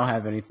 I don't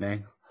have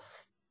anything.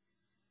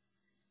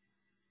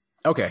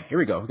 Okay, here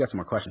we go. We got some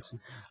more questions.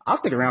 I'll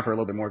stick around for a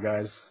little bit more,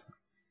 guys.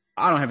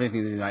 I don't have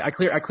anything to do tonight.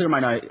 I clear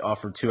my night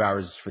off for 2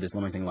 hours for this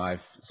Limiting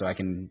Live, so I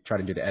can try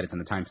to do the edits and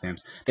the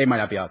timestamps. They might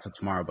not be out till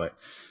tomorrow, but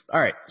all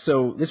right.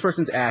 So this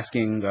person's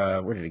asking,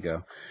 where did it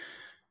go?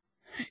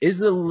 Is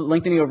the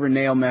lengthening over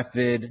nail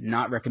method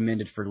not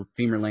recommended for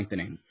femur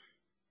lengthening?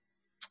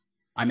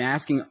 I'm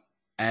asking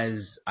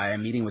as I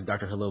am meeting with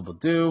Dr. Halil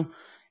Badu,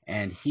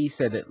 and he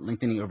said that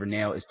lengthening over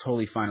nail is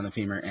totally fine on the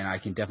femur, and I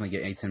can definitely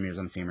get 8 centimeters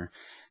on the femur.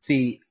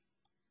 See,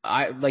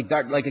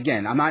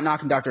 again, I'm not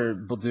knocking Dr.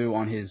 Badu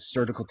on his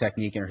surgical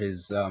technique or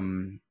his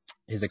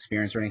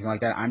experience or anything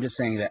like that. I'm just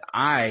saying that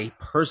I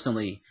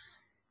personally,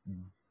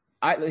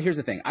 here's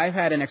the thing. I've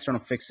had an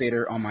external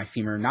fixator on my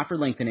femur, not for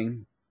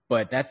lengthening,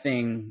 but that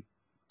thing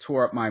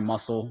tore up my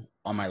muscle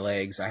on my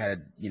legs. I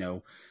had,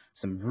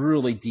 some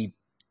really deep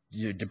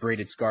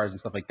debrided scars and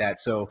stuff like that.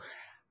 So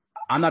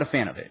I'm not a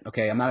fan of it.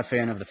 Okay. I'm not a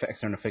fan of the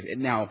external fixator.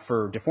 Now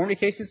for deformity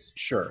cases,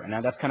 sure. And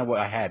that's kind of what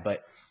I had,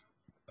 but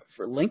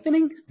for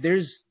lengthening,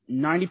 there's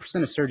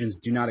 90% of surgeons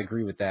do not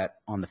agree with that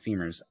on the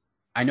femurs.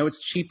 I know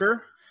it's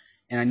cheaper,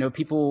 and I know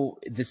people,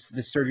 this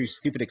surgery is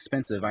stupid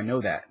expensive. I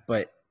know that,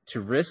 but to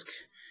risk,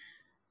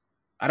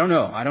 I don't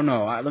know.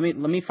 Let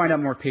me find out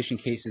more patient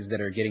cases that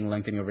are getting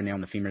lengthening over nail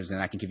in the femurs,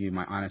 and I can give you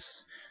my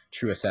honest,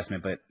 true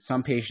assessment. But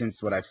some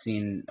patients, what I've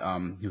seen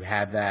who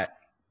have that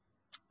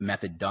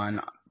method done,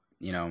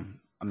 I'm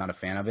not a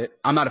fan of it.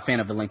 I'm not a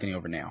fan of the lengthening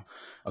over nail.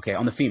 Okay,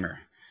 on the femur.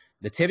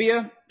 The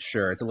tibia,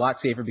 sure, it's a lot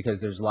safer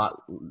because there's a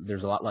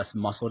lot less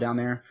muscle down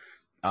there.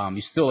 You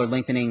still are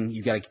lengthening.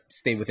 You got to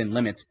stay within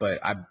limits,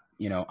 but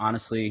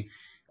honestly,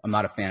 I'm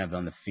not a fan of it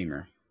on the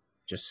femur.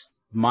 Just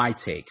my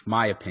take,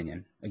 my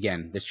opinion.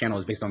 Again, this channel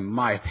is based on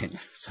my opinion.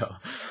 So,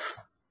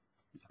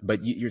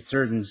 but your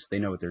surgeons, they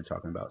know what they're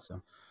talking about.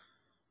 So,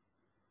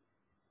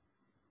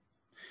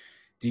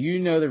 do you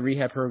know the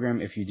rehab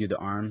program if you do the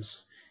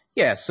arms?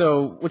 Yeah.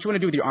 So, what you want to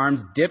do with your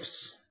arms?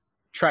 Dips,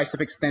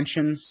 tricep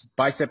extensions,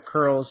 bicep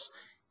curls,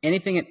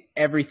 anything and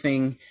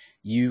everything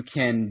you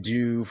can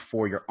do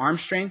for your arm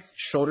strength,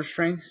 shoulder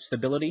strength,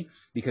 stability,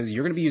 because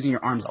you're going to be using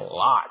your arms a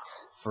lot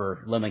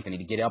for limb lengthening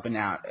to get up and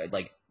out.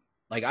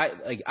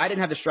 I didn't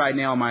have the stride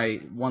nail on my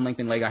one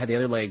lengthened leg. I had the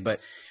other leg, but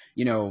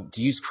to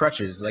use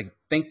crutches,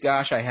 thank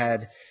gosh I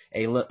had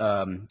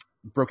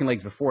broken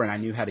legs before and I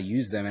knew how to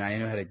use them,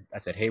 and I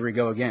said, hey, we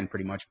go again,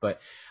 pretty much. But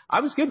I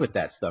was good with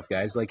that stuff,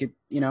 guys.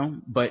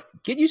 But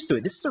get used to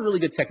it. This is a really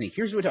good technique.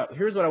 Here's what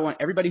I want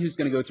everybody who's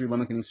going to go through limb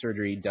lengthening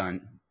surgery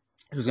done,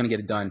 who's going to get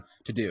it done,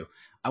 to do.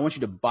 I want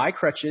you to buy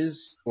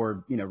crutches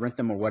or, rent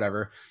them or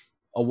whatever,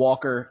 a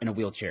walker and a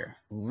wheelchair.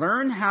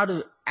 Learn how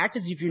to act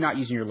as if you're not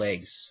using your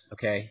legs.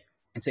 Okay.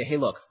 And say, hey,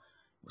 look,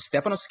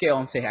 step on a scale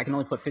and say, I can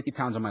only put 50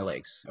 pounds on my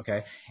legs.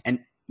 Okay. And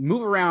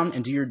move around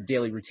and do your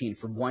daily routine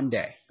for one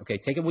day. Okay.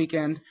 Take a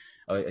weekend,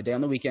 a day on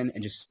the weekend,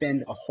 and just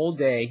spend a whole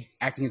day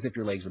acting as if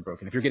your legs were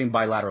broken. If you're getting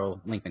bilateral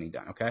lengthening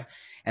done. Okay.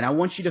 And I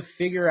want you to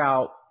figure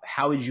out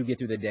how would you get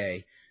through the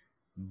day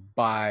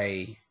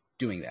by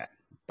doing that,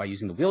 by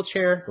using the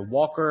wheelchair, the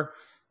walker,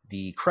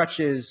 the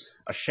crutches,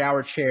 a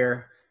shower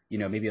chair,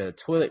 maybe a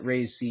toilet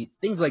raised seat,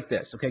 things like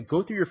this. Okay.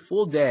 Go through your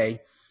full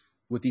day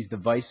with these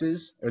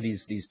devices or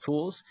these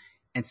tools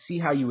and see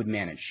how you would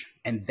manage.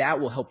 And that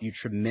will help you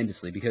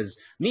tremendously, because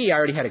I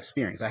already had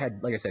experience. I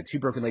had, like I said, 2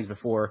 broken legs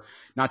before,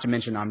 not to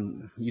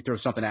mention you throw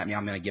something at me,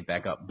 I'm going to get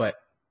back up. But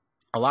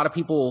a lot of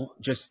people,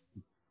 just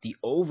the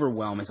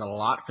overwhelm is a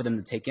lot for them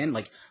to take in.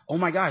 Like, oh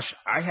my gosh,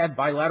 I had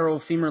bilateral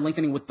femur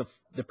lengthening with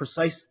the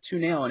precise 2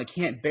 nail and it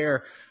can't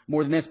bear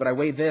more than this, but I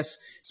weigh this,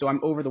 so I'm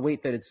over the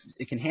weight that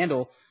it can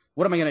handle.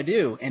 What am I going to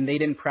do? And they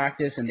didn't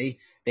practice, and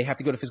they have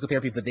to go to physical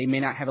therapy, but they may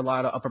not have a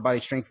lot of upper body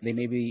strength. They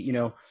may be,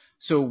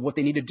 so what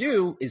they need to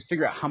do is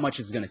figure out how much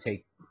it's going to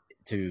take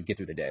to get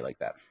through the day like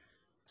that.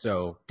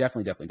 So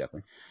definitely.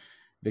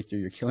 Victor,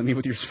 you're killing me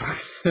with your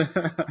response.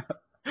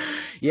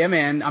 Yeah,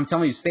 man, I'm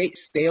telling you,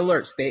 stay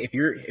alert. If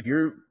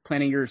you're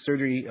planning your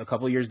surgery a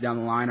couple of years down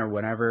the line or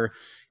whenever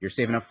you're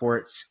saving up for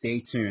it,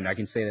 stay tuned. I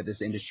can say that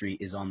this industry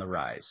is on the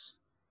rise.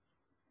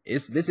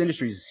 This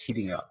industry is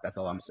heating up. That's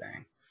all I'm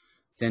saying.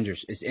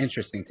 It's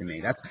interesting to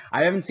me.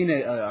 I haven't seen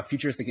a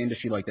futuristic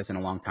industry like this in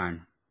a long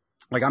time.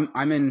 Like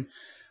I'm in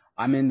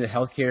the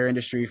healthcare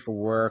industry for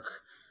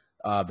work,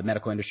 the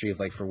medical industry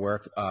for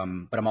work,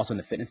 but I'm also in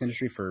the fitness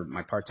industry for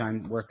my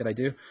part-time work that I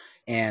do.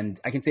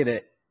 And I can say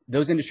that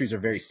those industries are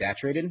very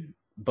saturated,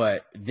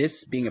 but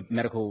this being a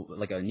medical,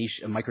 like a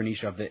micro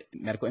niche of the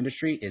medical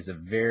industry, is a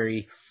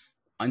very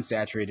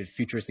unsaturated,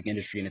 futuristic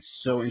industry. And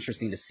it's so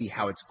interesting to see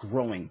how it's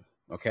growing.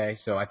 Okay.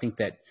 So I think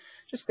that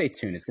just stay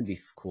tuned. It's going to be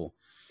cool.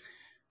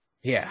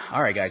 Yeah.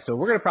 All right, guys. So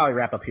we're going to probably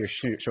wrap up here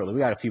shortly. We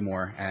got a few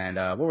more, and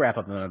we'll wrap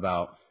up in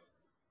about,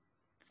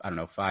 I don't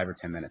know, 5 or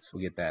 10 minutes.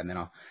 We'll get that, and then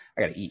I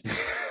got to eat.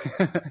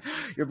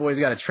 Your boy's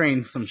got to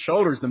train some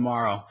shoulders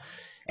tomorrow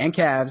and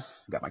calves.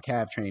 Got my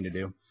calf training to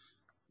do.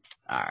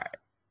 All right.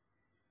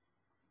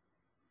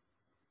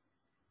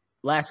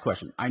 Last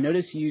question. I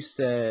noticed you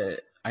said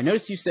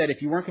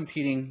if you weren't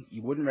competing,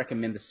 you wouldn't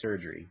recommend the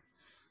surgery,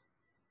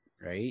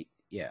 right?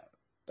 Yeah.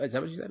 Is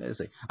that what you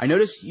said? I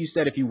noticed you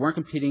said if you weren't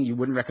competing, you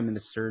wouldn't recommend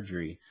the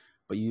surgery,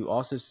 but you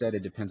also said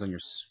it depends on your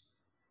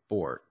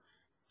sport.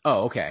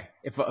 Oh, okay.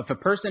 If a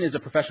person is a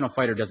professional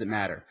fighter, does it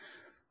matter?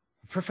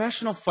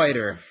 Professional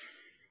fighter,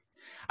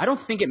 I don't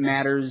think it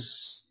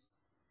matters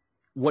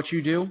what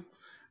you do,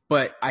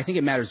 but I think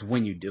it matters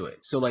when you do it.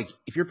 So, like,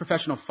 if you're a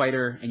professional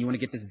fighter and you want to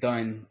get this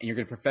done and you're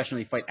going to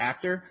professionally fight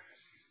after,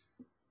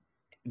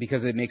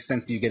 because it makes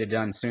sense that you get it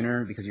done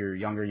sooner because you're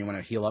younger and you want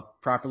to heal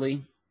up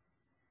properly,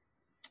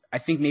 I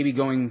think maybe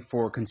going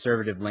for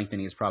conservative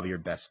lengthening is probably your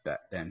best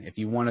bet then, if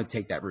you want to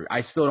take that route.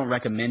 I still don't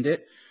recommend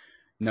it,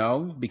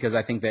 no, because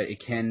I think that it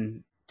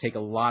can take a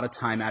lot of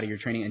time out of your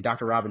training. And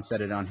Dr. Robbins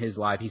said it on his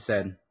live. He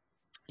said,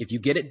 if you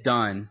get it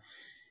done,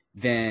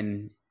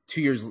 then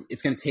 2 years,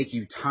 it's going to take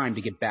you time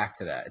to get back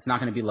to that. It's not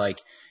going to be like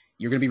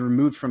you're going to be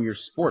removed from your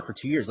sport for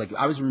 2 years. Like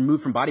I was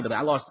removed from bodybuilding.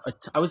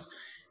 I was,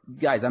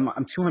 guys,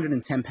 I'm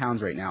 210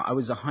 pounds right now. I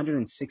was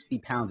 160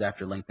 pounds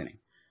after lengthening.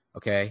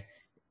 Okay.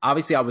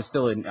 Obviously I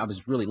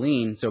was really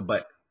lean. So,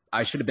 but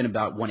I should have been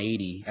about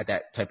 180 at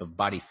that type of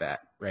body fat.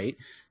 Right.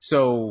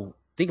 So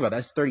think about that.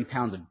 That's 30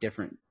 pounds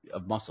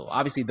of muscle.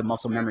 Obviously the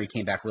muscle memory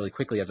came back really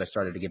quickly as I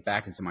started to get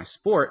back into my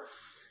sport,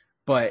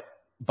 but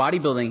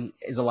bodybuilding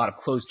is a lot of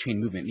closed chain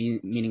movement,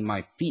 meaning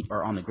my feet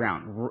are on the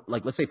ground.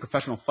 Like, let's say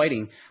professional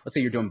fighting, let's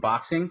say you're doing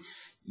boxing,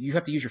 you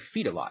have to use your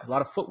feet a lot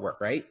of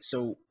footwork, right?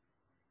 So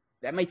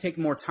that might take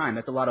more time.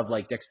 That's a lot of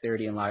like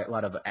dexterity and a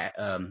lot of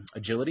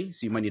agility.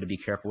 So you might need to be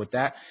careful with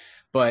that.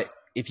 But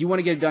if you want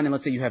to get it done, and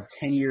let's say you have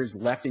 10 years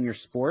left in your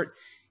sport,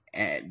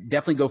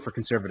 definitely go for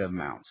conservative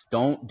amounts.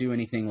 Don't do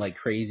anything like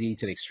crazy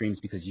to the extremes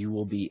because you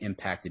will be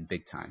impacted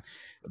big time.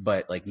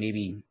 But like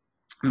maybe,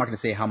 I'm not going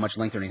to say how much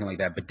length or anything like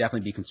that, but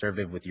definitely be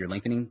conservative with your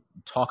lengthening.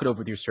 Talk it over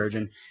with your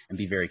surgeon and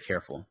be very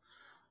careful.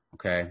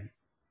 Okay.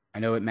 I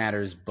know it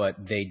matters, but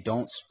they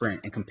don't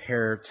sprint and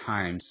compare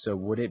times. So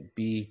would it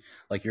be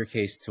like your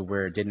case to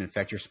where it didn't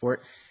affect your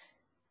sport?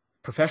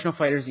 Professional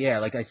fighters, yeah,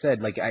 like I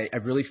said, like I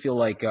really feel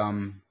like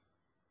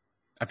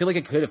I feel like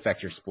it could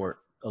affect your sport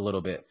a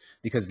little bit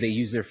because they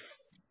use their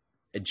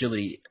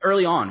agility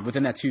early on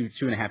within that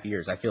 2.5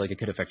 years. I feel like it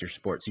could affect your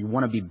sport. So you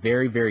want to be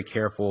very, very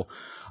careful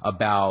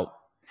about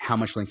how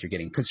much length you're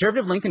getting.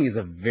 Conservative lengthening is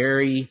a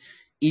very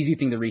easy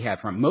thing to rehab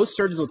from. Most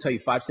surgeons will tell you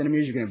 5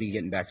 centimeters, you're going to be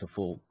getting back to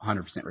full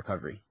 100%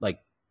 recovery. Like,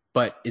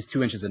 but is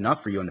 2 inches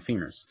enough for you on the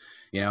femurs,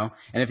 you know?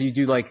 And if you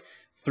do like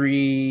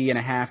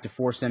 3.5 to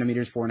 4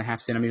 centimeters,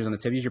 4.5 centimeters on the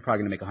tibias, you're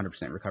probably going to make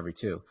 100% recovery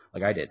too,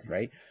 like I did,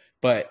 right?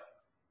 But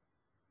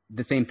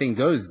the same thing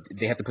goes.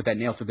 They have to put that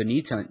nail through the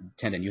knee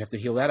tendon. You have to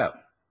heal that up.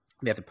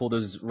 They have to pull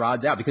those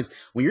rods out because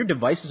when your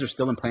devices are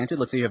still implanted,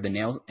 let's say you have the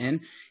nail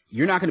in,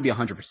 you're not going to be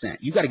 100%.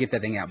 You got to get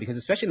that thing out because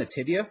especially in the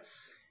tibia,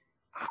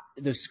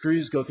 the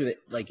screws go through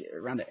like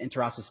around the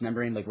interosseous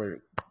membrane, like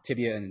where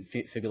tibia and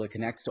fibula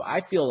connect. So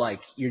I feel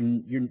like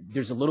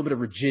there's a little bit of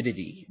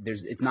rigidity.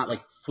 It's not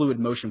like fluid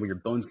motion where your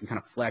bones can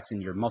kind of flex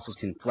and your muscles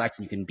can flex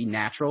and you can be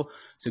natural.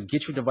 So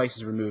get your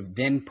devices removed,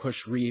 then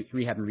push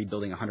rehab and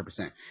rebuilding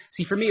 100%.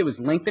 See, for me, it was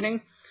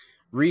lengthening,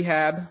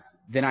 rehab,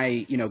 then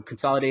I,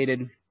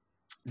 consolidated,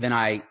 then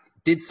I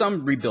did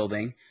some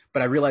rebuilding,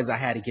 but I realized I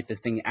had to get the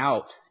thing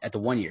out at the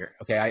 1 year.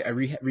 Okay. I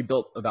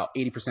rebuilt about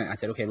 80%. I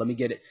said, okay, let me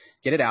get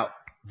it out.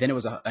 Then it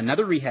was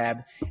another rehab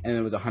and then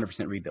it was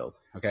 100% rebuild.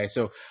 Okay.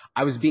 So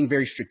I was being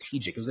very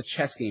strategic. It was a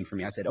chess game for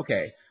me. I said,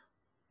 okay,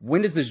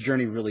 when does this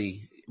journey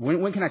really,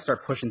 when can I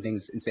start pushing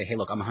things and say, hey,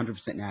 look, I'm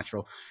 100%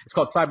 natural. It's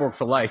called Cyborg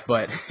for life,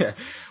 but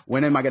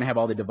when am I going to have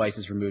all the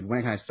devices removed?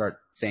 When can I start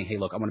saying, hey,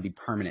 look, I want to be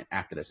permanent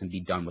after this and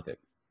be done with it?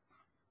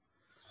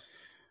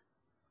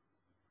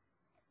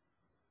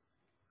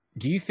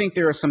 Do you think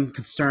there are some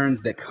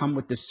concerns that come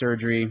with this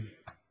surgery?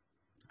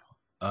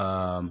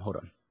 Hold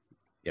on.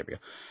 There we go.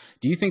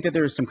 Do you think that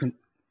there is some,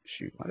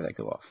 shoot, why did that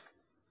go off?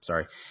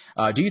 Sorry.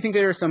 Do you think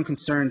there are some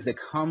concerns that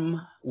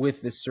come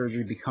with this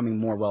surgery becoming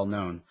more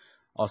well-known?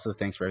 Also,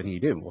 thanks for everything you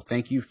do. Well,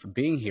 thank you for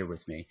being here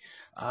with me.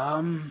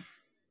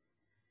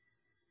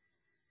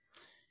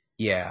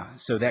 Yeah,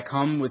 so that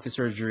come with the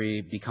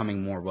surgery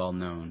becoming more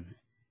well-known.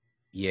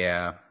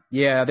 Yeah,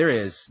 there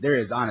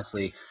is,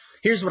 honestly.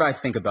 Here's what I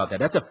think about that.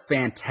 That's a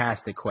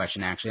fantastic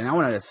question, actually. And I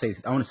want to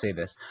say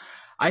this.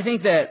 I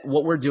think that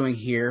what we're doing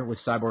here with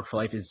Cyborg for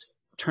Life is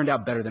turned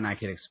out better than I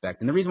could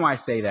expect. And the reason why I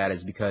say that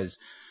is because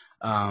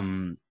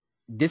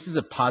this is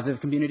a positive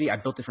community. I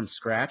built it from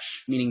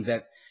scratch, meaning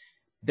that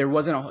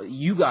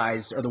you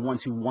guys are the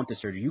ones who want the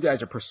surgery. You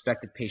guys are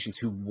prospective patients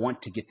who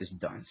want to get this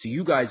done. So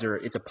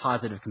it's a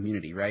positive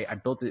community, right? I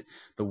built it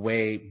the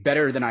way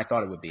better than I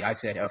thought it would be. I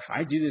said, if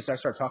I do this, I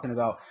start talking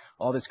about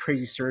all this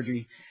crazy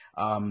surgery,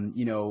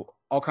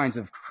 all kinds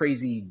of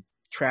crazy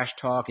trash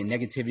talk and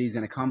negativity is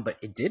going to come, but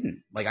it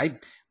didn't. Like I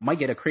might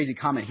get a crazy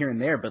comment here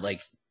and there, but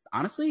like,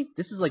 honestly,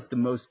 this is like the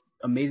most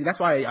amazing. That's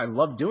why I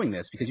love doing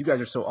this because you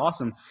guys are so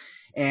awesome.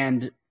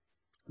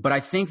 But I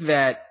think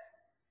that,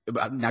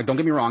 now, don't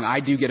get me wrong. I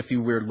do get a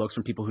few weird looks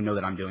from people who know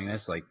that I'm doing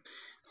this. Like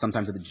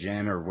sometimes at the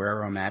gym or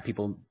wherever I'm at,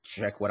 people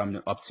check what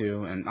I'm up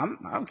to, and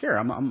I don't care.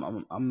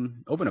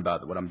 I'm open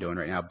about what I'm doing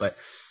right now, but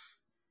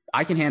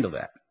I can handle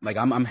that. Like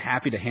I'm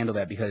happy to handle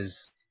that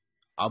because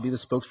I'll be the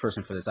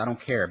spokesperson for this. I don't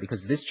care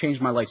because this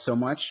changed my life so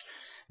much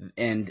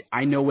And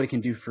I know what it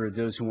can do for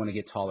those who want to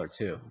get taller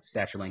too,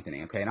 stature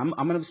lengthening. Okay. And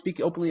I'm going to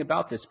speak openly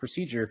about this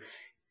procedure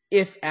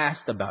if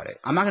asked about it.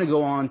 I'm not going to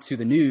go on to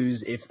the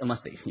news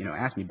unless they,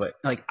 ask me, but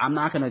like, I'm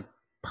not going to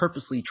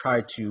purposely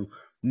try to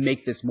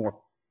make this more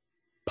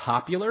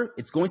popular.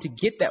 It's going to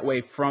get that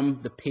way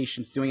from the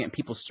patients doing it and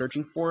people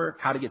searching for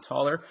how to get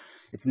taller.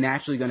 It's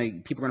naturally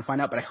people are going to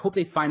find out, but I hope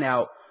they find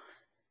out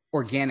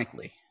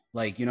organically.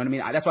 Like, you know what I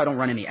mean? That's why I don't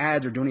run any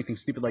ads or do anything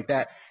stupid like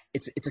that.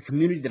 It's a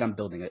community that I'm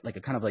building, like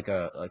a kind of like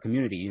a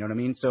community, you know what I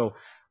mean? So,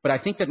 but I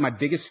think that my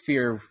biggest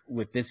fear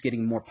with this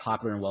getting more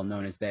popular and well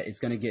known is that it's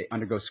going to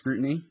undergo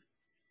scrutiny.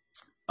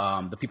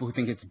 The people who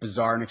think it's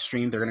bizarre and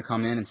extreme, they're going to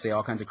come in and say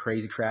all kinds of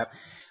crazy crap.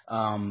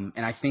 And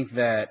I think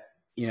that,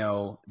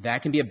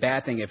 that can be a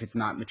bad thing if it's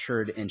not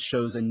matured and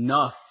shows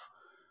enough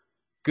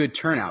good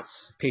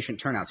patient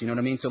turnouts. You know what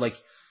I mean? So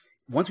like,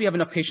 once we have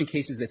enough patient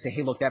cases that say,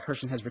 hey, look, that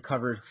person has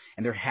recovered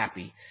and they're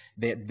happy.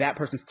 That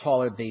person's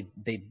taller. They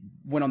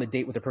went on the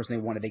date with the person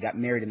they wanted. They got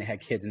married and they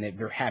had kids and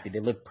they're happy. They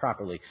lived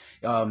properly.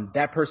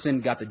 That person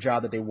got the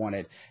job that they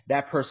wanted.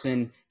 That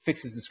person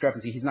fixes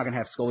discrepancy. He's not going to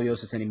have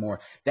scoliosis anymore.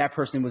 That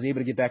person was able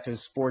to get back to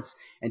his sports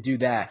and do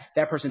that.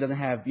 That person doesn't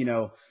have,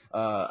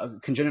 a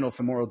congenital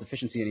femoral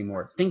deficiency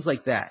anymore. Things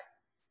like that.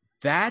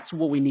 That's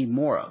what we need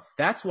more of.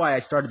 That's why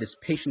I started this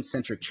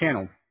patient-centric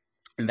channel.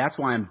 And that's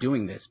why I'm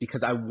doing this,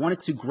 because I want it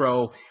to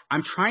grow.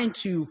 I'm trying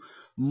to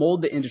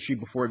mold the industry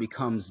before it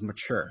becomes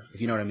mature,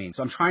 if you know what I mean.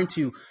 So I'm trying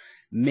to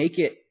make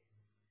it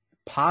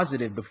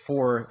positive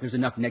before there's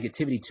enough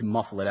negativity to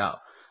muffle it out.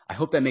 I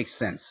hope that makes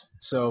sense.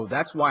 So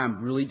that's why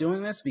I'm really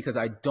doing this, because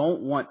I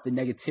don't want the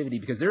negativity,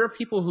 because there are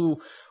people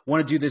who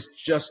want to do this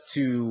just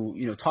to,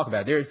 talk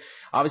about it.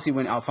 Obviously,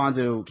 when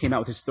Alfonso came out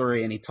with his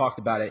story and he talked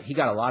about it, he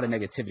got a lot of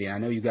negativity. And I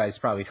know you guys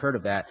probably heard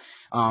of that.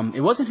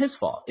 It wasn't his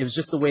fault. It was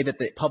just the way that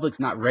the public's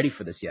not ready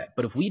for this yet.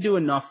 But if we do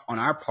enough on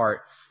our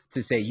part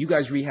to say, you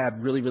guys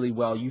rehab really, really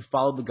well, you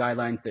followed the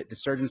guidelines that the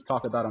surgeons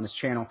talk about on this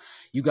channel,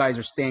 you guys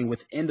are staying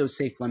within those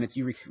safe limits,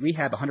 you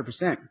rehab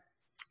 100%.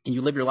 and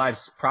you live your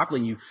lives properly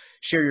and you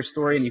share your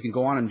story and you can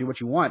go on and do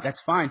what you want,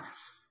 that's fine.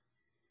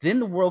 Then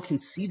the world can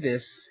see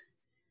this.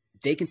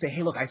 They can say,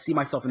 hey, look, I see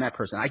myself in that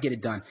person. I get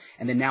it done.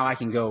 And then now I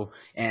can go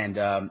and,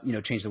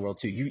 change the world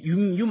too.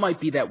 You might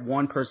be that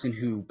one person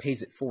who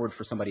pays it forward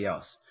for somebody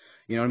else.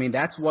 You know what I mean?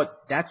 That's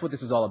what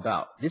this is all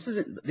about. This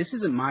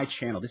isn't my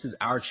channel. This is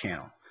our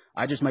channel.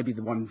 I just might be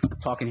the one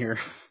talking here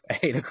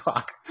at 8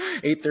 o'clock,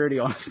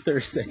 8:30 on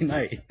Thursday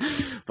night.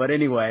 But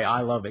anyway, I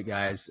love it,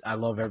 guys. I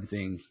love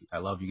everything. I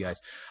love you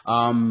guys.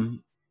 All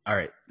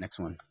right, next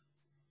one.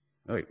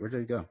 Oh, wait, where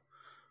did it go?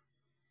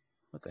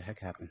 What the heck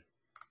happened?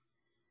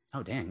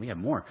 Oh, dang, we have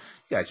more.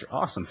 You guys are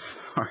awesome.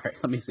 All right,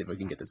 let me see if we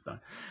can get this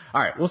done.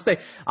 All right, we'll stay.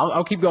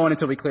 I'll keep going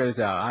until we clear this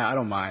out. I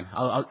don't mind.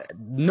 I'll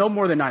no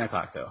more than 9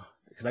 o'clock, though,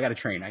 because I got to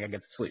train. I got to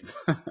get to sleep.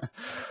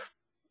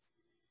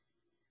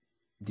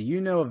 Do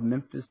you know of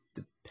Memphis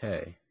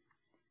Depay?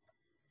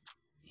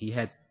 He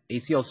had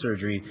ACL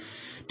surgery.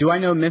 Do I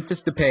know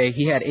Memphis Depay?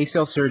 He had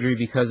ACL surgery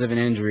because of an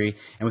injury,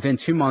 and within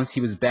 2 months, he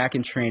was back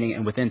in training,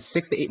 and within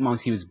 6 to 8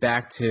 months, he was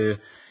back to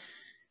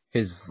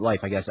his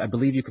life, I guess. I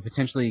believe you could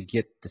potentially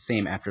get the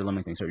same after limb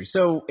lengthening surgery.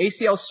 So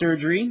ACL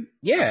surgery,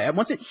 yeah,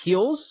 once it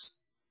heals,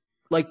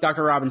 like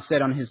Dr. Robbins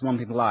said on his Limb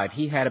Lengthening Live,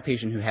 he had a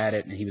patient who had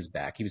it, and he was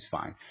back. He was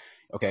fine.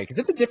 Okay, because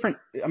it's a different,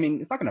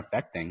 it's not going to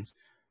affect things.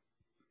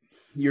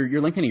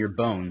 You're lengthening your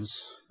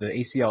bones. The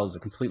ACL is a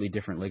completely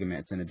different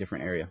ligament. It's in a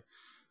different area.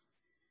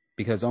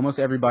 Because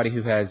almost everybody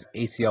who has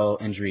ACL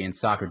injury in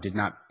soccer did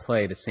not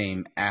play the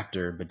same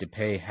after, but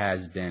Depay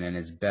has been in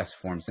his best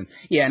form since.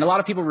 Yeah, and a lot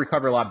of people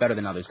recover a lot better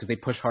than others because they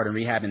push hard in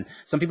rehab, and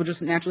some people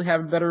just naturally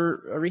have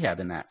better rehab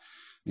than that.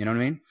 You know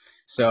what I mean?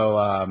 So,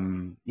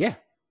 yeah.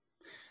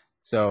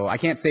 So I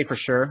can't say for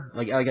sure.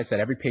 Like I said,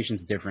 every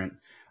patient's different.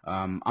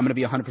 I'm going to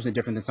be 100%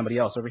 different than somebody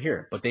else over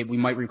here, but we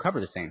might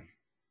recover the same,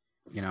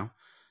 you know?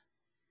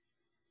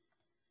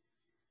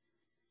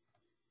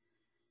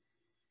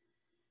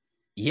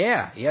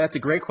 Yeah, that's a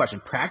great question.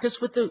 Practice.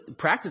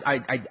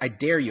 I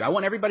dare you. I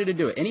want everybody to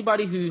do it.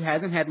 Anybody who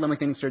hasn't had limb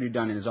lengthening surgery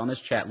done and is on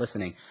this chat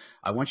listening,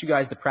 I want you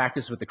guys to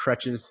practice with the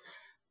crutches,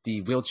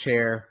 the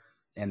wheelchair,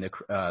 and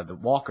the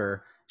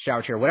walker,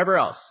 shower chair, whatever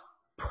else.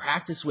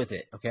 Practice with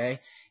it,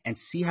 okay? And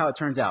see how it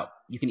turns out.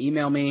 You can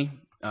email me.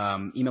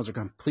 Emails are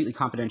completely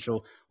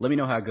confidential. Let me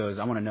know how it goes.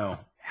 I want to know.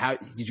 How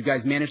did you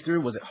guys manage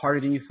through? Was it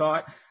harder than you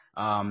thought?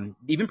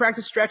 Even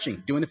practice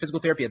stretching, doing the physical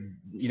therapy,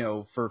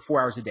 for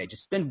 4 hours a day.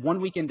 Just spend 1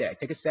 weekend day.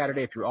 Take a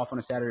Saturday if you're off on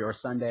a Saturday or a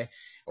Sunday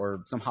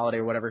or some holiday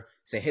or whatever.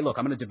 Say, hey, look,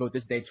 I'm going to devote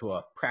this day to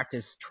a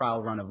practice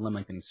trial run of limb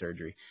lengthening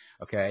surgery.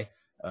 Okay.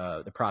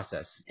 The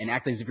process, and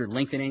act as if you're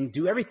lengthening,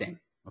 do everything.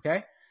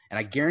 Okay. And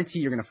I guarantee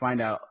you're going to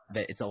find out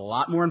that it's a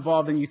lot more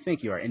involved than you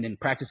think you are. And then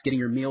practice getting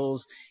your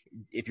meals.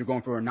 If you're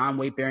going for a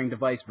non-weight bearing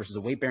device versus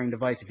a weight bearing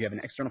device, if you have an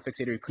external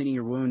fixator, you're cleaning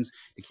your wounds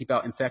to keep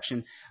out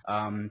infection.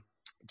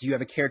 Do you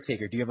have a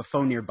caretaker? Do you have a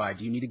phone nearby?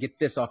 Do you need to get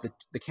this off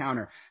the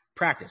counter?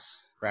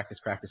 Practice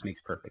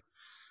makes perfect.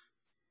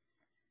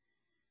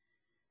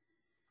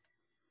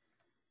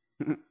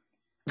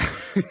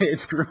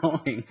 It's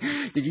growing.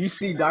 Did you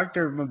see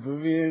Dr.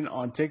 Mabuvian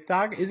on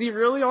TikTok? Is he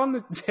really on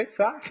the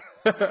TikTok?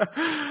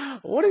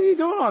 What is he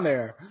doing on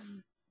there?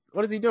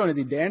 What is he doing? Is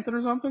he dancing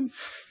or something?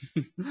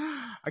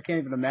 I can't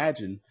even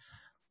imagine.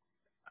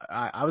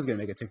 I was gonna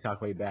make a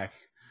TikTok way back.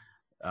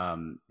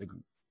 The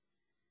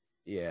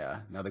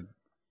yeah. Now the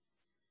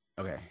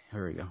okay.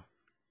 Here we go.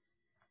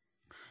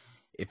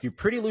 If you're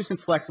pretty loose and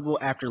flexible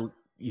after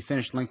you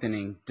finish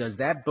lengthening, does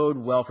that bode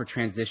well for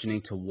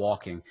transitioning to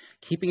walking?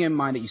 Keeping in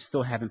mind that you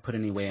still haven't put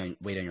any weight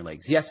on your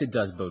legs. Yes, it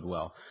does bode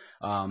well.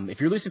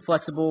 If you're loose and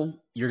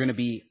flexible, you're going to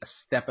be a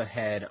step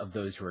ahead of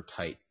those who are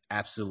tight.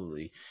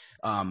 Absolutely.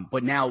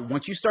 But now,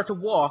 once you start to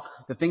walk,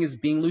 the thing is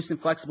being loose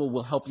and flexible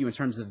will help you in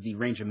terms of the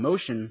range of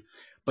motion,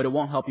 but it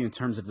won't help you in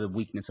terms of the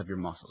weakness of your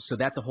muscles. So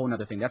that's a whole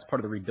other thing. That's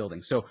part of the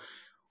rebuilding. So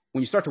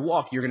when you start to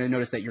walk, you're going to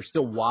notice that you're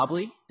still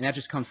wobbly, and that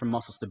just comes from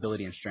muscle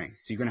stability and strength.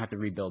 So you're going to have to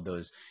rebuild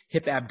those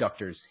hip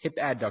abductors, hip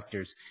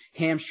adductors,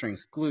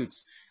 hamstrings,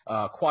 glutes,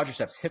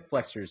 quadriceps, hip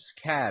flexors,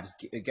 calves,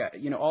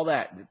 all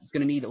that. It's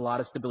going to need a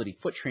lot of stability,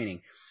 foot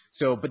training.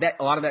 So, but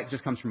a lot of that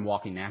just comes from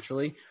walking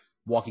naturally,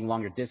 walking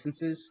longer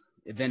distances,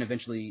 then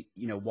eventually,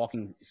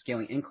 walking,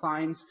 scaling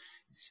inclines,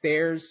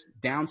 stairs,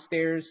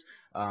 downstairs,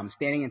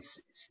 standing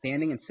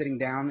and sitting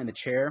down in the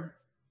chair,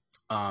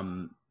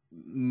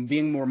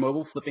 being more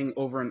mobile, flipping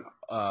over and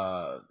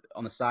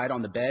on the side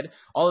on the bed.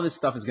 All of this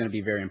stuff is going to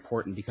be very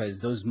important because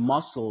those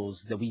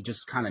muscles that we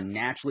just kind of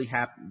naturally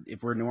have,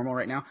 if we're normal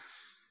right now,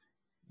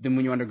 then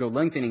when you undergo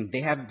lengthening,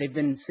 they've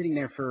been sitting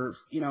there for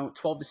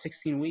 12 to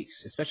 16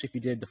 weeks, especially if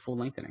you did the full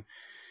lengthening.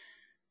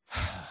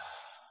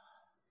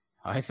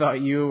 I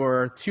thought you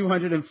were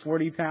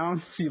 240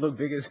 pounds. You look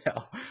big as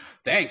hell.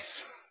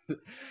 Thanks.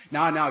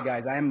 No,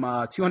 guys, I'm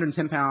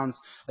 210 pounds.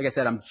 Like I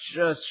said, I'm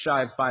just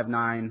shy of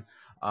 5'9".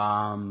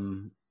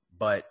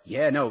 But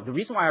yeah, no, the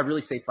reason why I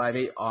really say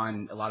 5'8"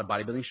 on a lot of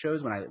bodybuilding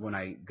shows when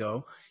I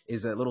go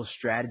is a little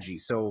strategy.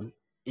 So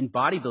in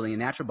bodybuilding, in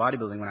natural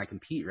bodybuilding, when I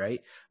compete,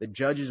 right, the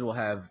judges will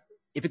have,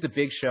 if it's a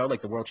big show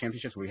like the World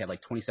Championships where we had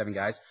like 27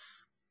 guys,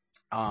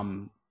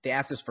 they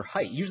asked us for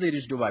height. Usually they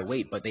just do it by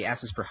weight, but they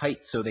asked us for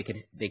height so they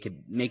could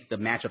make the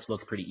matchups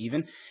look pretty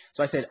even.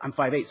 So I said I'm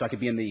 5'8", so I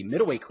could be in the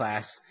middleweight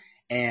class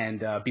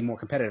and be more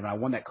competitive. And I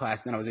won that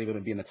class, and then I was able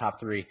to be in the top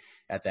 3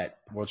 at that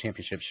World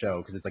Championship show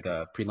because it's like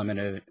a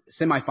preliminary,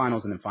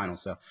 semifinals, and then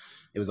finals. So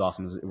it was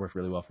awesome. It worked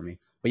really well for me.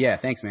 But yeah,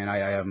 thanks, man.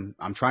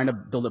 I'm trying to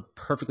build a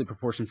perfectly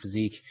proportioned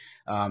physique.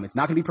 It's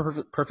not going to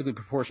be perfectly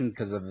proportioned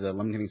because of the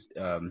limiting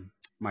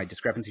my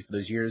discrepancy for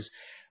those years,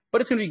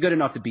 but it's going to be good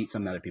enough to beat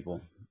some other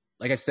people.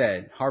 Like I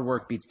said, hard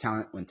work beats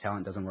talent when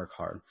talent doesn't work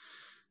hard.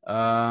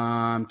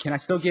 Can I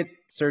still get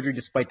surgery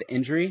despite the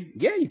injury?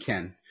 Yeah, you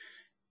can.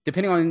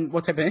 Depending on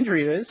what type of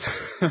injury it is.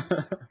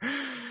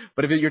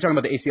 But if you're talking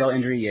about the ACL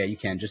injury, yeah, you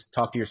can. Just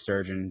talk to your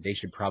surgeon. They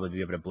should probably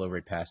be able to blow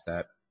right past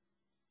that.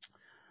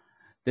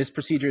 This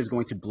procedure is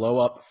going to blow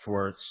up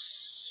for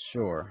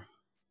sure.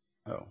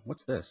 Oh,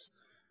 what's this?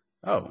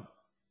 Oh,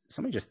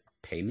 somebody just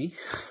pay me?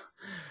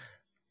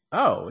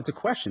 Oh, it's a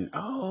question.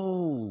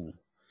 Oh,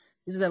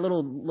 this is that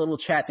little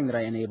chat thing that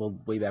I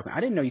enabled way back when. I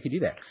didn't know you could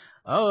do that.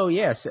 Oh,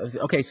 yes.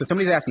 Okay, so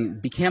somebody's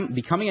asking,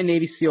 becoming a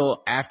Navy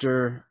SEAL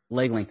after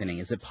leg lengthening,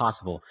 is it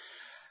possible?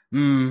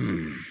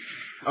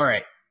 All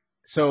right.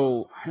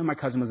 So I know my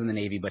cousin was in the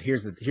Navy, but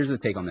here's the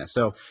take on this.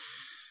 So, all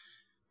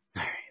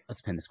right, let's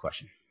pin this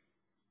question.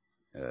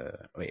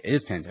 Wait, it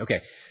is pinned.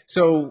 Okay.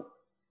 So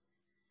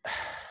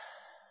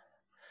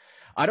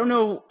I don't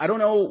know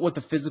what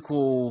the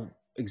physical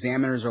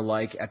examiners are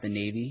like at the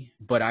Navy,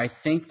 but I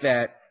think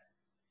that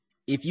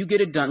if you get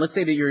it done, let's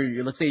say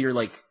you're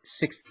like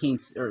 16,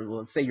 or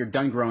let's say you're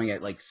done growing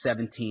at like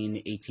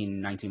 17,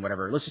 18, 19,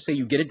 whatever. Let's just say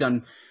you get it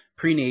done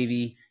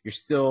pre-Navy,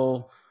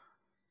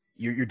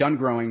 you're done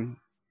growing.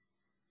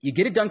 You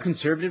get it done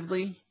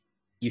conservatively,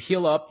 you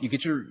heal up, you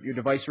get your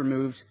device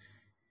removed,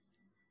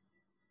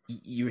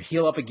 you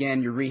heal up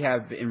again, you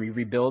rehab and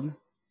rebuild.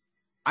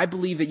 I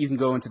believe that you can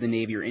go into the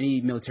Navy or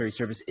any military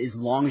service as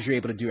long as you're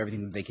able to do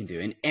everything that they can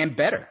do and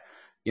better.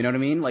 You know what I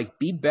mean? Like,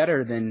 be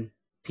better than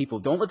people.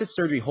 Don't let the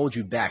surgery hold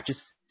you back.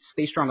 Just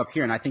stay strong up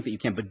here, and I think that you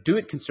can, but do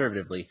it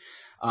conservatively.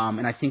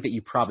 And I think that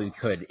you probably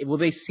could. Will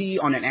they see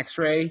on an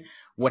X-ray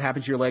what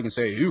happened to your leg and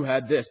say, you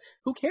had this?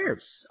 Who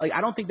cares? Like,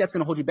 I don't think that's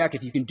going to hold you back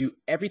if you can do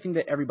everything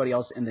that everybody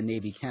else in the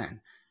Navy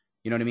can.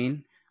 You know what I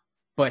mean?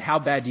 But how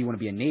bad do you want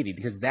to be in Navy?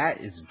 Because that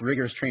is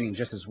rigorous training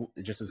just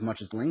as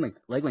much as leg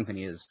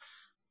lengthening is.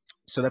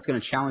 So that's going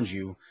to challenge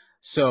you.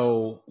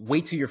 So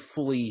wait till you're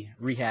fully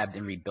rehabbed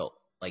and rebuilt.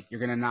 Like, you're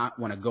going to not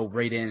want to go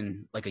right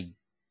in like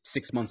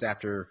 6 months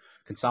after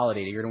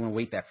consolidated. You're going to want to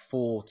wait that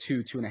full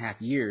 2.5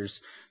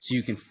 years so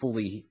you can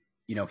fully,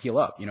 heal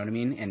up, you know what I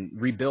mean? And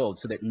rebuild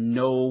so that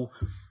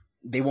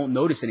they won't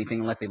notice anything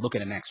unless they look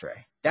at an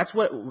X-ray. That's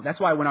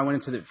why when I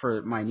went into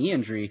for my knee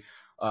injury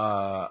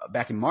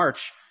back in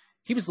March,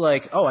 he was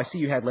like, "Oh, I see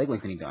you had leg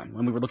lengthening done."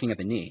 When we were looking at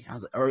the knee, I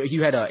was like, or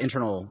you had an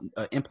internal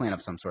implant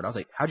of some sort. I was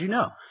like, "How'd you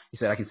know?" He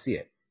said, "I can see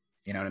it."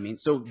 You know what I mean?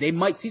 So they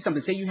might see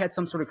something. Say you had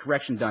some sort of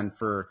correction done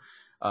for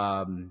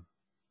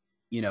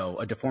you know,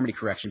 a deformity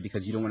correction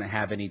because you don't want to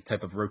have any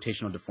type of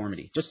rotational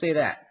deformity. Just say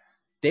that.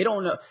 They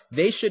don't know.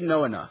 They should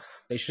know enough.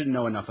 They shouldn't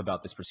know enough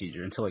about this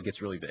procedure until it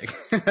gets really big.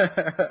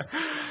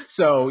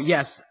 So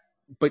yes,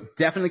 but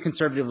definitely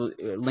conservatively,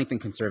 lengthen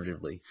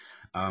conservatively.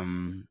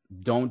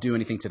 Don't do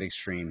anything to the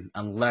extreme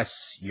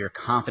unless you're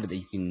confident that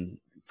you can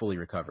fully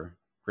recover.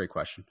 Great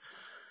question.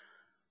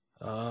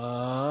 Where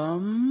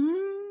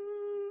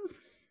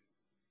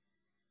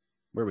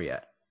are we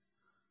at?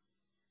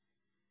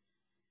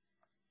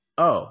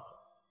 Oh,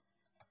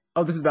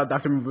 this is about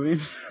Dr.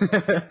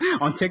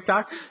 Mabouvian on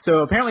TikTok. So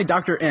apparently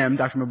Dr.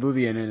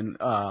 Mabouvian in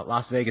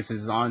Las Vegas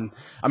is on,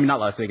 I mean, not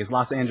Las Vegas,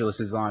 Los Angeles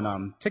is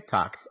on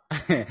TikTok.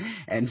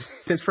 And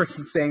this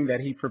person's saying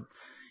that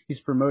he's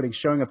promoting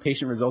showing a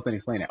patient results and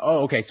explaining it.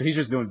 Oh, okay. So he's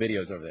just doing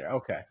videos over there.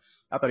 Okay.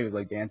 I thought he was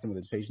like dancing with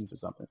his patients or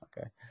something.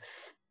 Okay.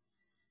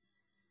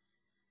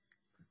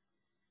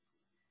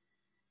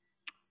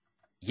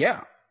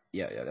 Yeah.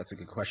 Yeah. That's a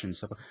good question.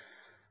 So,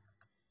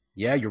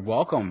 yeah, you're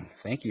welcome.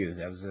 Thank you.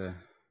 That was a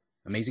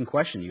amazing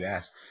question you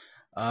asked.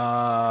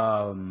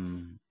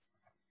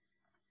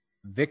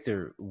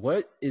 Victor,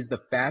 what is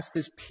the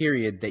fastest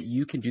period that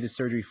you can do the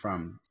surgery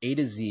from A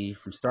to Z,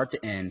 from start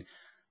to end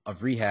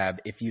of rehab,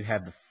 if you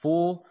have the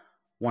full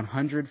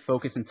 100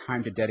 focus and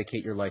time to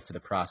dedicate your life to the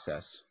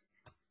process?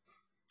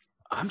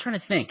 I'm trying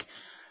to think.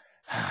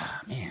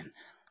 Man,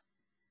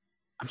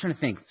 I'm trying to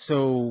think.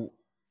 So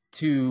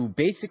to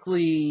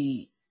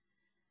basically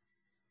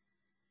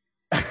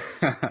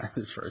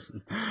this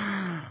person.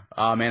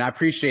 Oh man, I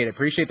appreciate it.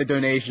 Appreciate the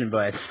donation,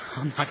 but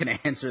I'm not gonna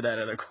answer that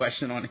other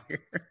question on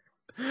here.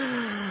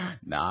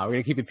 Nah, we're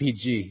gonna keep it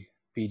PG.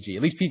 PG.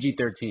 At least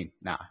PG-13.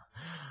 Nah.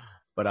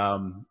 But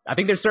I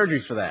think there's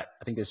surgeries for that.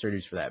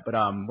 But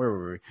where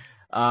were we?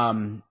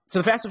 So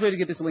the fastest way to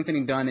get this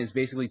lengthening done is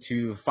basically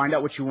to find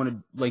out what you want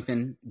to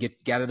lengthen,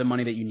 gather the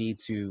money that you need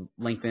to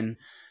lengthen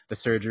the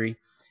surgery,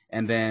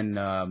 and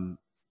then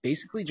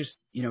basically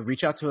just, you know,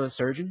 reach out to a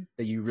surgeon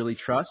that you really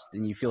trust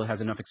and you feel has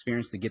enough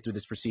experience to get through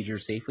this procedure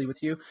safely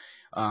with you.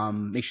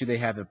 Make sure they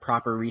have a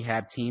proper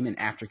rehab team and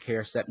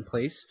aftercare set in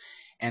place,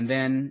 and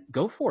then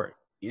go for it.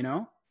 You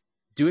know,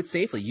 do it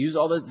safely. Use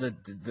all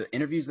the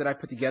interviews that I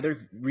put together.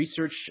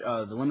 Research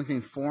the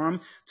limiting forum.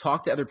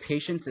 Talk to other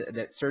patients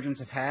that surgeons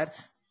have had.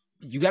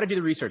 You got to do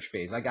the research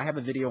phase. Like I have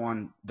a video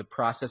on the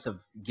process of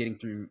getting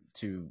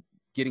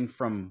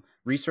from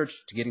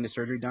research to getting the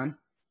surgery done.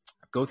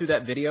 Go through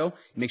that video.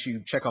 Make sure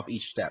you check off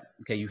each step.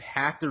 Okay, you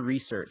have to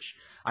research.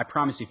 I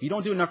promise you, if you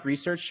don't do enough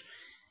research,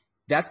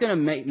 that's gonna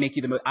make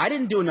you the most. I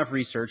didn't do enough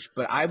research,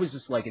 but I was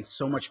just like in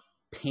so much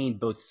pain,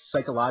 both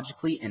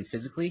psychologically and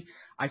physically.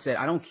 I said,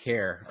 I don't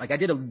care. Like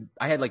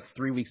I had like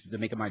 3 weeks to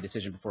make up my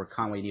decision before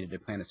Conway needed to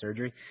plan the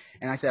surgery,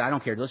 and I said, I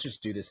don't care. Let's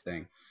just do this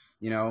thing.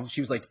 You know, she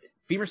was like,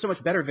 femur's so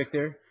much better,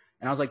 Victor.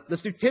 And I was like,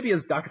 let's do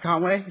tibias, Dr.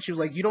 Conway. She was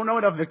like, you don't know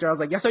enough, Victor. I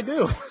was like, yes, I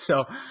do.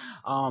 So,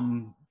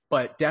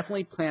 but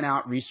definitely plan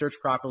out, research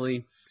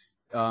properly.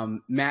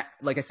 Matt,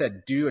 like I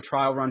said, do a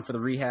trial run for the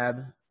rehab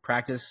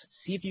practice.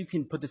 See if you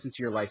can put this into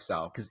your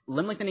lifestyle, because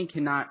limb lengthening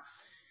cannot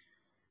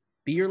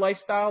be your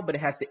lifestyle, but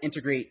it has to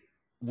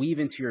weave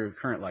into your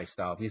current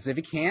lifestyle. Because if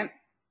it can't,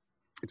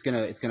 it's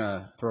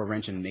gonna throw a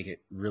wrench and make it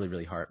really,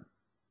 really hard.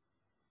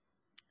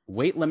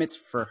 Weight limits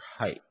for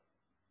height.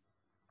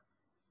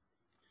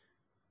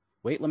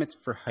 Weight limits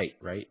for height,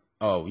 right?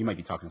 Oh, you might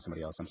be talking to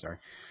somebody else. I'm sorry.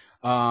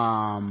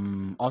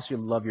 Also,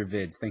 love your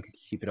vids. Thank you.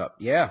 Keep it up.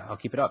 Yeah, I'll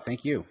keep it up.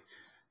 Thank you.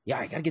 Yeah,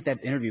 I gotta get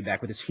that interview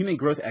back with this human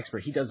growth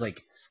expert. He does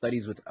like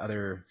studies with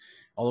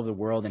all over the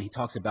world, and he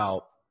talks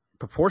about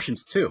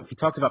proportions too.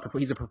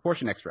 He's a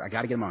proportion expert. I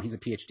gotta get him on. He's a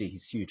PhD.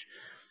 He's huge.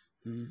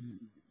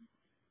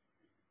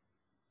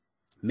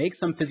 Make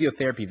some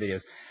physiotherapy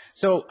videos.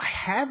 So I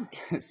have,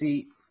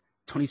 see,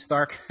 Tony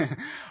Stark.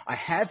 I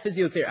have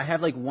physiotherapy. I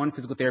have like one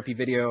physical therapy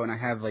video, and I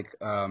have like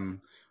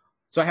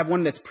so I have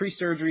one that's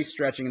pre-surgery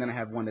stretching, and then I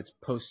have one that's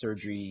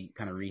post-surgery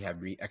kind of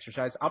rehab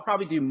exercise. I'll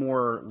probably do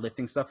more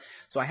lifting stuff.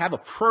 So I have a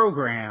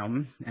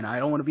program, and I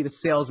don't want to be the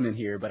salesman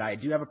here, but I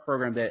do have a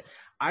program that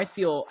I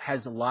feel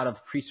has a lot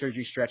of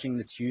pre-surgery stretching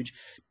that's huge.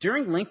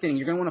 During lengthening,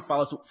 you're going to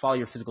want to follow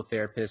your physical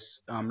therapist's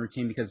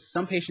routine, because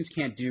some patients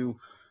can't do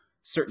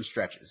certain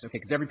stretches, okay,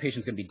 because every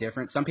patient's going to be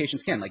different. Some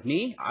patients can, like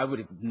me, I would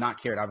have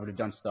not cared. I would have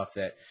done stuff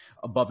that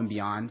above and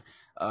beyond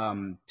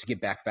to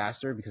get back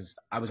faster, because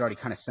I was already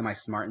kind of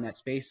semi-smart in that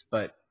space.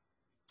 But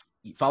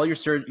follow your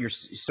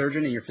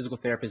surgeon and your physical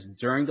therapist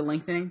during the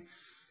lengthening,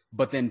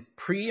 but then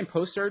pre and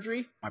post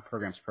surgery, my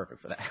program's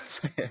perfect for that.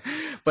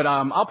 But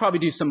I'll probably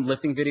do some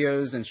lifting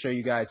videos and show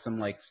you guys some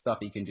like stuff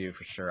that you can do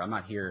for sure. I'm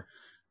not here.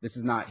 This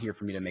is not here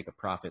for me to make a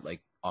profit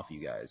like off you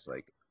guys.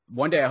 Like,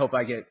 one day I hope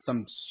I get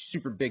some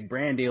super big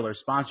brand deal or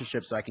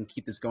sponsorship so I can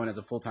keep this going as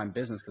a full-time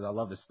business, because I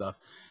love this stuff.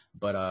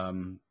 But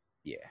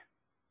yeah.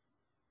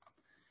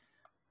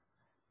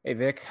 Hey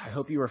Vic, I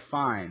hope you are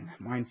fine.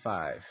 Mine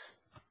 5.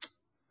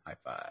 High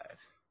 5. All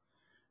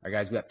right,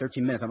 guys, we got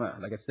 13 minutes.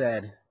 Like I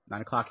said,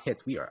 9 o'clock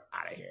hits. We are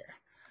out of here.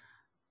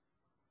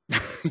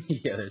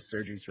 Yeah, there's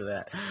surgeries for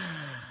that.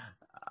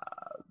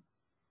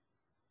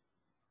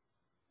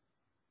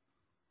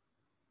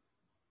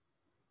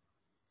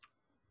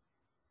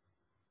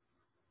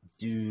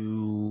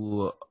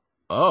 Good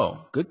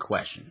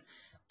question.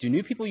 Do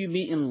new people you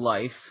meet in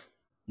life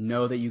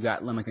know that you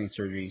got limb lengthening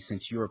surgery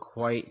since you are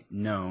quite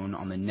known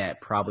on the net?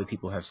 Probably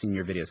people have seen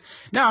your videos.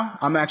 No,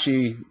 I'm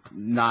actually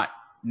not.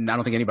 I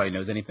don't think anybody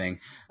knows anything.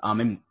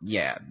 And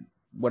yeah,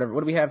 whatever.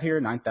 What do we have here?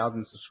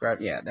 9,000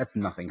 subscribers. Yeah, that's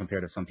nothing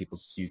compared to some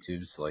people's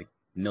YouTubes, like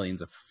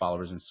millions of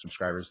followers and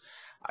subscribers.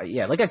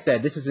 Yeah, like I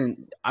said, this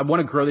isn't. I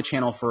want to grow the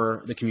channel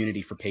for the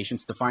community, for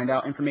patients to find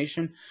out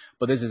information,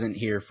 but this isn't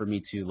here for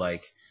me to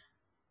like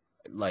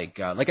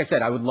I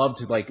said, I would love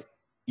to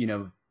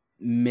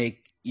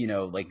make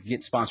like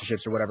get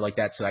sponsorships or whatever like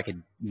that, so I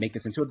could make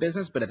this into a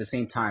business. But at the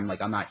same time,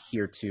 like I'm not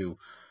here to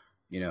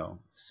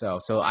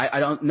so I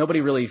don't.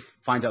 Nobody really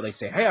finds out. They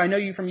say, hey, I know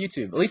you from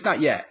YouTube. At least not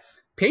yet.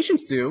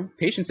 Patients do.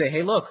 Patients say,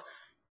 hey, look,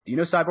 do you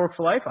know Cyborg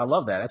for Life? I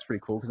love that. That's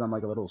pretty cool because I'm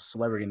like a little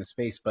celebrity in the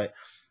space. But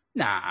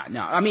nah,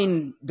 no. I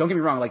mean, don't get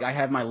me wrong. Like I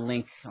have my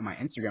link on my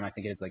Instagram. I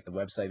think it is like the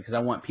website because I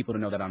want people to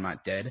know that I'm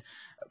not dead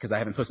because I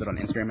haven't posted on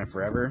Instagram in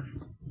forever.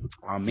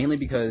 Mainly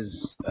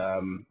because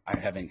I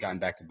haven't gotten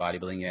back to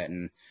bodybuilding yet,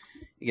 and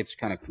it gets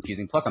kind of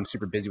confusing. Plus, I'm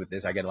super busy with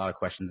this. I get a lot of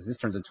questions. This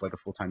turns into like a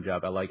full-time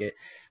job. I like it,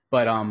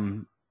 but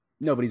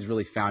nobody's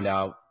really found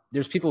out.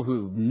 There's people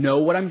who know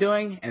what I'm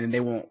doing, and then they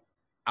won't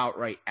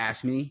outright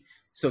ask me.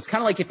 So it's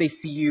kind of like if they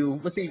see you,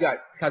 let's say you got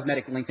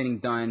cosmetic lengthening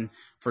done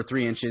for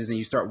 3 inches, and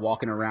you start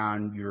walking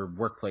around your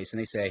workplace, and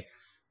they say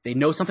they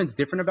know something's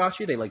different about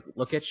you. They like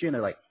look at you, and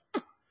they're like,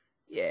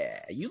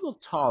 yeah, you look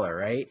taller,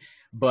 right?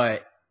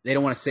 But they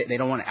don't want to say, they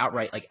don't want to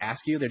outright like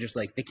ask you. They're just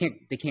like, they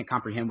can't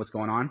comprehend what's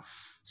going on.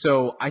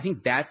 So I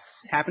think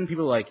that's happened.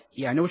 People are like,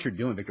 yeah, I know what you're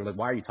doing, Victor. Like,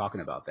 why are you talking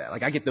about that?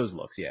 Like, I get those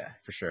looks. Yeah,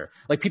 for sure.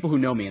 Like people who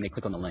know me and they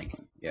click on the link.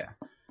 Yeah.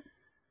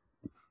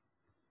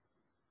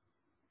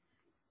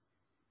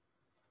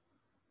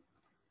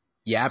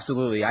 Yeah,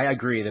 absolutely. I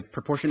agree. The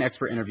Proportion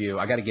Expert interview,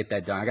 I got to get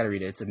that done. I got to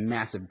read it. It's a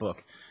massive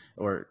book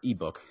or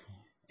ebook.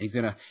 He's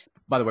going to,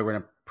 by the way, we're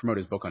going to promote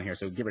his book on here.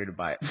 So get ready to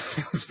buy it.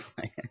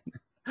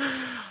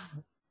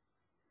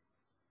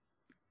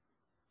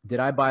 Did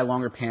I buy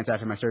longer pants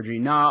after my surgery?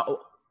 No.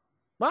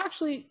 Well,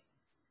 actually,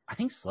 I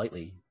think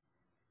slightly.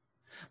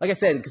 Like I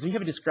said, because when you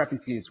have a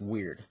discrepancy, it's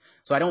weird.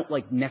 So I don't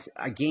like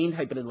I gained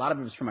height, but a lot of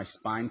it was from my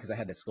spine because I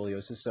had that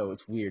scoliosis. So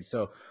it's weird.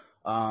 So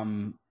I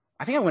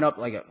think I went up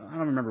like I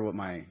don't remember what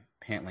my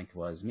pant length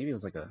was. Maybe it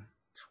was like a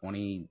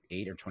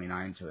 28 or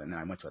 29 to it, and then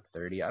I went to a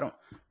 30. I don't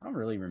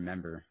really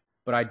remember,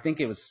 but I think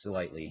it was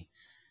slightly.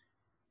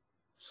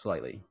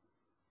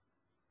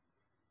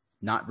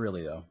 Not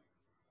really though.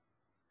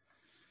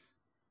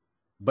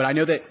 But I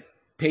know that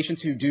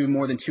patients who do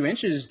more than 2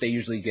 inches, they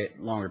usually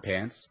get longer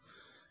pants,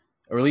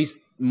 or at least,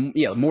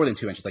 yeah, more than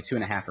 2 inches, like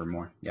 2.5 or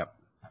more. Yep.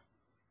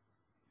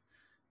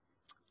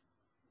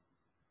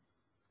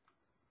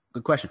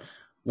 Good question.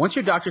 Once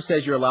your doctor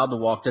says you're allowed to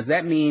walk, does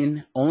that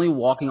mean only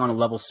walking on a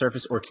level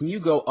surface, or can you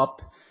go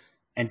up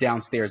and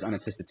downstairs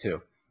unassisted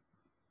too?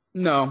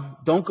 No,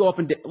 don't go up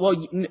and well,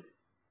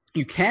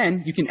 you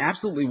can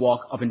absolutely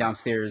walk up and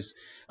downstairs,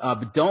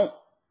 but don't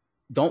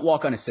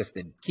walk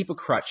unassisted. Keep a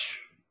crutch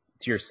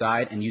to your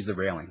side and use the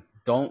railing.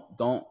 Don't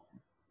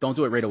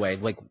do it right away.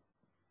 Like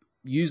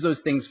use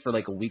those things for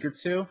like a week or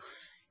two,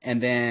 and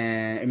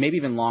then maybe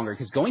even longer,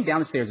 because going down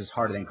the stairs is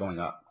harder than going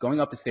up. Going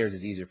up the stairs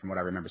is easier from what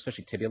I remember,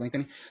 especially tibia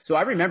lengthening. So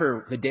I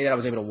remember the day that I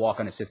was able to walk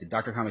unassisted,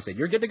 Dr. Conway said,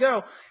 you're good to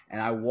go. And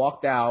I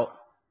walked out.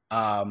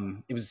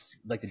 It was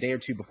like the day or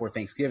two before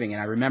Thanksgiving.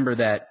 And I remember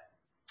that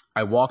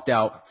I walked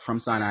out from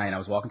Sinai and I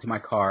was walking to my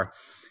car,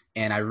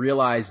 and I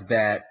realized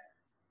that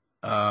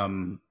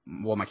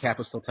well, my calf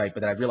was still tight,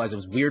 but then I realized it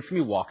was weird for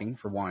me walking,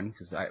 for one,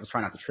 because I was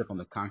trying not to trip on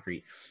the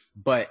concrete.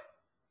 But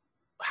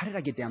how did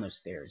I get down those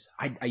stairs?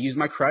 I used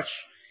my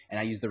crutch and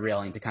I used the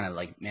railing to kind of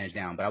like manage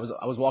down. But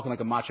I was walking like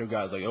a macho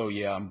guy. I was like, oh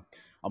yeah,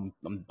 I'm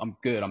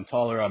good. I'm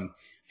taller. I'm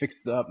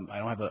fixed up. I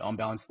don't have an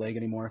unbalanced leg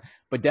anymore.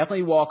 But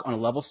definitely walk on a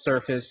level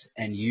surface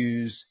and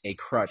use a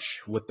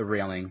crutch with the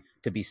railing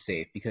to be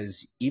safe.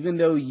 Because even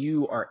though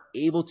you are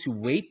able to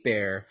weight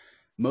bear,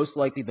 most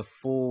likely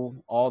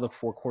all the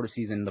four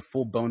cortices and the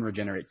full bone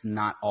regenerate, it's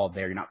not all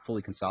there. You're not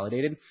fully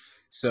consolidated.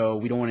 So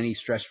we don't want any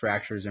stress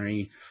fractures or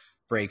any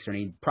breaks or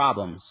any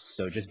problems.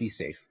 So just be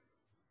safe.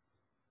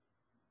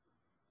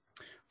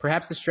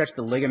 Perhaps to stretch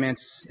the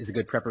ligaments is a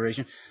good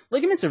preparation.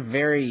 Ligaments are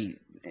very,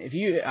 if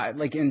you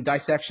like in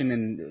dissection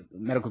and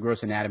medical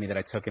gross anatomy that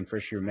I took in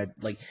first year med,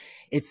 like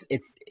it's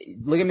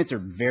ligaments are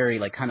very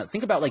like kind of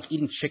think about like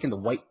eating chicken, the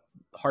white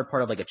hard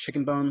part of like a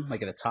chicken bone,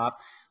 like at the top,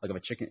 like of a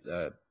chicken.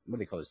 What do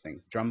they call those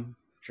things?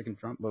 Chicken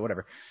drum, but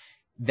whatever.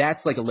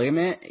 That's like a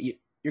ligament.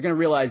 You're gonna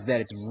realize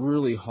that it's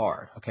really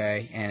hard.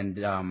 Okay, and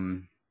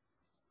a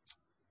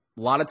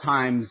lot of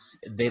times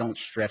they don't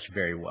stretch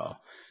very well.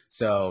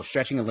 So to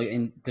stretch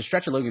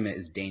a ligament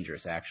is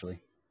dangerous,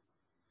 actually.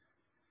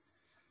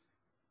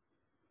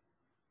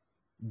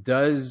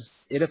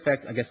 Does it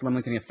affect, I guess, limb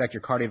lengthening affect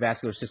your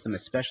cardiovascular system,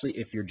 especially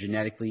if you're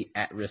genetically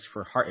at risk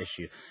for heart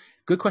issue?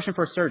 Good question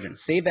for a surgeon.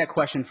 Save that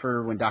question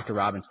for when Dr.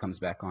 Robbins comes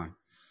back on.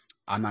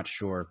 I'm not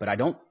sure, but I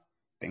don't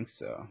think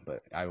so,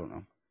 but I don't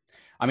know.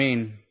 I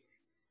mean,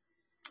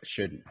 It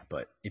shouldn't.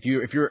 But if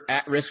you're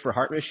at risk for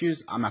heart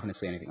issues, I'm not going to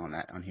say anything on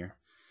that on here.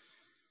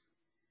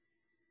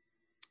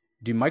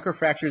 Do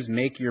microfractures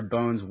make your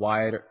bones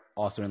wide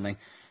also in length?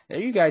 Are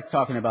you guys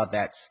talking about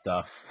that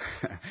stuff?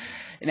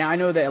 Now, I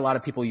know that a lot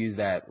of people use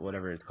that,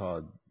 whatever it's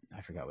called.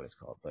 I forgot what it's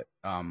called, but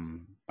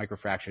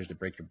microfractures to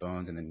break your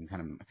bones and then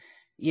kind of,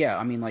 yeah,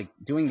 I mean, like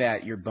doing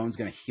that, your bone's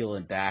going to heal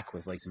it back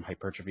with like some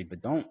hypertrophy, but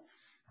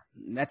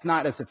that's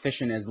not as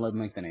efficient as limb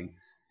lengthening.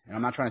 And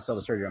I'm not trying to sell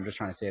the surgery. I'm just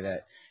trying to say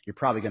that you're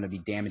probably going to be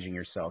damaging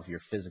yourself, your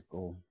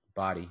physical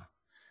body.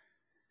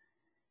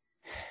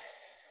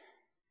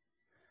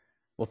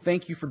 Well,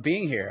 thank you for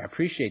being here. I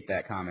appreciate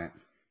that comment.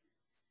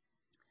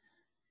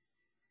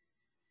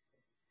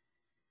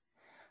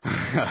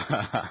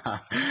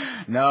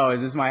 No,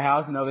 is this my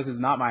house? No, this is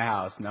not my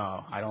house.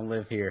 No, I don't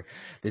live here.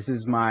 This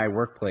is my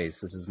workplace.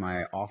 This is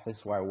my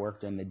office where I work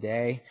during the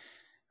day.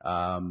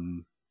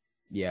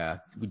 Yeah,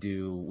 we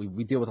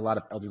deal with a lot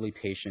of elderly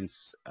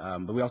patients,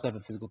 but we also have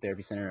a physical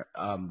therapy center.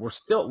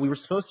 We were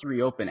supposed to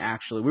reopen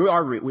actually. We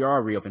are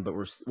reopened, but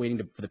we're waiting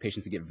for the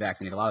patients to get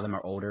vaccinated. A lot of them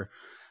are older.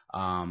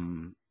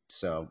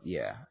 So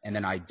yeah, and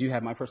then I do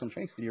have my personal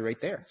training studio right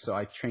there. So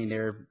I train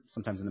there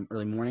sometimes in the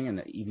early morning and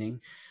the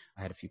evening.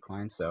 I had a few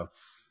clients. So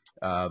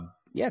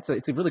yeah, it's a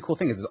really cool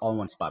thing. It's all in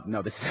one spot.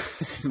 No, this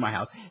is my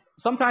house.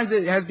 Sometimes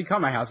it has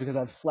become my house because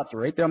I've slept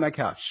right there on that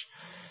couch.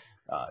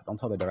 Don't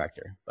tell the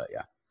director, but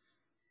yeah.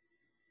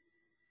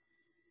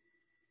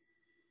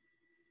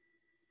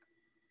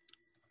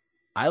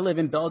 I live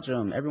in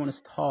Belgium. Everyone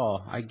is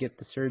tall. I get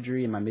the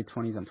surgery in my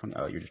mid-20s. I'm 20.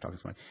 Oh, you're just talking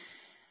to somebody.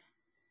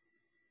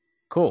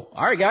 Cool.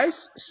 All right,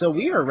 guys. So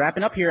we are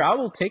wrapping up here. I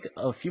will take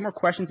a few more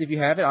questions if you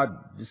have it.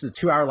 This is a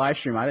 2-hour live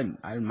stream. I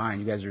didn't mind.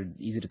 You guys are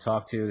easy to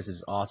talk to. This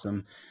is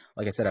awesome.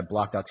 Like I said, I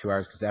blocked out 2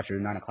 hours because after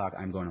 9 o'clock,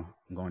 I'm going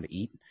to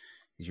eat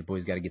because your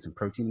boy's got to get some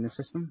protein in the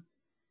system.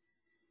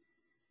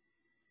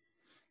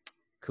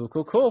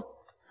 Cool.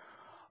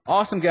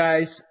 Awesome,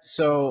 guys.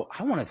 So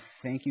I want to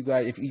thank you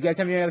guys. If you guys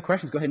have any other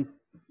questions, go ahead and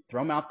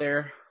throw them out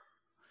there.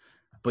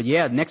 But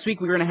yeah, next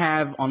week we're going to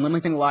have on Limb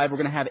Lengthening Live, we're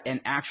going to have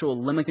an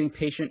actual limb lengthening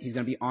patient. He's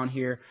going to be on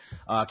here.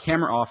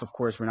 Camera off, of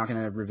course. We're not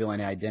going to reveal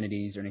any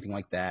identities or anything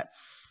like that.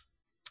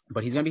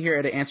 But he's going to be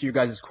here to answer your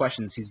guys'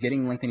 questions. He's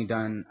getting lengthening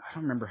done. I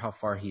don't remember how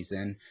far he's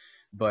in.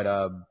 But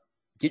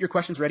get your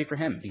questions ready for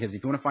him, because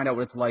if you want to find out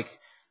what it's like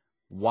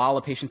while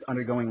a patient's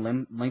undergoing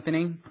limb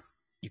lengthening,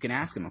 you can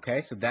ask him,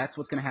 okay? So that's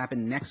what's going to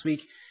happen next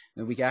week.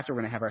 And the week after,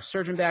 we're going to have our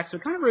surgeon back. So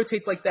it kind of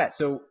rotates like that.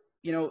 So,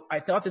 you know, I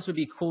thought this would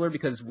be cooler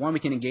because, one, we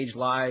can engage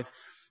live.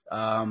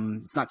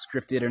 It's not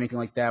scripted or anything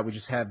like that. We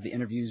just have the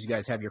interviews. You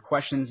guys have your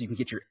questions. You can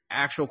get your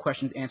actual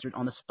questions answered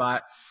on the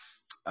spot.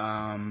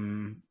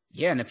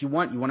 Yeah, and if you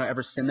want to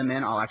ever send them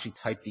in, I'll actually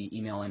type the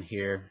email in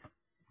here.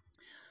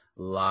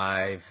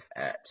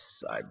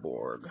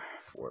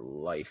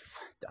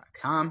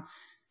 live@cyborgforlife.com.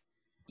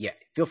 Yeah,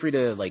 feel free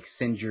to like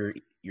send your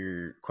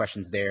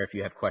questions there if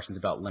you have questions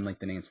about limb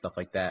lengthening and stuff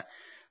like that.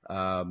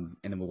 And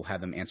then we'll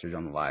have them answered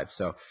on the live.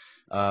 So,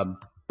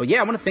 but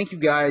yeah, I want to thank you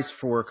guys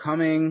for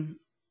coming.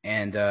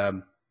 And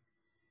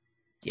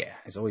yeah,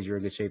 as always, you're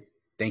in good shape.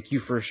 Thank you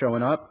for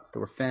showing up,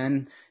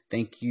 Thorfen.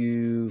 Thank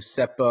you,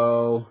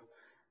 Seppo.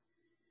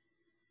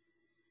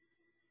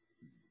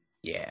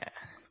 Yeah,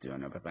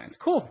 doing no plans.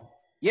 Cool.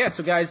 Yeah,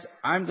 so guys,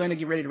 I'm going to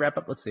get ready to wrap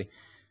up. Let's see.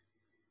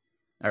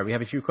 All right, we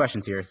have a few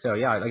questions here. So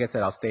yeah, like I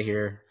said, I'll stay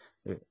here.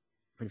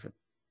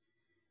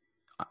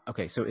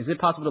 Okay, so is it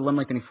possible to limb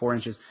lengthening 4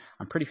 inches?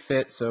 I'm pretty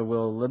fit, so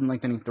will limb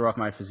lengthening throw off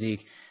my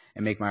physique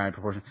and make my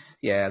proportion?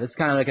 Yeah, this is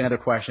kind of like another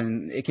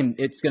question.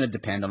 It's going to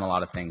depend on a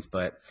lot of things,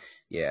 but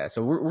yeah.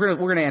 So we're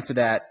gonna answer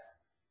that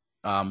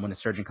when the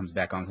surgeon comes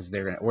back on, because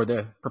or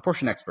the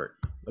proportion expert.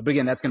 But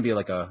again, that's gonna be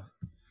like a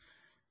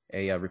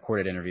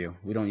recorded interview.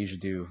 We don't usually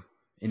do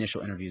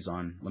initial interviews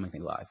on Limb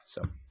Lengthening Live.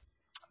 So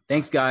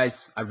thanks,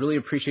 guys. I really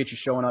appreciate you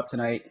showing up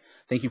tonight.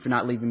 Thank you for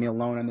not leaving me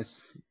alone in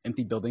this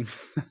empty building.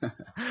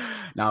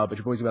 No, but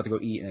your boy's about to go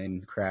eat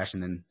and crash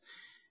and then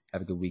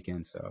have a good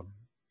weekend. So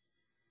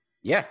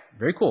yeah,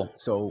 very cool.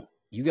 So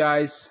you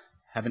guys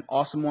have an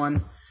awesome one.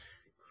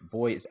 Your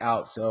boy is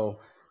out. So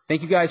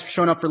thank you guys for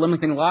showing up for Limb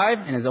Lengthening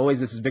Live. And as always,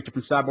 this is Victor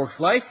from Cyborg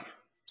for Life,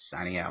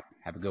 signing out.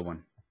 Have a good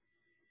one.